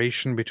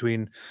collaboration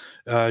between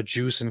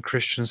Jews and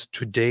Christians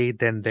today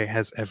than there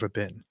has ever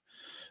been.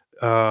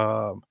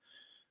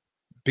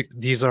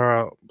 These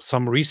are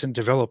some recent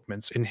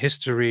developments in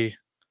history.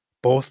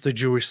 Both the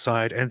Jewish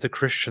side and the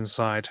Christian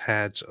side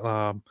had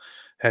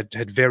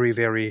very,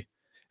 very,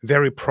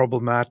 very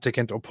problematic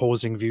and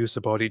opposing views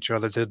about each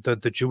other.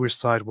 The Jewish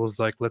side was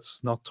like,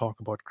 let's not talk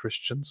about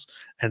Christians,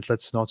 and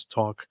let's not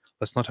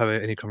have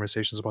any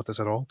conversations about this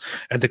at all.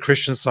 And the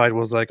Christian side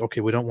was like,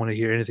 okay, we don't want to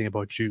hear anything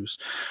about Jews.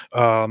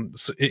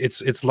 So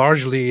it's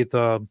largely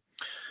the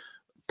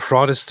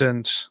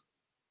Protestant.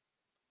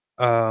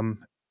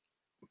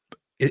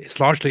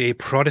 It's largely a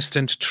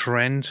Protestant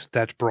trend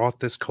that brought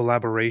this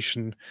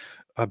collaboration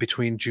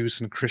between Jews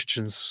and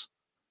Christians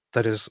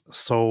that is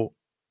so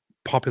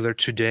popular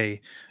today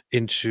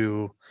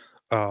into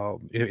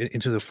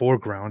the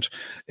foreground.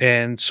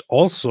 And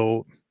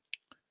also,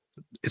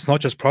 it's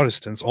not just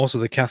Protestants, also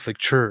the Catholic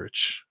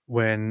Church.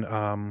 When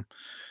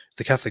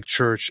the Catholic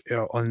Church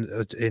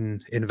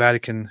in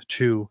Vatican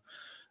II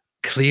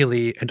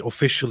clearly and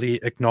officially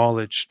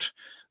acknowledged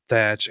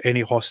that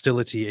any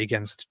hostility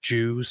against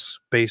Jews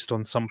based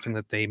on something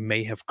that they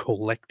may have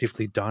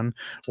collectively done,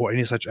 or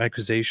any such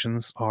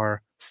accusations,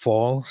 are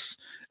false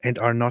and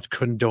are not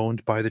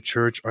condoned by the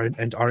church,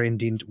 and are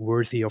indeed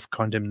worthy of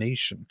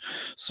condemnation.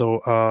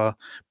 So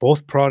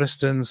both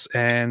Protestants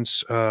and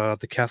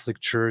the Catholic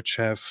Church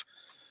have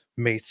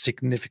made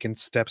significant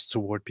steps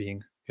toward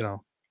being,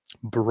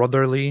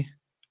 brotherly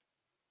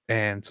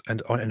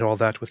and all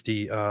that with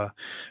the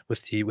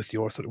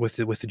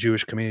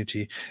Jewish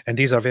community. And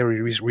these are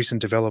very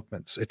recent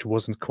developments. It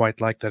wasn't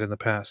quite like that in the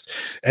past.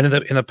 And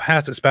in the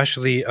past,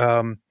 especially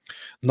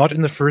not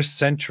in the 1st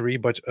century,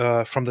 but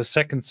from the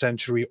 2nd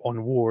century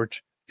onward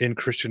in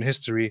Christian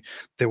history,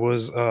 there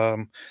was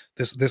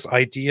this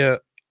idea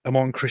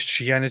among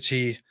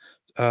Christianity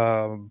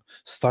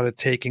started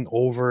taking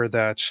over,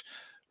 that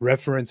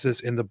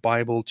references in the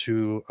Bible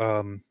to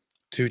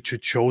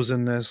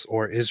chosenness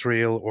or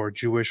Israel or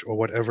Jewish or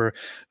whatever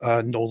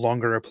no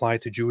longer apply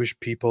to Jewish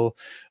people,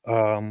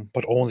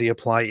 but only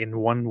apply in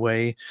one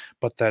way.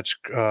 But that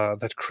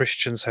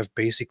Christians have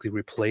basically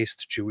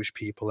replaced Jewish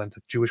people, and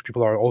that Jewish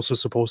people are also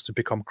supposed to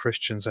become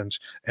Christians,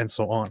 and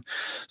so on.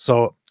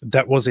 So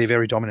that was a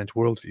very dominant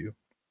worldview.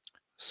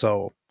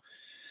 So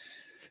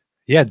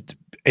yeah.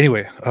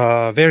 Anyway,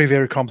 very,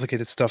 very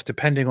complicated stuff,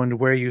 depending on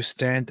where you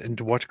stand and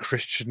what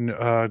Christian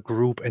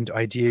group and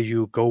idea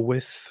you go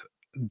with.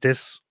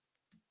 This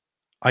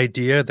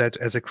idea that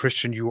as a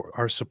Christian you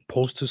are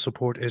supposed to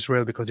support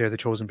Israel because they're the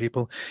chosen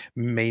people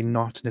may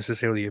not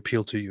necessarily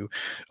appeal to you.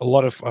 A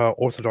lot of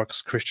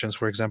Orthodox Christians,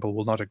 for example,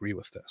 will not agree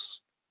with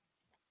this.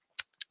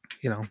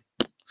 You know,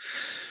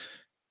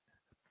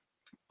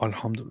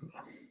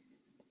 Alhamdulillah.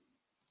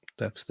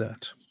 That's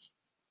that.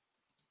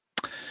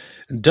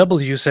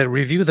 W said,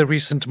 review the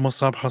recent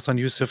Mossab Hassan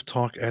Youssef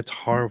talk at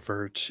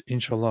Harvard.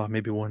 Inshallah,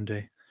 maybe one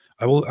day.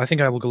 I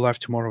think I will go live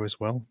tomorrow as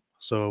well.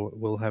 So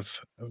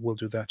we'll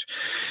do that.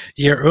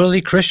 Yeah, early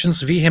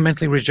Christians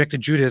vehemently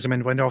rejected Judaism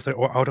and went out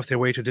of their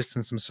way to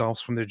distance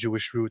themselves from their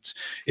Jewish roots.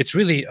 It's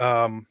really,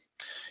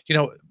 you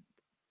know,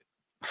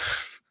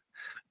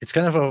 it's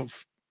kind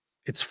of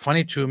it's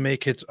funny to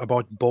make it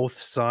about both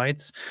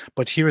sides,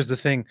 but here's the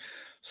thing.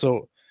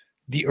 So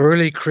the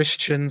early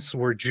Christians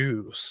were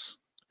Jews.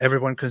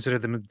 Everyone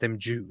considered them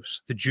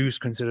Jews. The Jews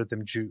considered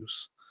them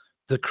Jews.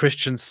 The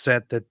Christians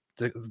said that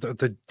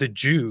the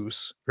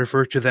Jews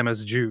referred to them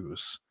as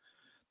Jews.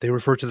 They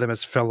refer to them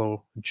as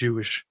fellow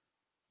Jewish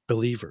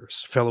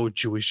believers, fellow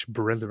Jewish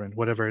brethren,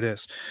 whatever it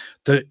is.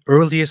 The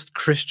earliest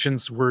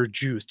Christians were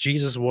Jews.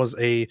 Jesus was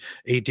a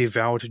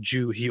devout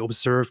Jew. He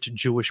observed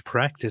Jewish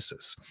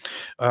practices.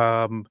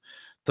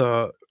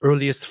 The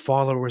earliest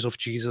followers of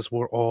Jesus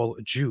were all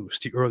Jews.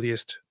 The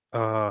earliest,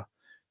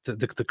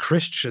 the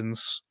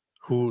Christians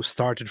who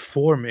started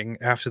forming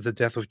after the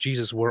death of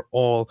Jesus were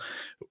all,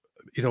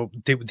 you know,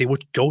 they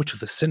would go to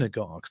the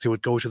synagogues, they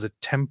would go to the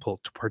temple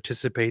to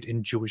participate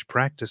in Jewish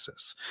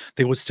practices.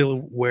 They would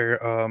still wear,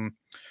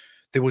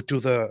 they would do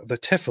the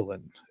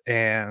tefillin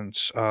and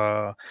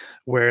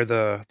wear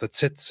the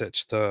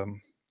tzitzit,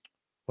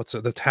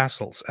 the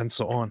tassels and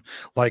so on,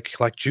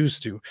 like Jews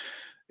do.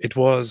 It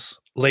was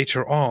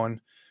later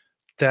on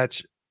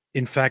that,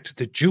 in fact,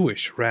 the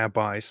Jewish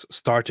rabbis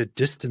started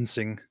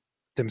distancing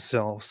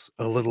themselves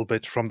a little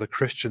bit from the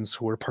Christians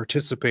who were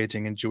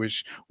participating in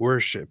Jewish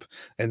worship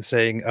and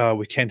saying,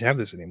 we can't have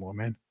this anymore,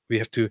 man. We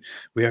have to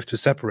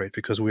separate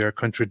because we are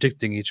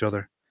contradicting each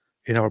other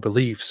in our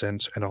beliefs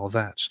and all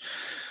that.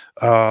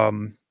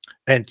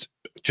 And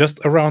just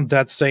around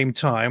that same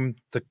time,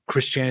 the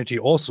Christianity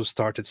also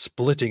started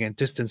splitting and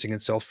distancing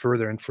itself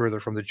further and further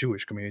from the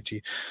Jewish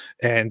community.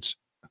 And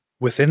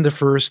within the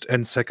 1st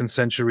and 2nd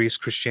centuries,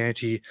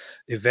 Christianity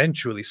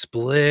eventually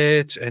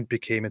split and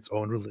became its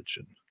own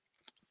religion.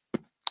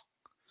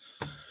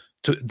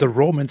 The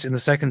Romans in the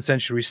 2nd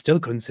century still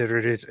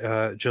considered it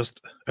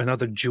just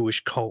another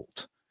Jewish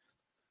cult.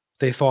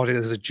 They thought it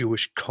as a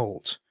Jewish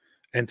cult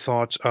and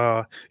thought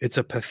it's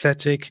a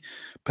pathetic,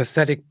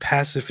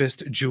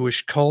 pacifist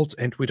Jewish cult,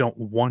 and we don't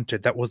want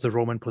it. That was the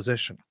Roman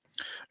position.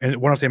 And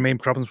one of their main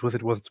problems with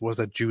it was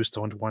that Jews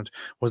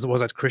was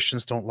that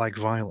Christians don't like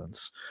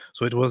violence.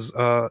 So it was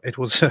a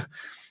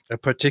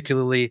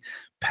particularly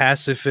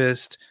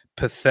pacifist,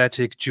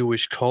 pathetic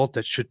Jewish cult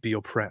that should be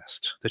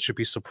oppressed, that should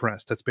be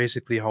suppressed. That's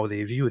basically how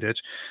they viewed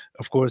it.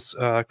 Of course,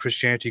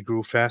 Christianity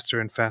grew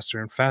faster and faster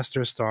and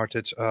faster,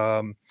 started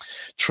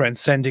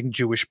transcending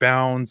Jewish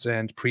bounds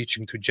and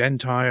preaching to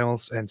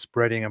Gentiles and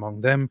spreading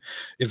among them.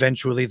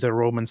 Eventually, the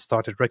Romans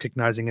started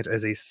recognizing it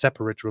as a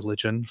separate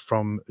religion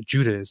from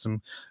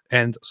Judaism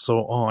and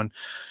so on.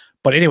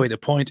 But anyway, the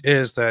point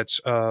is that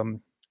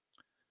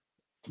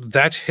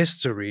that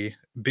history,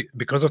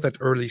 because of that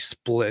early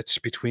split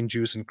between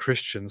Jews and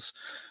Christians,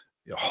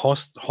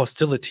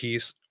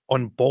 hostilities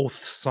on both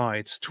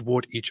sides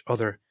toward each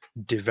other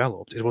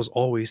developed. It was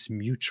always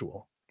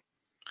mutual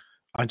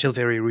until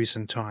very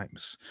recent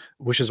times,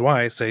 which is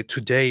why I say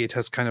today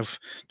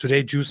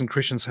today Jews and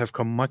Christians have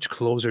come much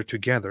closer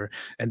together,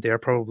 and they are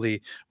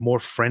probably more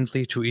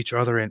friendly to each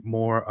other and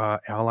more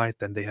allied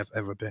than they have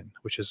ever been,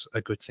 which is a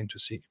good thing to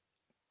see.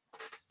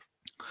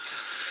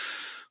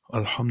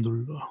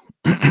 Alhamdulillah.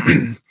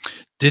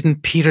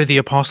 Didn't Peter the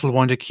Apostle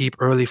want to keep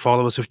early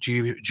followers of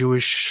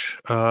Jewish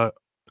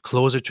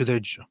closer to their,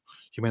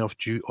 you mean of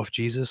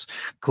Jesus,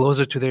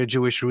 closer to their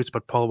Jewish roots,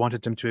 but Paul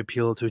wanted them to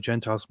appeal to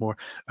Gentiles more?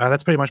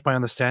 That's pretty much my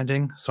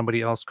understanding.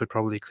 Somebody else could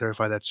probably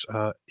clarify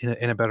that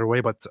in a better way,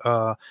 but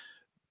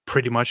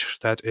pretty much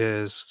that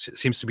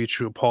seems to be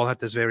true. Paul had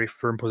this very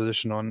firm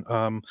position on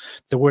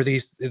there were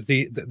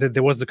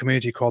there was the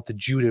community called the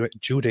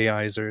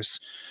Judaizers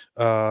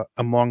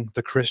among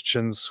the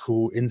Christians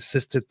who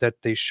insisted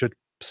that they should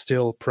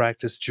still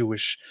practice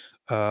Jewish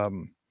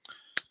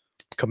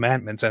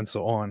commandments and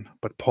so on.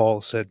 But Paul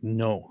said,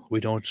 no,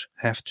 we don't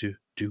have to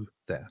do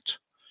that.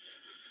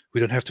 We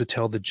don't have to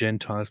tell the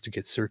Gentiles to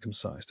get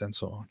circumcised and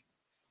so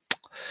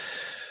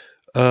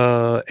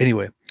on.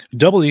 Anyway,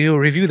 W,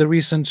 review the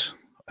recent,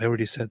 I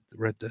already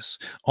read this.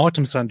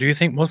 Autumn Sun, do you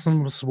think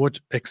Muslims would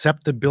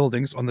accept the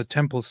buildings on the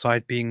temple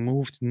site being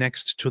moved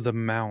next to the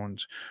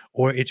mound,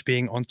 or it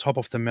being on top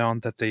of the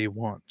mound that they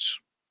want?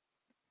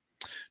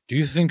 Do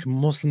you think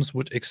Muslims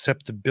would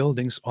accept the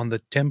buildings on the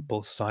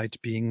temple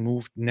site being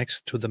moved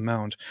next to the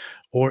mound,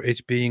 or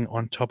it being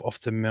on top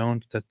of the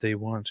mound that they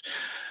want?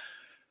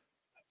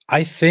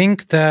 I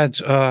think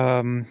that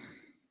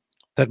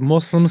that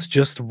Muslims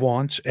just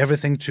want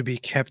everything to be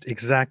kept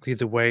exactly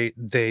the way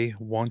they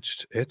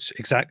want it,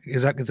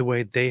 exactly the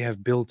way they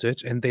have built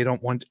it, and they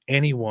don't want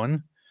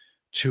anyone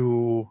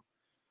to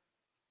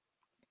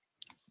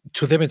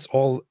them it's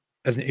all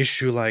an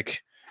issue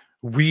like,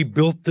 we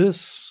built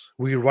this,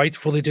 we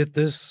rightfully did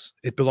this,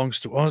 it belongs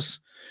to us.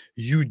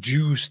 You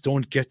Jews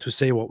don't get to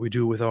say what we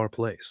do with our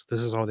place. This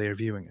is how they are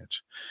viewing it.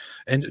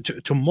 And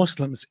to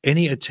Muslims,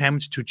 any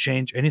attempt to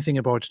change anything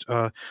about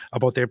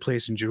their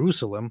place in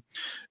Jerusalem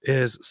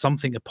is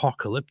something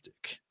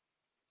apocalyptic.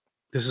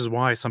 This is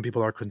why some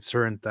people are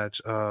concerned that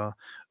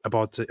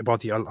about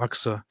the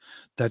Al-Aqsa,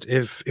 that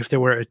if there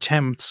were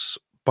attempts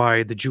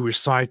by the Jewish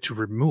side to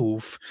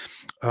remove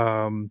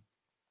the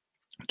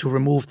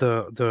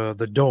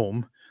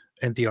dome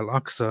and the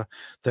Al-Aqsa,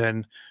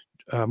 then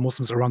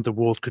Muslims around the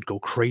world could go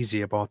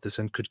crazy about this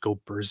and could go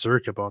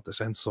berserk about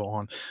this and so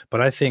on. But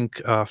I think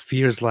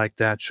fears like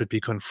that should be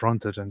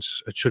confronted and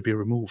it should be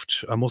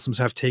removed. Muslims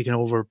have taken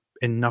over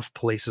enough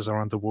places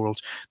around the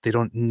world. They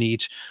don't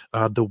need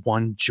the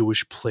one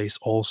Jewish place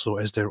also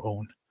as their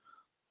own.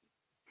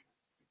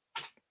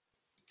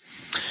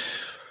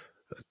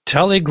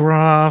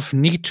 Telegraph,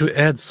 need to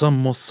add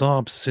some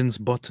Mossab since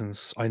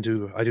buttons. I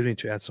do need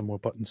to add some more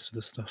buttons to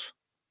this stuff.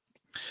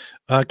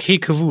 Key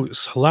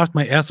Kavus, laughed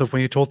my ass off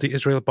when you told the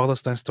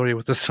Israel-Palestine story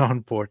with the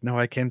soundboard. Now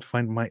I can't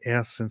find my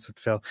ass since it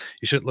fell.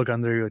 You should look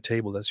under your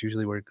table. That's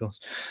usually where it goes.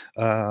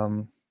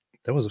 That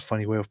was a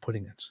funny way of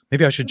putting it.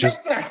 Maybe I should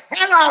just... Get the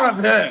hell out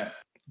of here!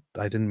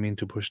 I didn't mean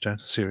to push that,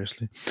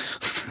 seriously.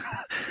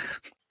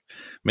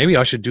 Maybe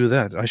I should do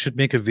that. I should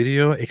make a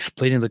video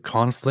explaining the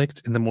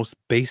conflict in the most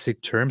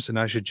basic terms, and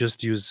I should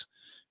just use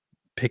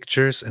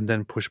pictures and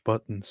then push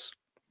buttons.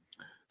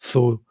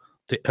 So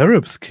the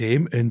Arabs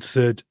came and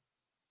said,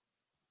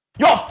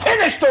 You're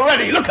finished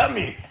already! Look at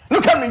me!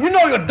 Look at me! You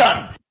know you're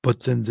done! but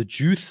then the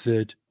Jews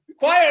said,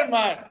 Quiet,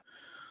 man!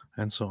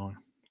 and so on.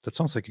 That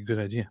sounds like a good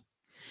idea.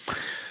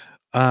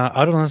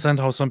 I don't understand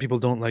how some people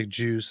don't like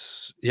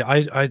Jews. Yeah,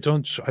 I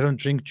don't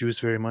drink Jews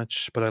very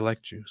much, but I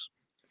like Jews.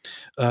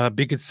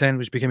 Bigot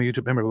Sandwich became a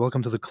YouTube member.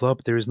 Welcome to the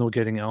club. There is no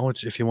getting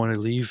out. If you want to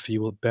leave,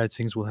 bad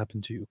things will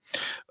happen to you.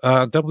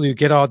 W,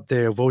 get out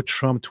there. Vote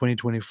Trump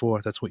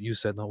 2024. That's what you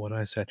said, not what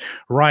I said.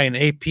 Ryan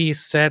AP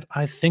said,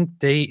 I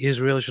think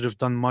Israel should have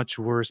done much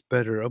worse,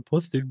 better.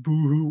 Apostate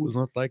boo-hoo was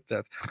not like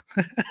that.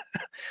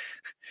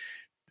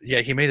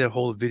 Yeah, he made a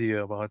whole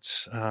video about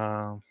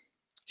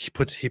he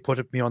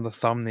put me on the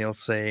thumbnail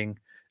saying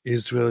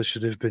Israel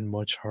should have been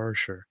much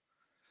harsher.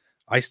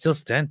 I still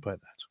stand by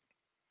that.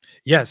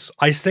 Yes,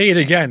 I say it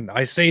again.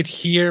 I say it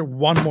here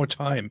one more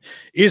time.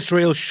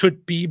 Israel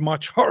should be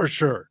much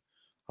harsher.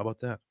 How about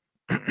that?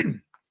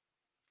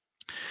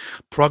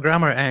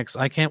 Programmer X,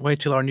 I can't wait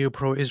till our new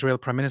pro-Israel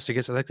prime minister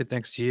gets elected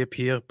next year,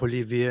 Pierre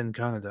Poilievre in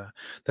Canada.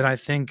 Then I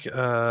think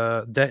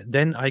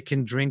then I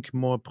can drink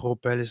more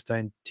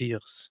pro-Palestine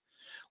tears.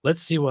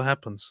 Let's see what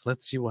happens.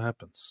 Let's see what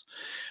happens.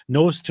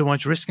 Knows too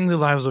much. Risking the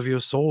lives of your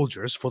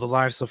soldiers for the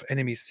lives of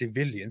enemy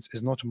civilians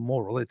is not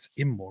moral. It's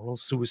immoral,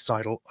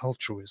 suicidal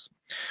altruism,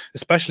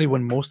 especially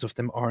when most of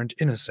them aren't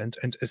innocent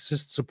and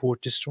assist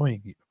support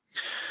destroying you.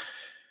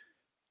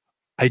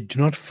 I do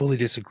not fully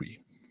disagree.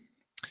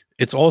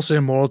 It's also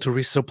immoral to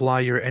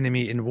resupply your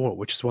enemy in war,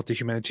 which is what the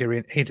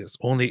humanitarian aid is.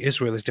 Only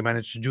Israel has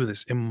demanded to do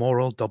this.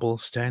 Immoral double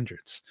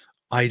standards.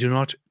 I do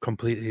not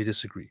completely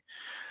disagree.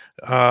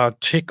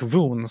 Tick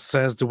Voon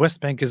says the West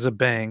Bank is a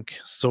bank,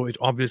 so it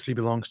obviously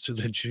belongs to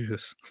the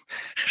Jews.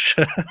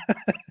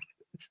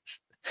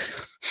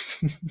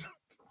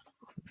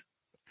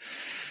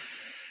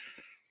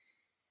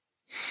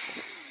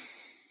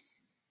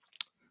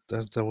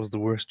 That was the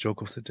worst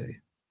joke of the day.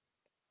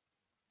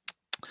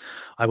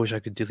 I wish I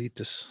could delete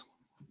this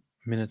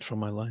minute from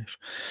my life.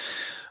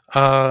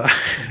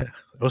 It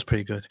was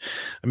pretty good.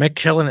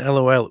 McKellen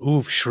LOL.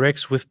 Oof,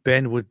 Shreks with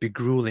Ben would be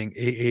grueling.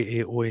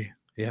 Oi.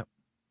 Yeah.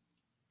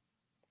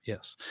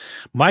 Yes.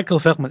 Michael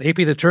Feldman, AP,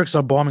 the Turks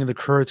are bombing the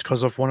Kurds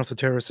because of one of the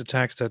terrorist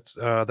attacks. That's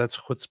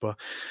chutzpah.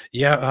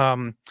 Yeah.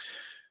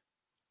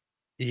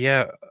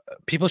 Yeah.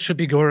 People should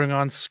be going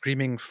on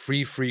screaming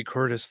free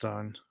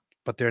Kurdistan,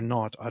 but they're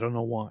not. I don't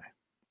know why.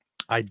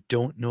 I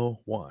don't know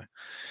why.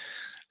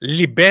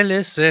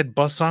 Libelle said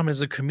Bassam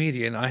is a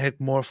comedian. I had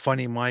more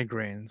funny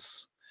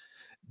migraines.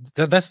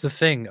 That's the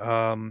thing.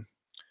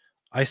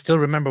 I still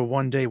remember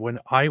one day when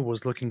I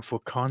was looking for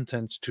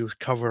content to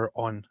cover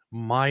on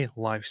my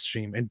live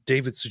stream, and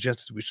David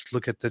suggested we should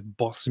look at that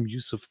Bassam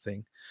Yusuf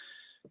thing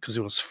because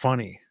it was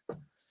funny.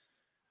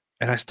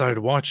 And I started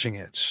watching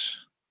it,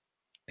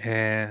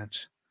 and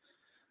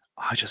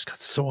I just got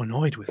so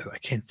annoyed with it. I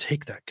can't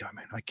take that guy,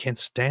 man. I can't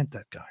stand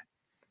that guy.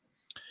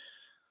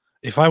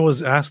 If I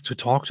was asked to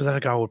talk to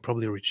that guy, I would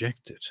probably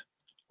reject it.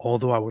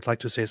 Although I would like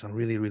to say some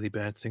really, really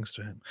bad things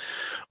to him.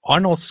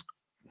 Arnold's...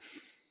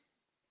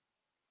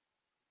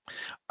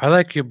 I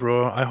like you,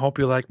 bro. I hope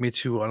you like me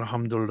too.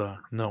 Alhamdulillah.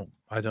 No,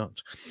 I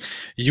don't.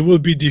 You will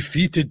be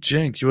defeated,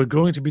 Jenk. You are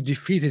going to be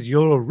defeated.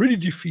 You're already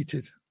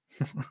defeated.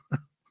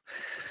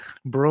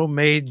 Bro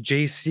made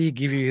JC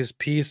give you his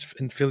peace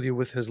and fill you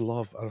with his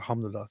love.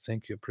 Alhamdulillah.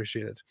 Thank you.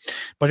 Appreciate it.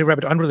 Buddy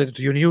Rabbit, unrelated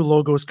to your new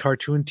logo's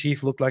cartoon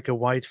teeth look like a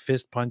white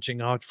fist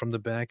punching out from the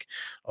back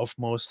of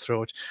Mo's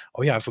throat.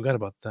 Oh, yeah, I forgot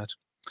about that.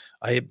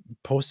 I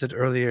posted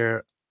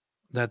earlier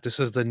that this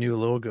is the new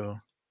logo.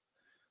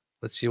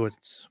 Let's see what...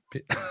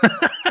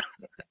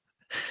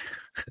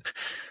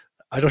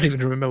 I don't even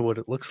remember what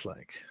it looks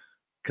like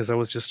because I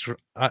was just...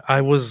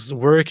 I was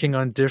working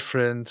on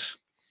different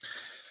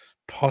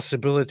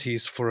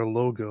possibilities for a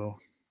logo,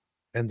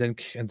 and then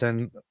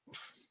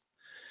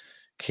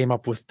came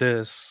up with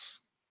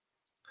this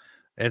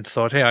and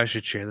thought, hey, I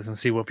should share this and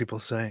see what people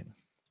say.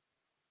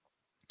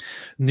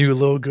 New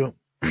logo.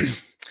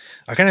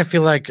 I kind of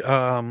feel like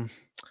the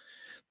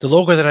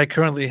logo that I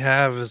currently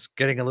have is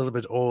getting a little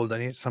bit old. I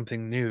need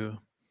something new,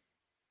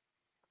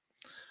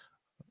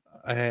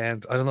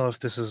 and I don't know if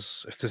this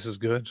is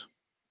good,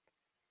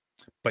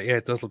 but yeah,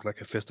 it does look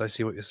like a fist. I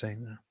see what you're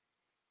saying there.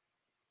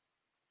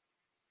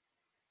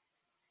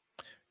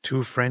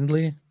 Too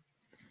friendly.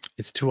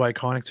 It's too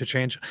iconic to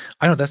change.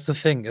 I know that's the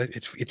thing.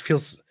 It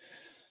feels.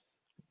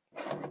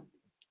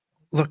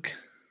 Look.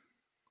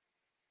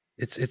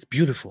 It's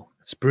beautiful.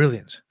 It's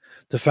brilliant.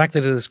 The fact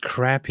that it is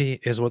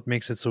crappy is what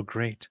makes it so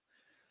great.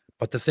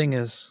 But the thing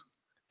is,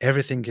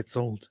 everything gets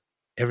old.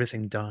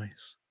 Everything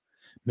dies.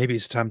 Maybe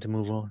it's time to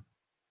move on.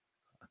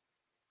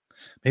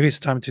 Maybe it's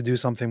time to do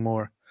something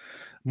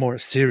more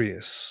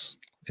serious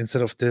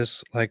instead of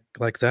this, like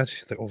that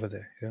over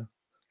there, yeah,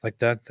 like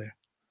that there.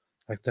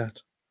 Like that.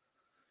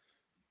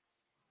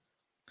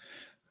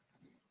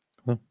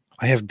 Well,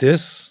 I have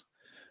this,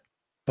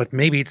 but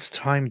maybe it's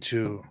time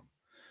to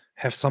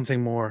have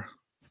something more,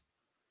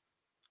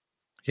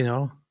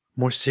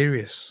 more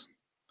serious,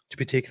 to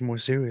be taken more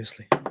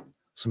seriously.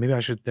 So maybe I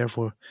should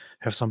therefore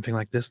have something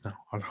like this now.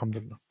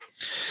 Alhamdulillah.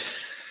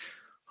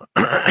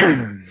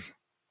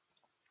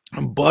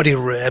 Body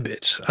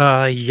Rabbit.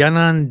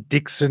 Yanan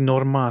Dixon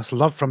Normas.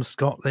 Love from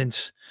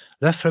Scotland.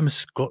 Love from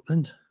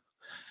Scotland?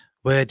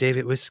 Where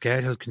David was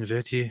scared he'll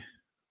convert you.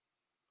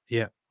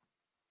 Yeah.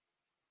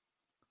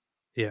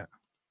 Yeah.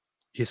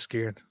 He's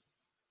scared.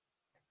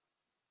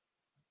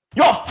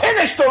 You're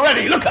finished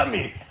already. Look at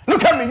me.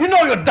 Look at me. You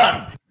know you're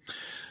done.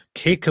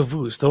 K.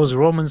 Caboose. Those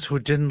Romans who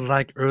didn't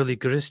like early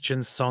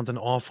Christians sound an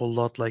awful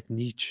lot like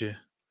Nietzsche.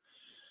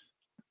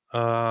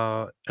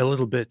 A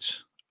little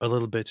bit. A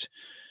little bit.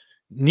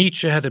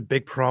 Nietzsche had a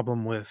big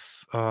problem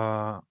with...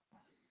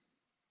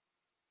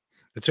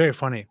 it's very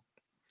funny.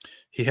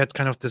 He had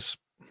kind of this...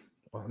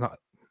 Well, not...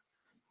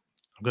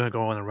 I'm going to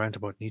go on a rant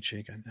about Nietzsche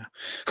again now.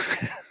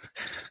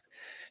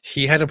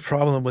 He had a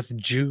problem with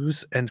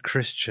Jews and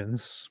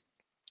Christians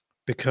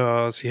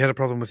because he had a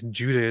problem with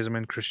Judaism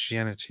and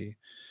Christianity.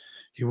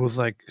 He was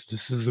like,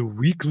 this is the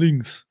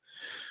weaklings.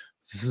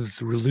 This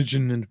is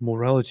religion and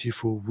morality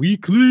for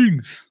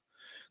weaklings.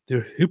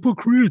 They're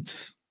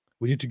hypocrites.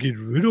 We need to get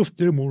rid of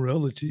their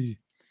morality.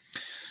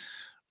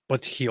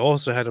 But he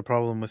also had a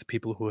problem with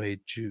people who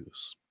hate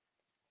Jews.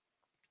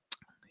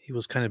 He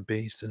was kind of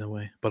based in a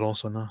way, but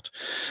also not.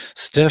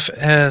 Steph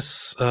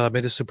S.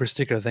 Made a super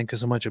sticker. Thank you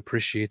so much.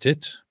 Appreciate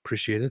it.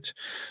 Appreciate it.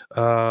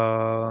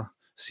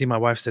 See, my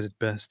wife said it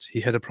best. He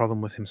had a problem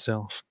with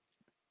himself.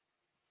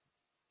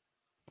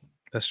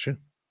 That's true.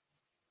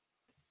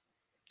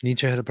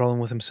 Nietzsche had a problem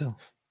with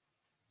himself.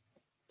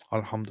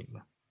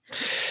 Alhamdulillah.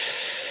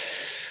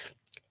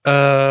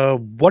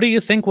 What do you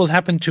think will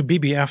happen to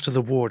Bibi after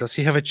the war? Does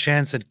he have a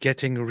chance at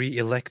getting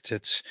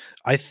re-elected?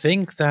 I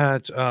think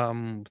that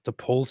the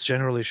polls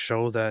generally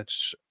show that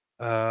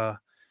that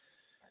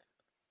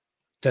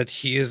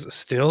he is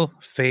still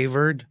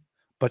favored,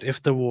 but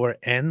if the war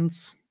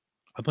ends,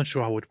 I'm not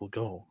sure how it will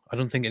go. I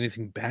don't think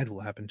anything bad will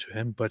happen to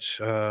him, but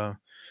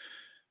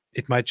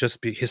it might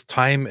just be his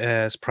time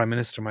as prime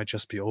minister might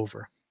just be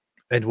over.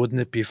 And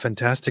wouldn't it be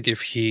fantastic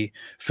if he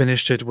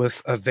finished it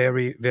with a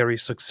very, very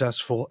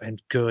successful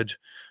and good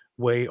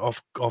way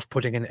of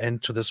putting an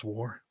end to this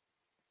war?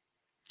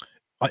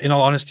 In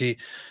all honesty,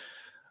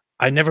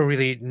 I never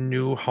really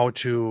knew how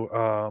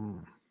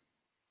to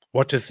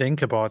what to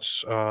think about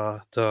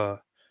the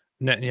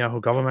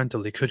Netanyahu government, the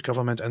Likud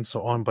government, and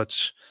so on.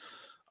 But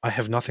I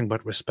have nothing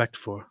but respect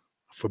for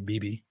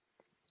Bibi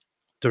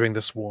during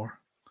this war.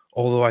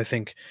 Although I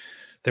think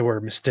there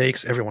were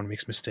mistakes. Everyone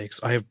makes mistakes.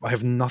 I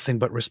have nothing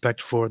but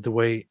respect for the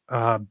way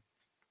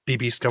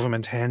Bibi's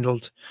government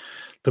handled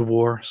the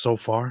war so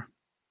far.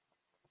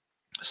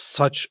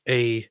 Such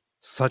a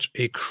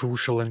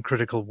crucial and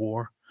critical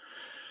war.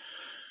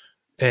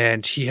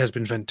 And he has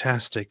been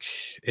fantastic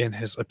in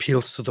his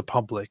appeals to the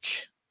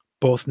public,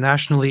 both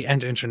nationally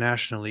and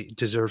internationally.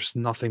 Deserves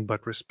nothing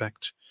but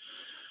respect.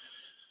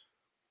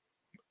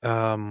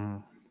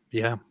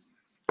 Yeah.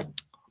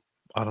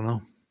 I don't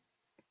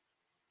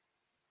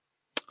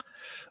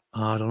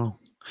know.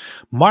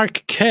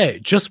 Mark K.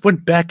 just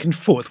went back and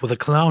forth with a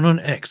clown on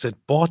X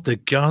that bought the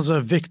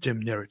Gaza victim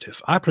narrative.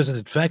 I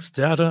presented facts,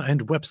 data,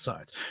 and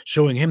websites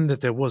showing him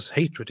that there was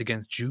hatred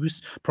against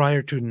Jews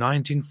prior to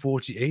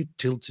 1948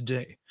 till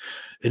today.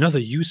 Another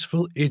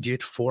useful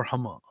idiot for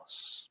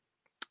Hamas.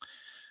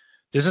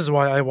 This is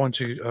why I want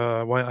to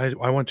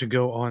I want to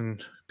go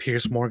on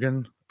Piers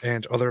Morgan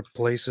and other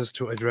places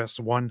to address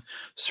one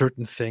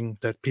certain thing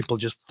that people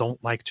just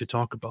don't like to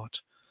talk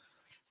about.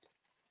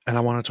 And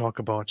I want to talk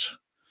about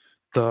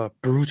the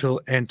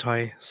brutal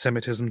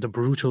anti-Semitism, the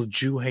brutal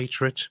Jew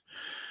hatred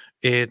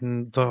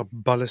in the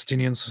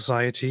Palestinian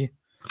society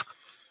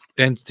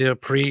and the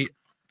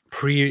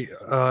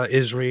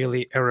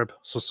pre-Israeli Arab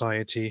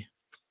society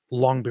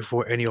long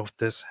before any of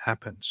this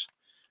happened.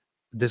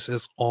 This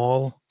is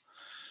all.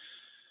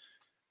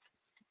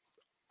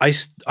 I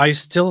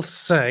still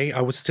say, I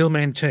would still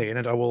maintain,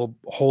 and I will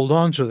hold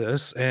on to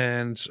this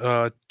and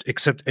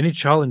accept any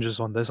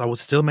challenges on this. I would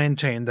still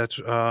maintain that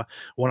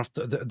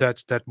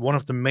one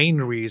of the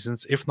main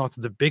reasons, if not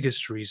the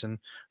biggest reason,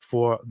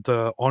 for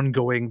the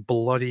ongoing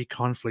bloody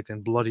conflict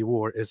and bloody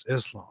war is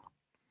Islam.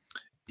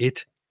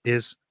 It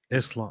is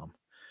Islam.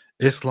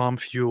 Islam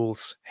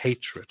fuels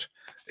hatred.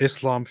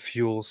 Islam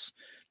fuels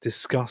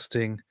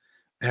disgusting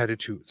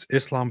attitudes.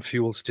 Islam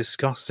fuels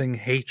disgusting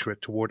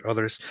hatred toward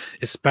others,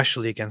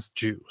 especially against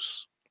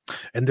Jews.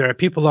 And there are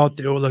people out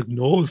there who are like,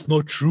 no, it's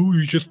not true.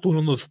 You just don't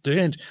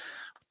understand.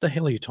 What the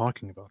hell are you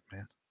talking about,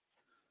 man?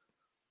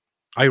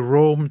 I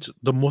roamed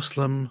the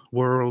Muslim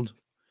world.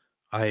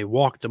 I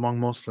walked among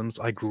Muslims.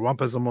 I grew up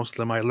as a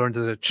Muslim. I learned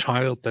as a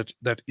child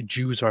that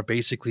Jews are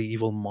basically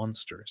evil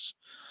monsters.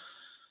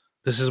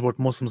 This is what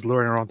Muslims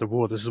learn around the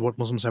world. This is what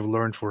Muslims have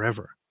learned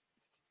forever.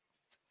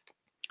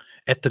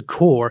 At the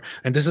core,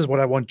 and this is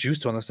what I want Jews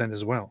to understand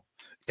as well.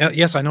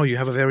 Yes, I know you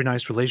have a very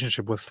nice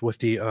relationship with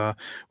the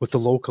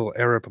local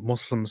Arab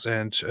Muslims,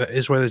 and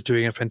Israel is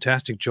doing a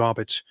fantastic job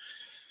at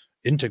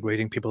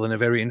integrating people in a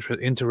very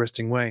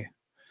interesting way.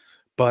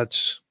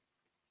 But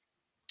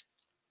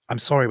I'm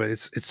sorry, but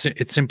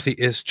it simply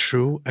is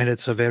true, and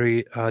it's a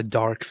very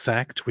dark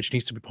fact which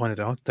needs to be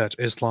pointed out, that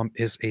Islam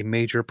is a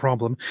major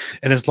problem.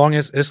 And as long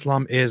as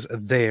Islam is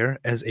there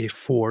as a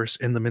force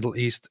in the Middle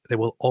East, there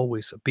will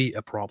always be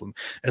a problem.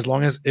 As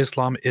long as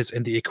Islam is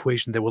in the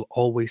equation, there will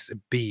always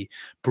be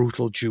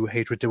brutal Jew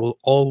hatred. There will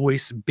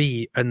always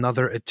be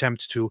another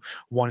attempt to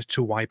want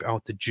to wipe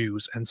out the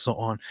Jews and so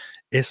on.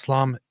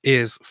 Islam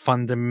is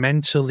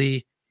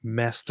fundamentally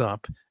messed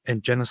up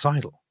and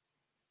genocidal.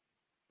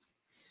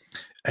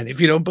 And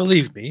if you don't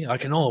believe me, I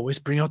can always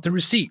bring out the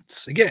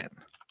receipts again.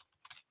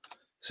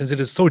 Since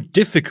it's so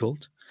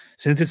difficult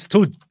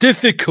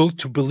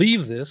to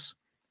believe this,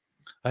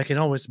 I can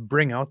always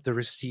bring out the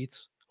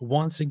receipts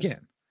once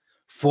again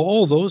for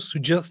all those who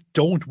just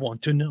don't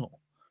want to know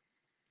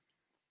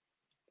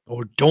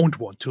or don't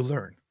want to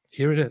learn.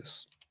 Here it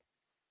is.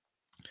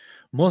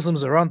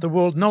 Muslims around the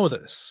world know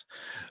this.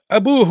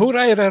 Abu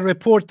Hurairah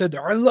reported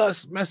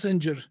Allah's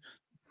messenger.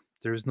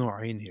 There is no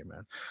ayn here,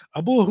 man.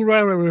 Abu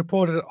Hurairah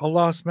reported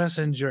Allah's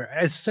messenger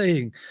as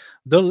saying,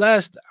 the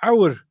last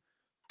hour.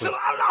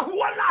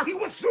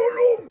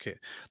 Okay,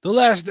 the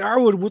last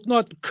hour would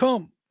not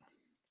come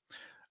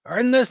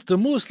unless the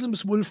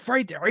Muslims will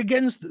fight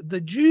against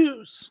the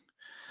Jews,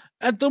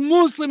 and the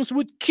Muslims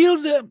would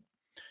kill them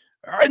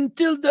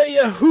until the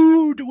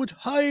Yahud would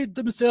hide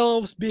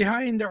themselves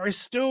behind a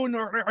stone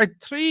or a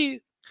tree,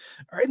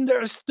 and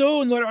their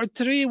stone or a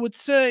tree would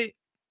say,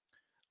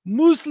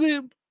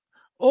 Muslim,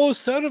 O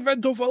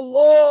servant of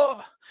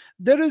Allah,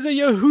 there is a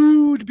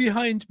Yahud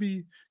behind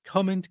me.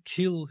 Come and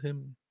kill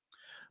him.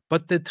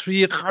 But the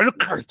tree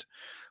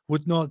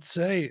would not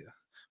say,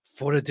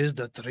 for it is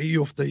the tree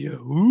of the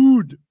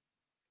Yahud.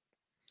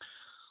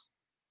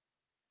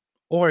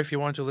 Or if you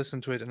want to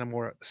listen to it in a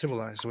more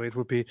civilized way, it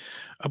would be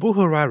Abu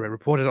Hurairah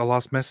reported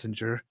Allah's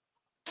messenger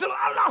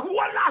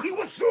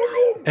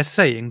as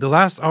saying, the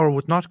last hour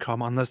would not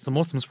come unless the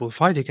Muslims will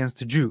fight against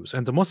the Jews,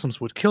 and the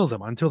Muslims would kill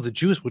them until the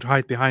Jews would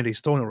hide behind a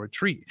stone or a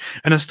tree.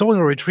 And a stone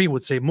or a tree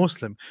would say,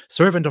 Muslim,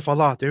 servant of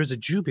Allah, there is a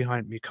Jew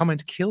behind me, come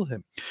and kill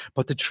him.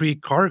 But the tree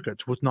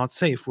Kargat would not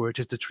say, for it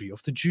is the tree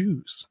of the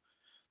Jews.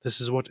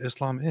 This is what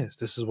Islam is.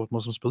 This is what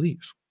Muslims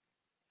believe.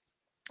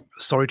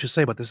 Sorry to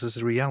say, but this is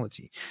the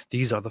reality.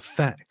 These are the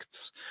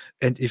facts.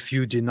 And if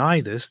you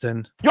deny this,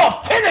 then you're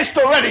finished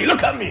already.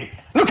 Look at me.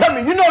 Look at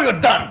me. You know you're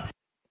done.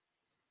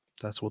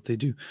 That's what they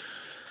do.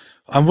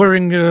 I'm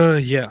wearing,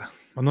 yeah,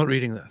 I'm not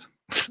reading that.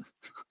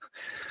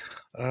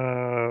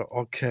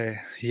 Okay,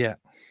 yeah.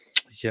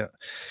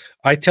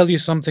 I tell you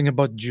something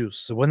about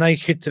Jews. When I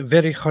hit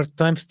very hard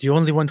times, the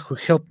only one who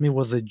helped me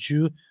was a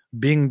Jew.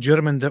 Being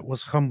German, that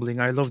was humbling.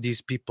 I love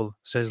these people,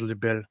 says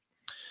Libel.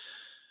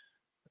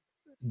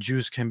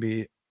 Jews can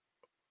be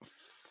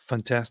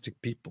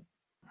fantastic people.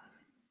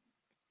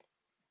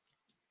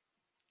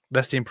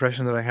 That's the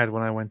impression that I had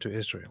when I went to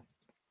Israel.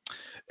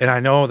 And I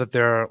know that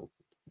there are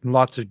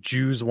lots of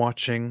Jews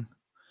watching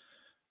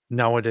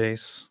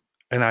nowadays,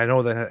 and I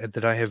know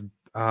that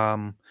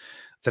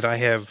I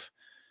have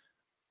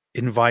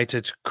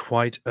invited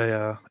quite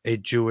a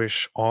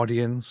Jewish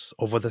audience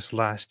over this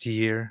last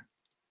year,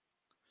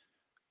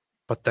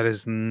 but that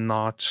is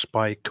not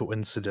by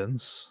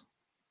coincidence.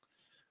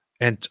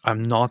 And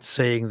I'm not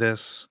saying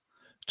this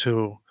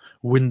to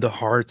win the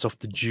hearts of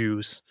the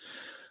Jews,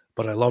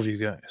 but I love you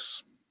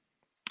guys.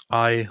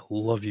 I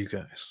love you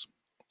guys.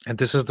 And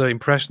this is the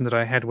impression that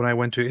I had when I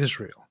went to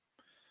Israel.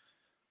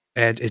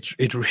 And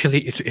it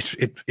really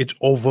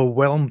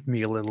overwhelmed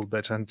me a little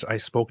bit. And I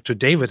spoke to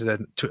David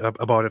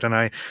about it, and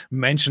I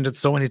mentioned it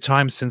so many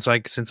times since I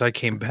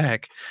came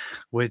back,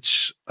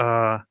 which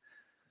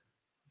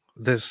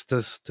this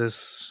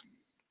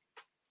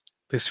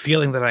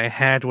feeling that I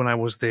had when I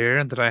was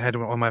there, that I had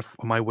on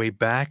my way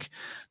back,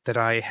 that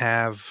I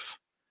have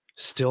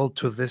still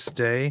to this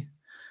day,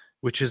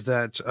 which is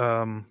that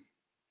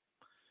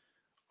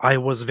I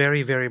was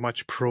very, very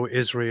much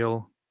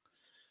pro-Israel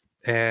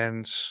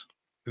and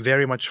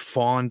very much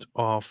fond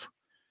of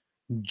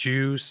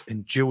Jews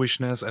and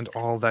Jewishness and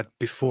all that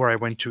before I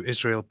went to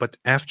Israel. But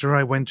after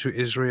I went to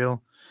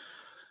Israel,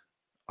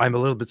 I'm a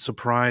little bit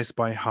surprised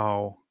by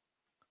how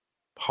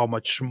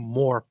much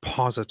more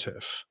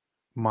positive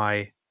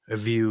my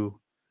view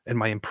and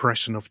my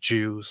impression of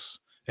Jews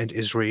and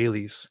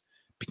Israelis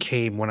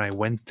became when I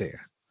went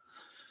there.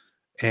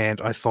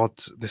 And I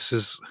thought, this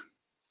is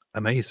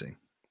amazing.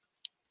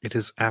 It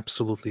is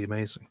absolutely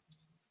amazing.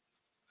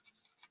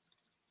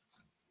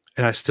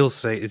 And I still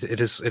say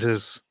it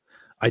is.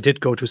 I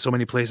did go to so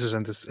many places,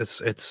 and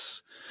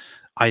it's.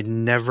 I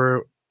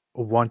never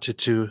wanted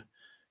to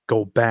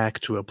go back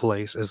to a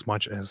place as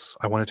much as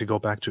I wanted to go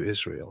back to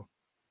Israel.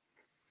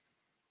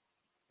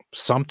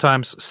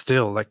 Sometimes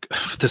still, like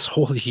this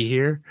whole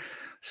year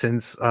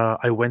since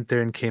I went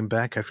there and came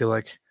back, I feel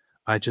like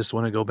I just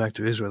want to go back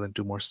to Israel and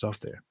do more stuff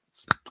there.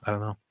 I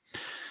don't know.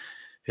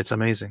 It's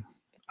amazing.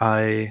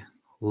 I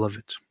love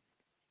it.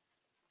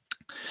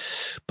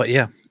 But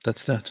yeah,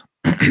 that's that.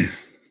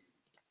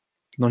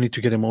 No need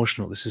to get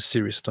emotional. This is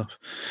serious stuff.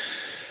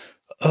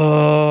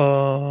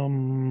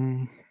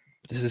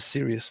 This is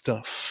serious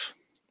stuff.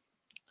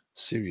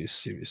 Serious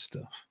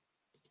stuff.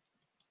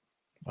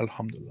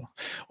 Alhamdulillah.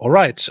 All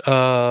right.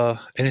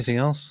 Anything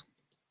else?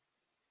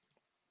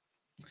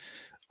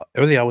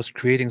 Earlier, I was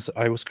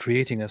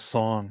creating a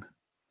song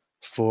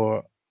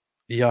for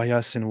Yahya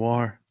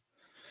Sinwar.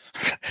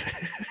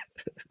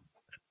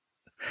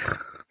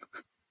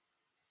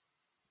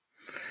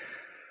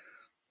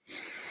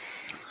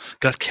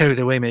 Got carried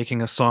away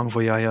making a song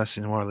for Yahya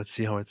Sinwar. Let's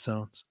see how it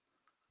sounds.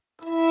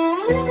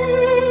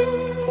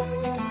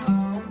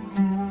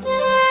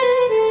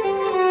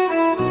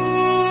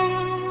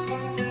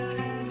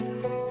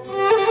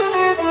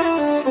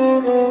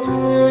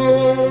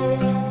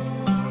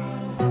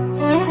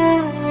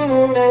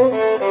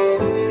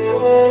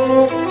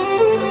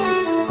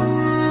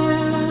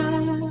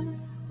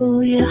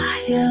 Oh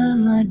Yahya,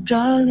 my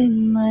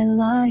darling, my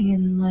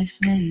lion, my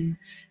flame,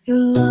 your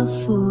love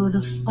for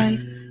the fight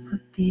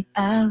put the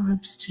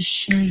Arabs to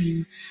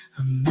shame.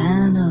 A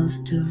man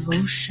of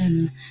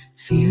devotion,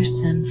 fierce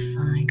and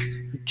fine,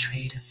 who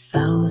traded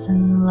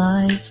 1,000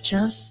 lives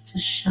just to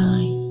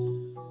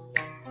shine.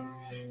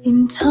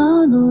 In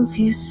tunnels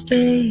you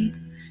stayed,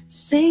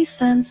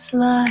 safe and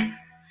sly,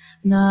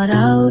 not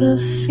out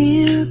of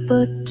fear,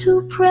 but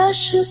too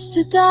precious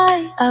to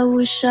die. I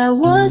wish I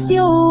was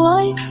your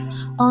wife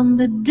on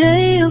the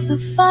day of the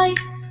fight,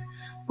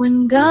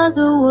 when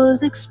Gaza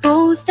was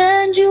exposed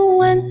and you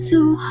went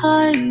to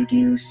hide.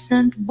 You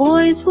sent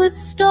boys with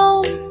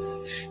stones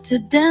to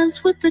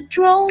dance with the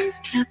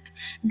drones, kept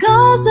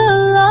Gaza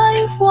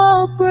alive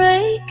while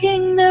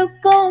breaking their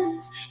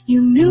bones.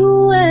 You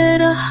knew where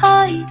to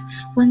hide,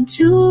 when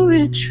to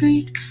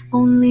retreat.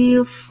 Only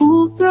a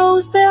fool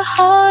throws their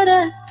heart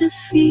at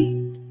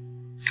defeat.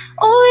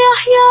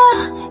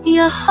 Oh Yahya,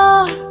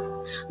 Yahya,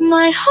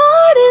 my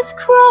heart is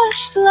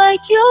crushed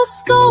like your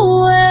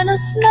skull when a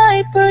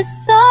sniper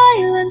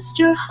silenced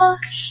your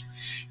hush.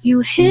 You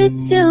hid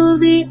till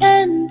the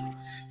end,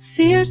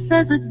 fierce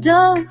as a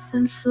dove,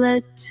 and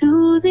fled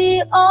to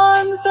the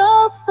arms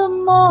of the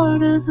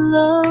martyr's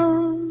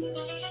love.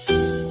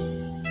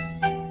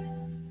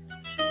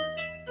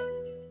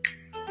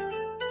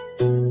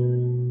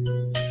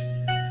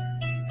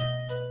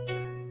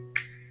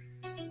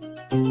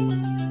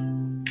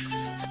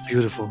 It's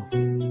beautiful.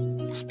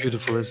 It's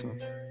beautiful, isn't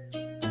it?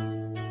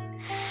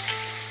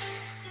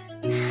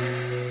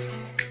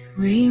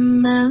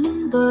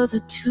 Remember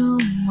the tomb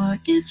where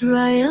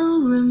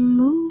Israel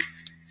removed.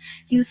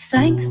 You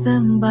thank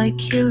them by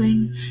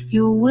killing,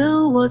 your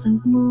will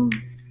wasn't moved.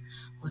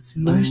 What's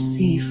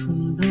mercy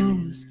from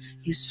those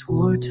you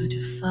swore to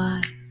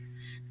defy.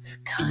 Their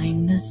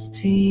kindness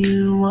to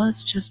you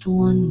was just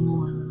one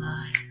more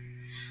lie.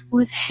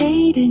 With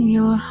hate in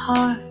your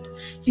heart,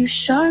 you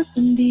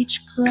sharpened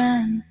each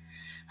plan.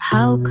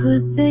 How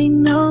could they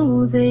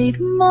know they'd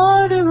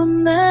martyr a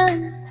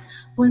man?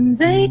 When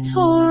they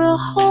tore a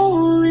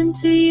hole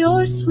into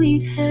your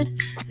sweet head,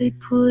 they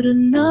put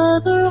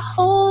another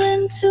hole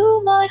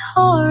into my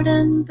heart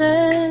and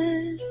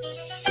bed.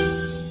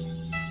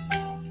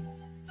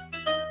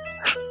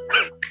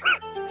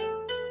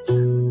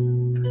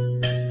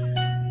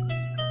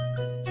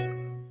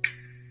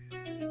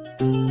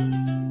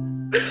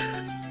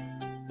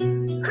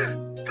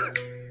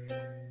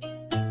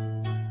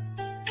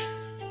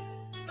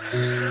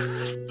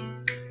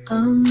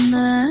 A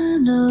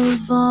man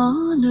of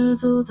honor,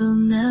 though they'll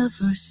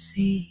never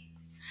see.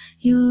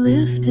 You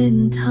lived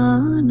in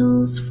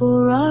tunnels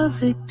for our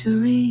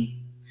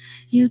victory.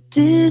 You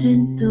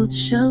didn't build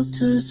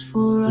shelters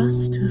for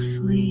us to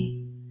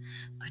flee,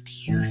 but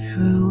you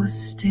threw a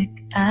stick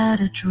at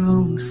a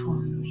drone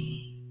for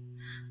me.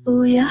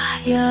 Oh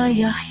Yahya,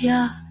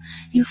 Yahya,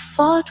 you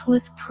fought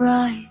with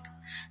pride.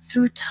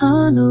 Through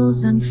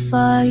tunnels and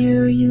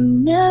fire, you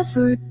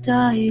never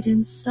died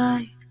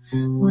inside.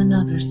 When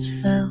others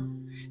fell,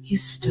 you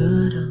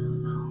stood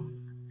alone.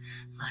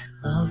 My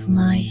love,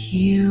 my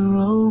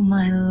hero,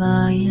 my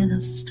lion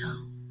of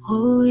stone.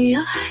 Oh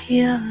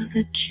Yahya,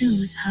 the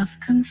Jews have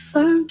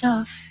confirmed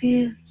our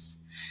fears.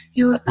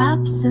 Your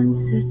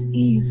absence is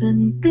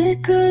even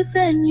bigger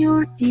than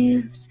your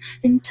ears.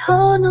 In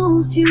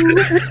tunnels you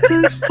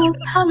whispered for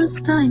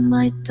Palestine,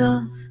 my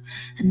dove.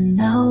 And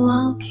now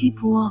I'll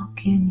keep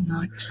walking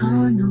our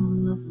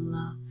tunnel of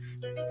love.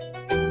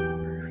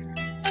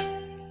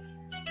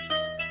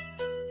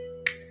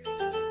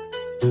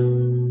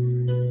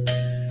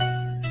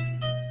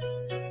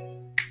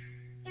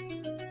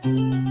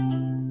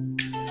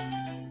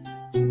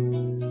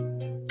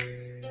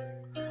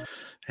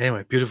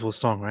 Anyway, beautiful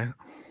song, right?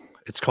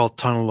 It's called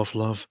Tunnel of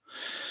Love.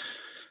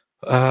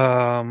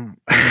 I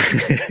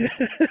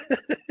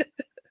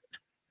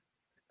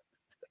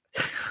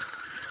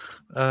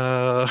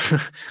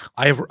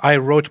I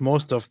wrote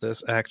most of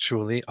this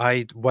actually.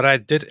 What I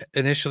did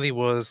initially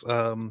was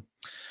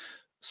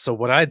so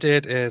what I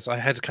did is I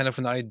had kind of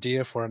an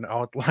idea for an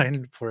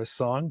outline for a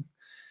song.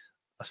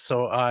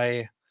 So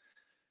I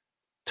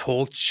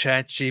told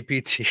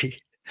ChatGPT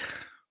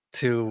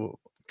to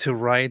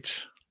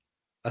write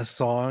a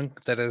song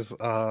that is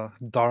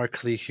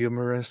darkly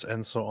humorous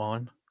and so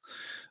on,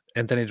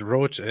 and then it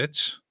wrote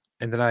it,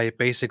 and then I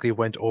basically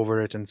went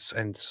over it and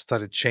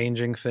started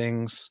changing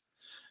things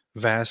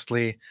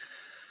vastly.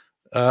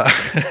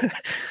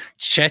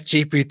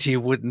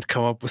 ChatGPT wouldn't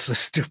come up with a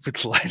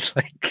stupid line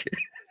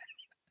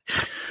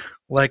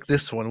like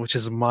this one, which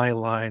is my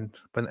line,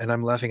 and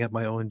I'm laughing at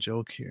my own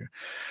joke here.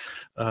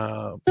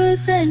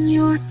 Than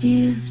your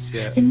ears,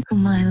 yeah. into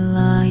my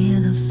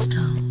lion of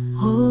stone.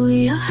 Oh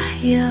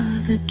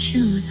Yahya, the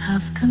Jews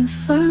have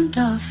confirmed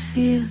our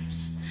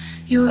fears.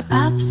 Your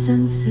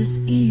absence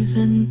is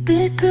even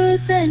bigger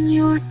than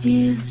your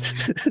ears.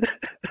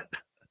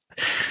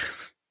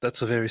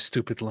 That's a very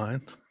stupid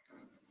line.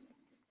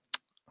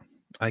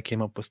 I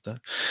came up with that.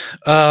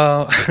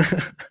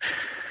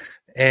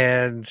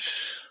 And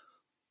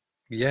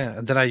yeah,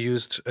 and then I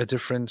used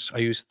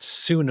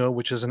Suno,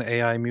 which is an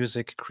AI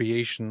music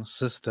creation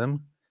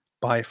system,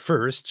 by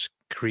first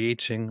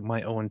creating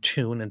my own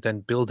tune and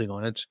then building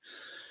on it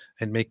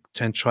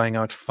and trying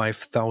out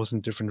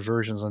 5,000 different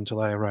versions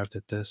until I arrived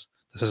at this.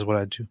 This is what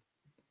I do.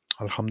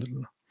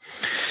 Alhamdulillah.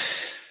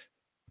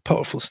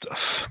 Powerful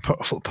stuff.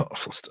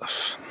 Powerful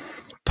stuff.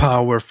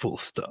 Powerful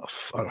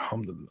stuff.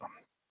 Alhamdulillah.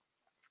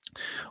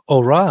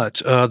 All right.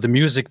 The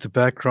music, the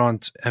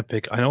background,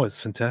 epic. I know it's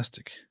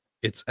fantastic.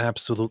 It's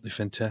absolutely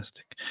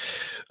fantastic.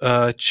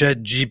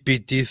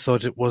 ChatGPT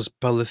thought it was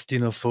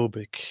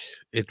Palestinophobic.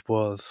 It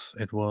was.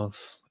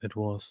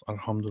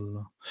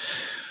 Alhamdulillah.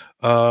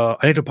 I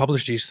need to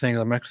publish these things.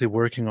 I'm actually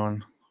working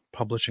on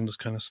publishing this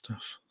kind of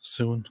stuff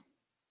soon.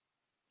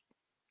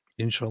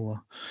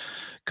 Inshallah.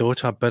 Go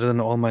top better than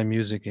all my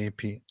music,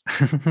 AP.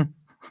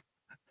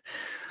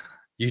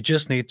 You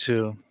just need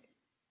to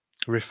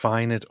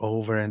refine it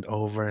over and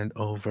over and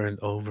over and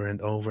over and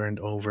over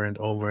and over and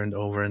over and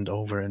over and over and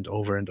over and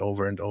over and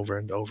over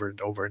and over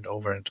and over and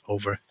over and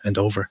over and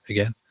over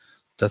again.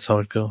 That's how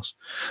it goes.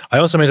 I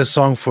also made a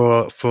song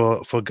for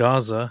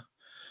Gaza,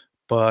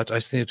 but I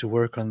still need to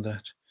work on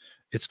that.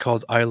 It's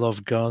called I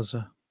Love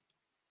Gaza.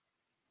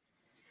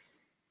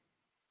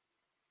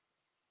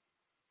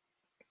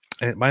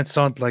 And it might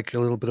sound like a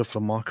little bit of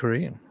a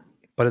mockery,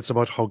 but it's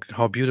about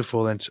how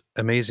beautiful and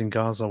amazing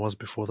Gaza was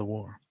before the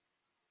war.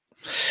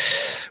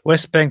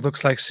 West Bank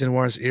looks like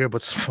Sinwar's ear,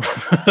 but small.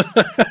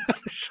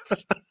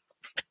 Shut up.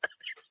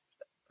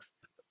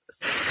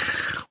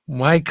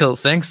 Michael,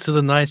 thanks to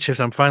the night shift,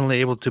 I'm finally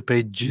able to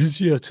pay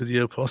jizya to the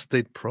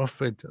Apostate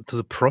Prophet, to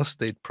the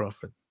Prostate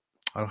Prophet.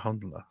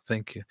 Alhamdulillah,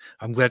 thank you.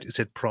 I'm glad you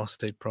said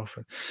Prostate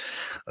Prophet.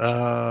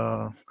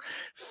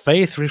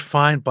 Faith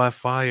refined by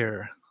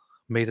fire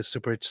made a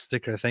super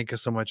sticker. Thank you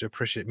so much. I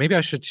appreciate it. Maybe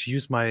I should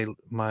use my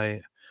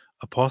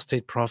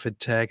Apostate Prophet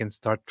tag and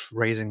start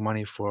raising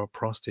money for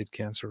prostate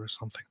cancer or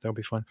something. That would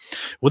be fun.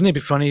 Wouldn't it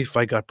be funny if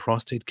I got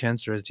prostate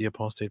cancer as the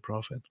Apostate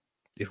Prophet?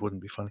 It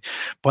wouldn't be funny.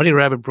 Buddy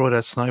Rabbit brought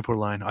that sniper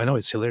line. I know,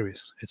 it's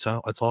hilarious. It's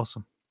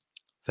awesome.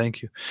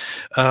 Thank you.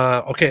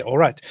 Okay, all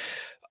right.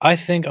 I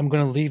think I'm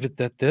going to leave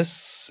it at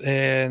this,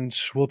 and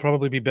we'll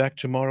probably be back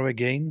tomorrow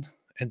again,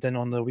 and then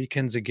on the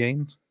weekends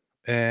again.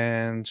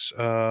 And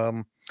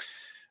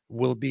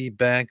we'll be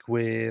back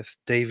with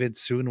David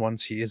soon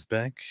once he is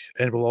back.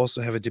 And we'll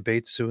also have a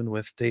debate soon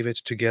with David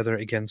together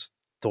against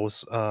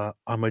those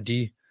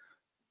Ahmadi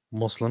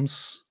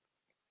Muslims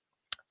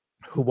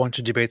who want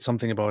to debate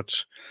something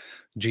about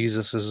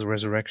Jesus'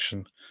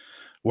 resurrection.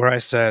 Where I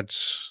said,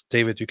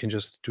 David, you can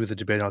just do the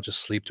debate. I'll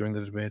just sleep during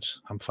the debate.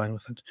 I'm fine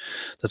with it.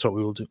 That's what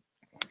we will do.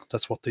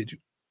 That's what they do.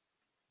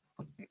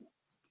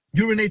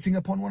 Urinating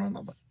upon one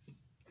another.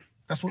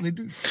 That's what they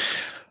do.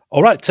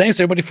 All right. Thanks,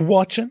 everybody, for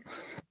watching.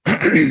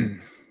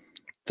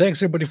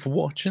 Thanks, everybody, for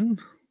watching.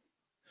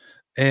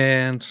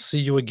 And see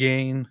you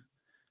again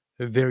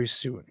very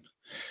soon.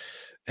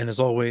 And as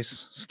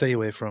always, stay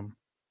away from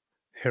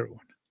heroin.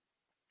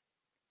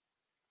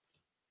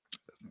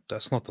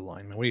 That's not the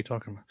line, man. What are you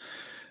talking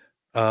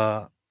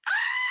about?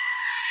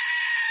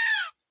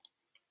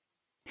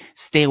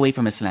 Stay away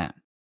from Islam.